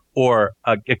 or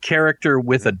a character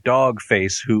with a dog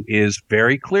face who is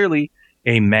very clearly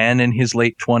a man in his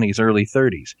late 20s, early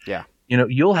 30s. Yeah. You know,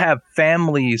 you'll have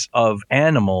families of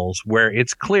animals where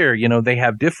it's clear, you know, they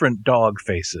have different dog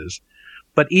faces,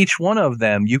 but each one of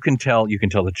them, you can tell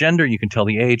the gender, you can tell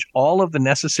the age, all of the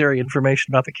necessary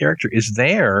information about the character is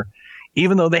there,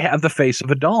 even though they have the face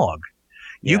of a dog.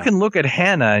 You can look at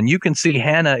Hannah and you can see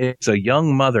Hannah is a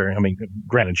young mother. I mean,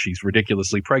 granted, she's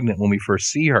ridiculously pregnant when we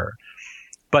first see her,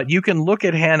 but you can look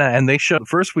at Hannah and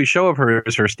first we show of her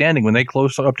as her standing. When they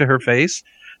close up to her face,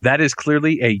 that is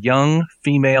clearly a young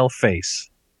female face.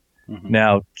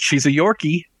 Now, she's a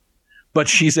Yorkie, but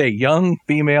she's a young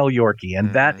female Yorkie.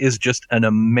 And that is just an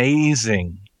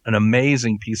amazing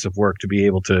piece of work to be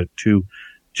able to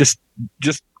just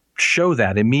show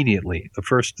that immediately, the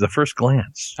first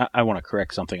glance. I want to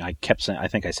correct something. I kept saying, I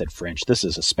think I said French. This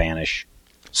is a Spanish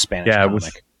yeah, comic. It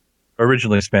was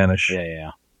originally Spanish.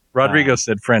 Yeah. Rodrigo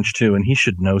said French too, and he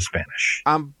should know Spanish.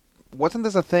 Wasn't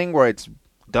this a thing where it's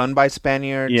done by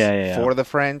Spaniards for the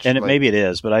French? And maybe it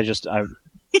is, but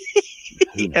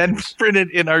and printed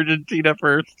in Argentina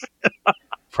first.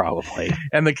 Probably.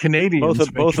 And the Canadians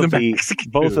both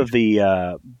of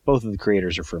the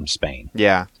creators are from Spain.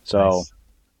 Yeah. So nice.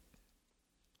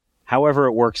 However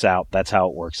it works out, that's how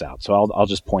it works out. So I'll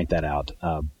just point that out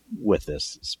with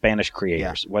this. Spanish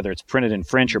creators, whether it's printed in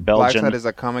French or Belgian. Blacksad is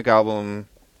a comic album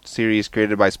series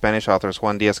created by Spanish authors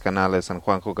Juan Diaz Canales and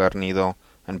Juanjo Garnido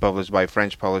and published by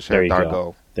French publisher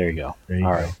Dargaud. There you go.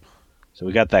 All right. So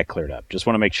we got that cleared up. Just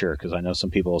want to make sure, because I know some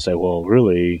people will say, well,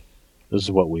 really, this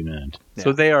is what we meant. Yeah.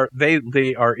 So they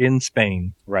are in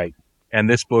Spain. Right. And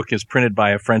this book is printed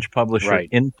by a French publisher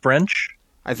in French?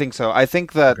 I think so. I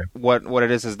think that what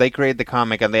it is they create the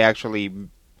comic and they actually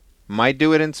might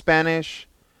do it in Spanish,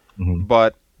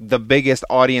 but the biggest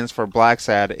audience for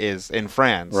Blacksad is in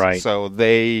France. Right. So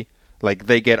they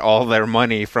get all their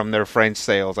money from their French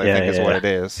sales, I think is what it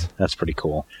is. That's pretty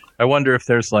cool. I wonder if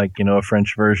there's a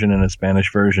French version and a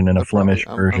Spanish version and a Flemish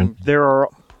version. There are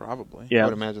probably. Yeah. I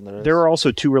would imagine there is. There are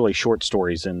also two really short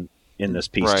stories in this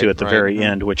piece too at the very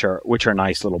end, which are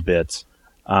nice little bits.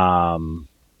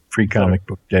 Free comic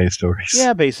book day stories.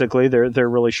 Yeah, basically they're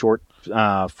really short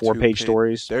 4-page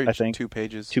stories. I think 2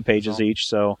 pages. 2 pages each.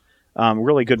 So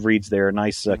really good reads there.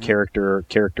 Nice character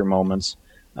moments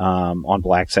on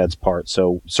Blacksad's part.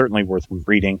 So certainly worth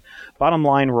reading. Bottom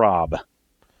line, Rob.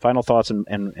 Final thoughts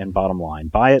and bottom line.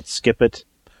 Buy it, skip it.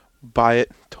 Buy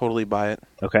it. Totally buy it.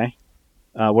 Okay.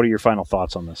 What are your final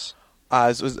thoughts on this?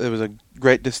 It was a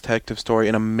great detective story,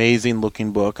 an amazing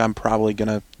looking book. I'm probably going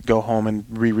to go home and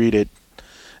reread it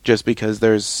just because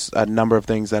there's a number of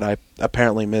things that I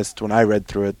apparently missed when I read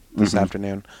through it this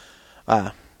afternoon. Yeah,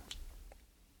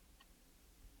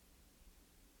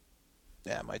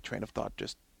 my train of thought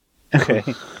just... Okay.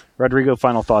 Rodrigo,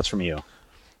 final thoughts from you.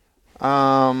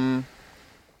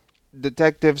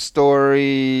 Detective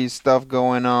story, stuff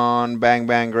going on, bang,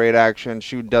 bang, great action,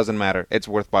 shoot, doesn't matter. It's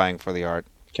worth buying for the art.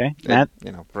 Okay. Matt?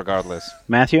 Regardless.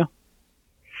 Matthew?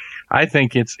 I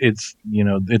think it's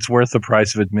worth the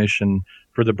price of admission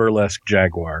for the burlesque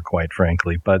Jaguar, quite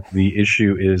frankly. But the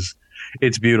issue is,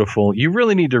 it's beautiful. You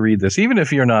really need to read this. Even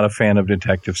if you're not a fan of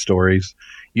detective stories,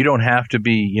 you don't have to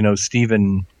be,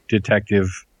 Stephen Detective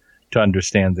to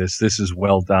understand this. This is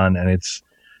well done, and it's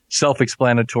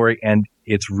self-explanatory, and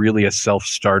it's really a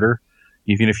self-starter.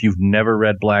 Even if you've never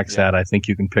read Blacksad, I think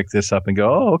you can pick this up and go,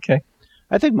 oh, okay.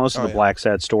 I think most of the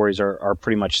Blacksad stories are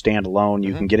pretty much standalone.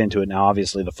 You can get into it now.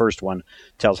 Obviously, the first one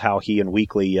tells how he and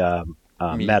Weekly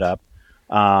met up.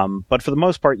 But for the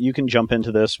most part, you can jump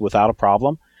into this without a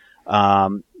problem.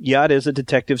 It is a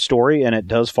detective story, and it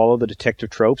does follow the detective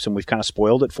tropes, and we've kind of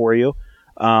spoiled it for you.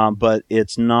 But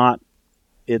it's not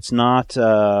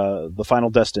the final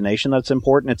destination that's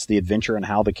important. It's the adventure and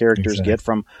how the characters get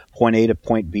from point A to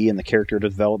point B, and the character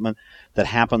development that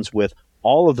happens with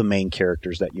all of the main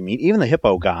characters that you meet. Even the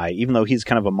hippo guy, even though he's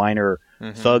kind of a minor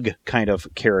thug kind of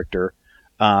character,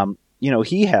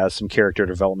 he has some character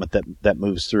development that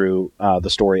moves through the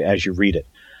story as you read it.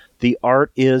 The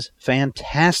art is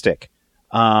fantastic.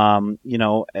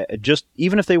 Just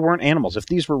even if they weren't animals, if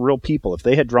these were real people, if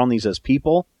they had drawn these as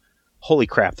people, holy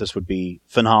crap, this would be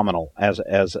phenomenal as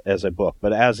a book.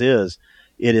 But as is,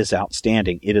 it is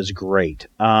outstanding. It is great.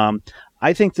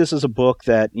 I think this is a book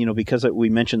that, because we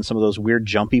mentioned some of those weird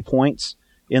jumpy points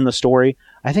in the story,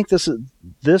 I think this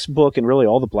book and really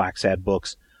all the Blacksad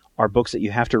books are books that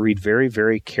you have to read very,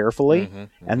 very carefully.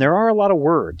 And there are a lot of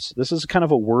words. This is kind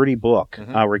of a wordy book,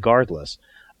 regardless.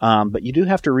 But you do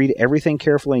have to read everything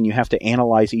carefully, and you have to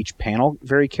analyze each panel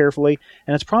very carefully.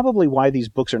 And it's probably why these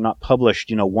books are not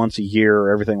published, once a year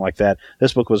or everything like that.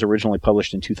 This book was originally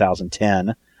published in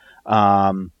 2010.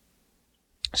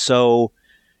 So,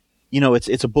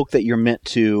 it's a book that you're meant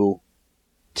to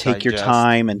take your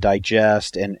time and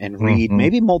digest and read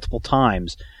maybe multiple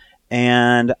times.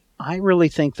 And I really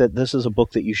think that this is a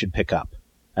book that you should pick up.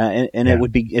 It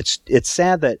would be, it's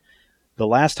sad that the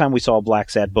last time we saw a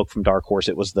Blacksad book from Dark Horse,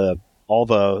 it was all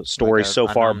the stories so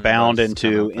far bound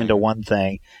into one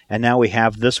thing. And now we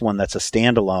have this one that's a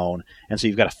standalone. And so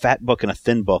you've got a fat book and a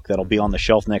thin book that'll be on the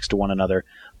shelf next to one another,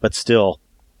 but still,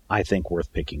 I think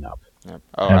worth picking up. Yep.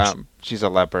 Oh, she's a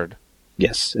leopard.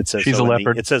 Yes, it says she's a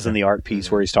leopard. It says in the art piece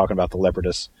where he's talking about the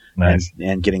leopardess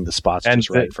and getting the spots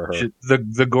just right for her.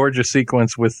 The gorgeous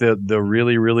sequence with the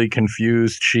really, really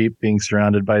confused sheep being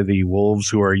surrounded by the wolves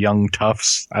who are young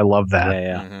toughs. I love that.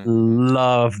 Yeah.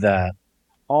 Love that.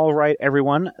 All right,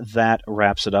 everyone, that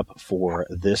wraps it up for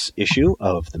this issue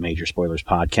of the Major Spoilers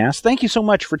Podcast. Thank you so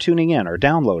much for tuning in or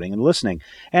downloading and listening.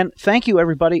 And thank you,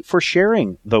 everybody, for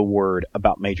sharing the word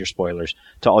about Major Spoilers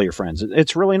to all your friends.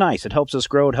 It's really nice. It helps us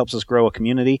grow. It helps us grow a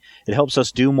community. It helps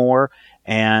us do more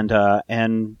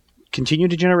and continue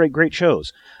to generate great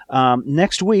shows.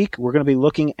 Next week, we're going to be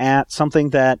looking at something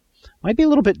that might be a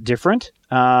little bit different.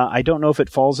 I don't know if it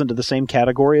falls into the same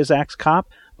category as Axe Cop,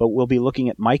 but we'll be looking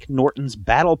at Mike Norton's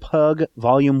Battle Pug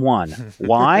Volume 1.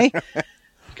 Why?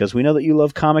 Because we know that you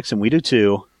love comics, and we do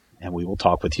too, and we will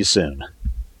talk with you soon.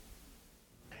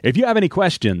 If you have any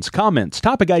questions, comments,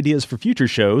 topic ideas for future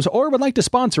shows, or would like to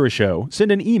sponsor a show,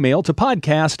 send an email to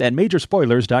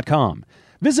podcast@majorspoilers.com.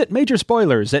 Visit Major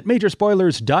Spoilers at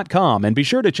majorspoilers.com, and be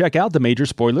sure to check out the Major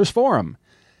Spoilers Forum.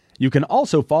 You can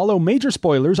also follow Major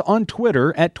Spoilers on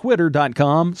Twitter at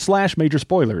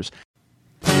twitter.com/majorspoilers.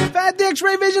 If I had the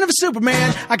X-ray vision of a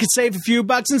Superman, I could save a few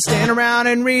bucks and stand around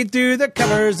and read through the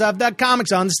covers of the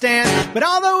comics on the stand. But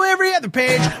although every other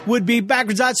page would be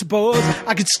backwards, I suppose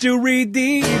I could still read the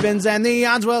evens and the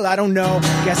odds. Well, I don't know.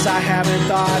 Guess I haven't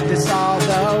thought this all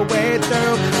the way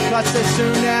through. Plus, as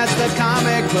soon as the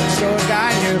comic book store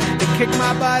guy knew to kick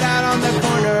my butt out on the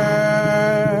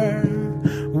corner.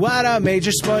 What a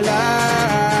major spoiler.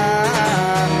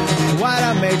 What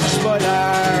a major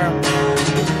spoiler.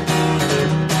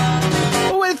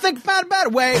 Think about a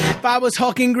better way. If I was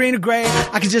hulking green or gray,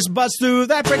 I could just bust through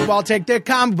that brick wall, take their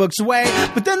comic books away.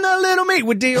 But then the little meat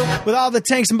would deal with all the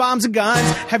tanks and bombs and guns.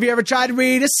 Have you ever tried to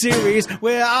read a series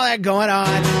with all that going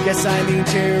on? Guess I need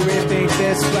to rethink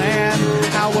this plan.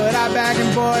 How would I back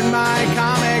and board my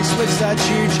comics with such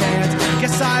huge hands?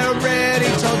 Guess I already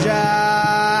told ya.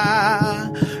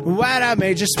 What a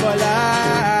major spoiler.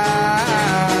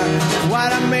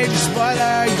 What a major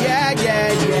spoiler. Yeah,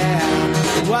 yeah, yeah.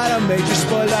 What a major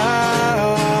spoiler.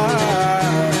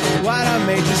 What a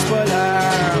major spoiler.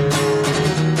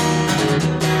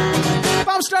 If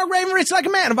I'm stark raving rich like a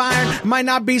man of iron, I might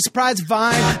not be surprised to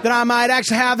find that I might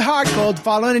actually have the heart cold to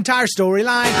follow an entire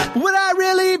storyline. But would I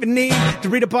really even need to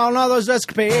read up on all those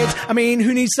escapades? I mean,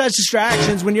 who needs such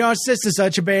distractions when your sister's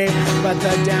such a babe? But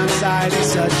the downside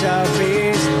is such a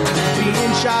beast.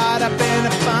 Being shot up in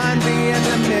a fun bee in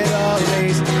the Middle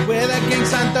East with a gang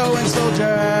sign throwing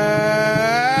soldier.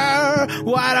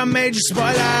 What a major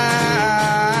spoiler.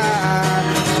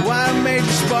 What a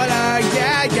major spoiler.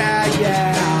 Yeah, yeah,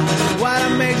 yeah. What a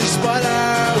major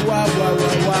spoiler. Whoa, whoa,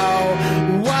 whoa,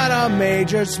 whoa. What a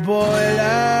major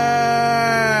spoiler.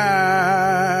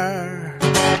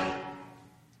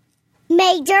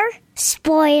 Major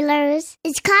Spoilers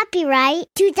is copyright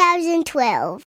 2012.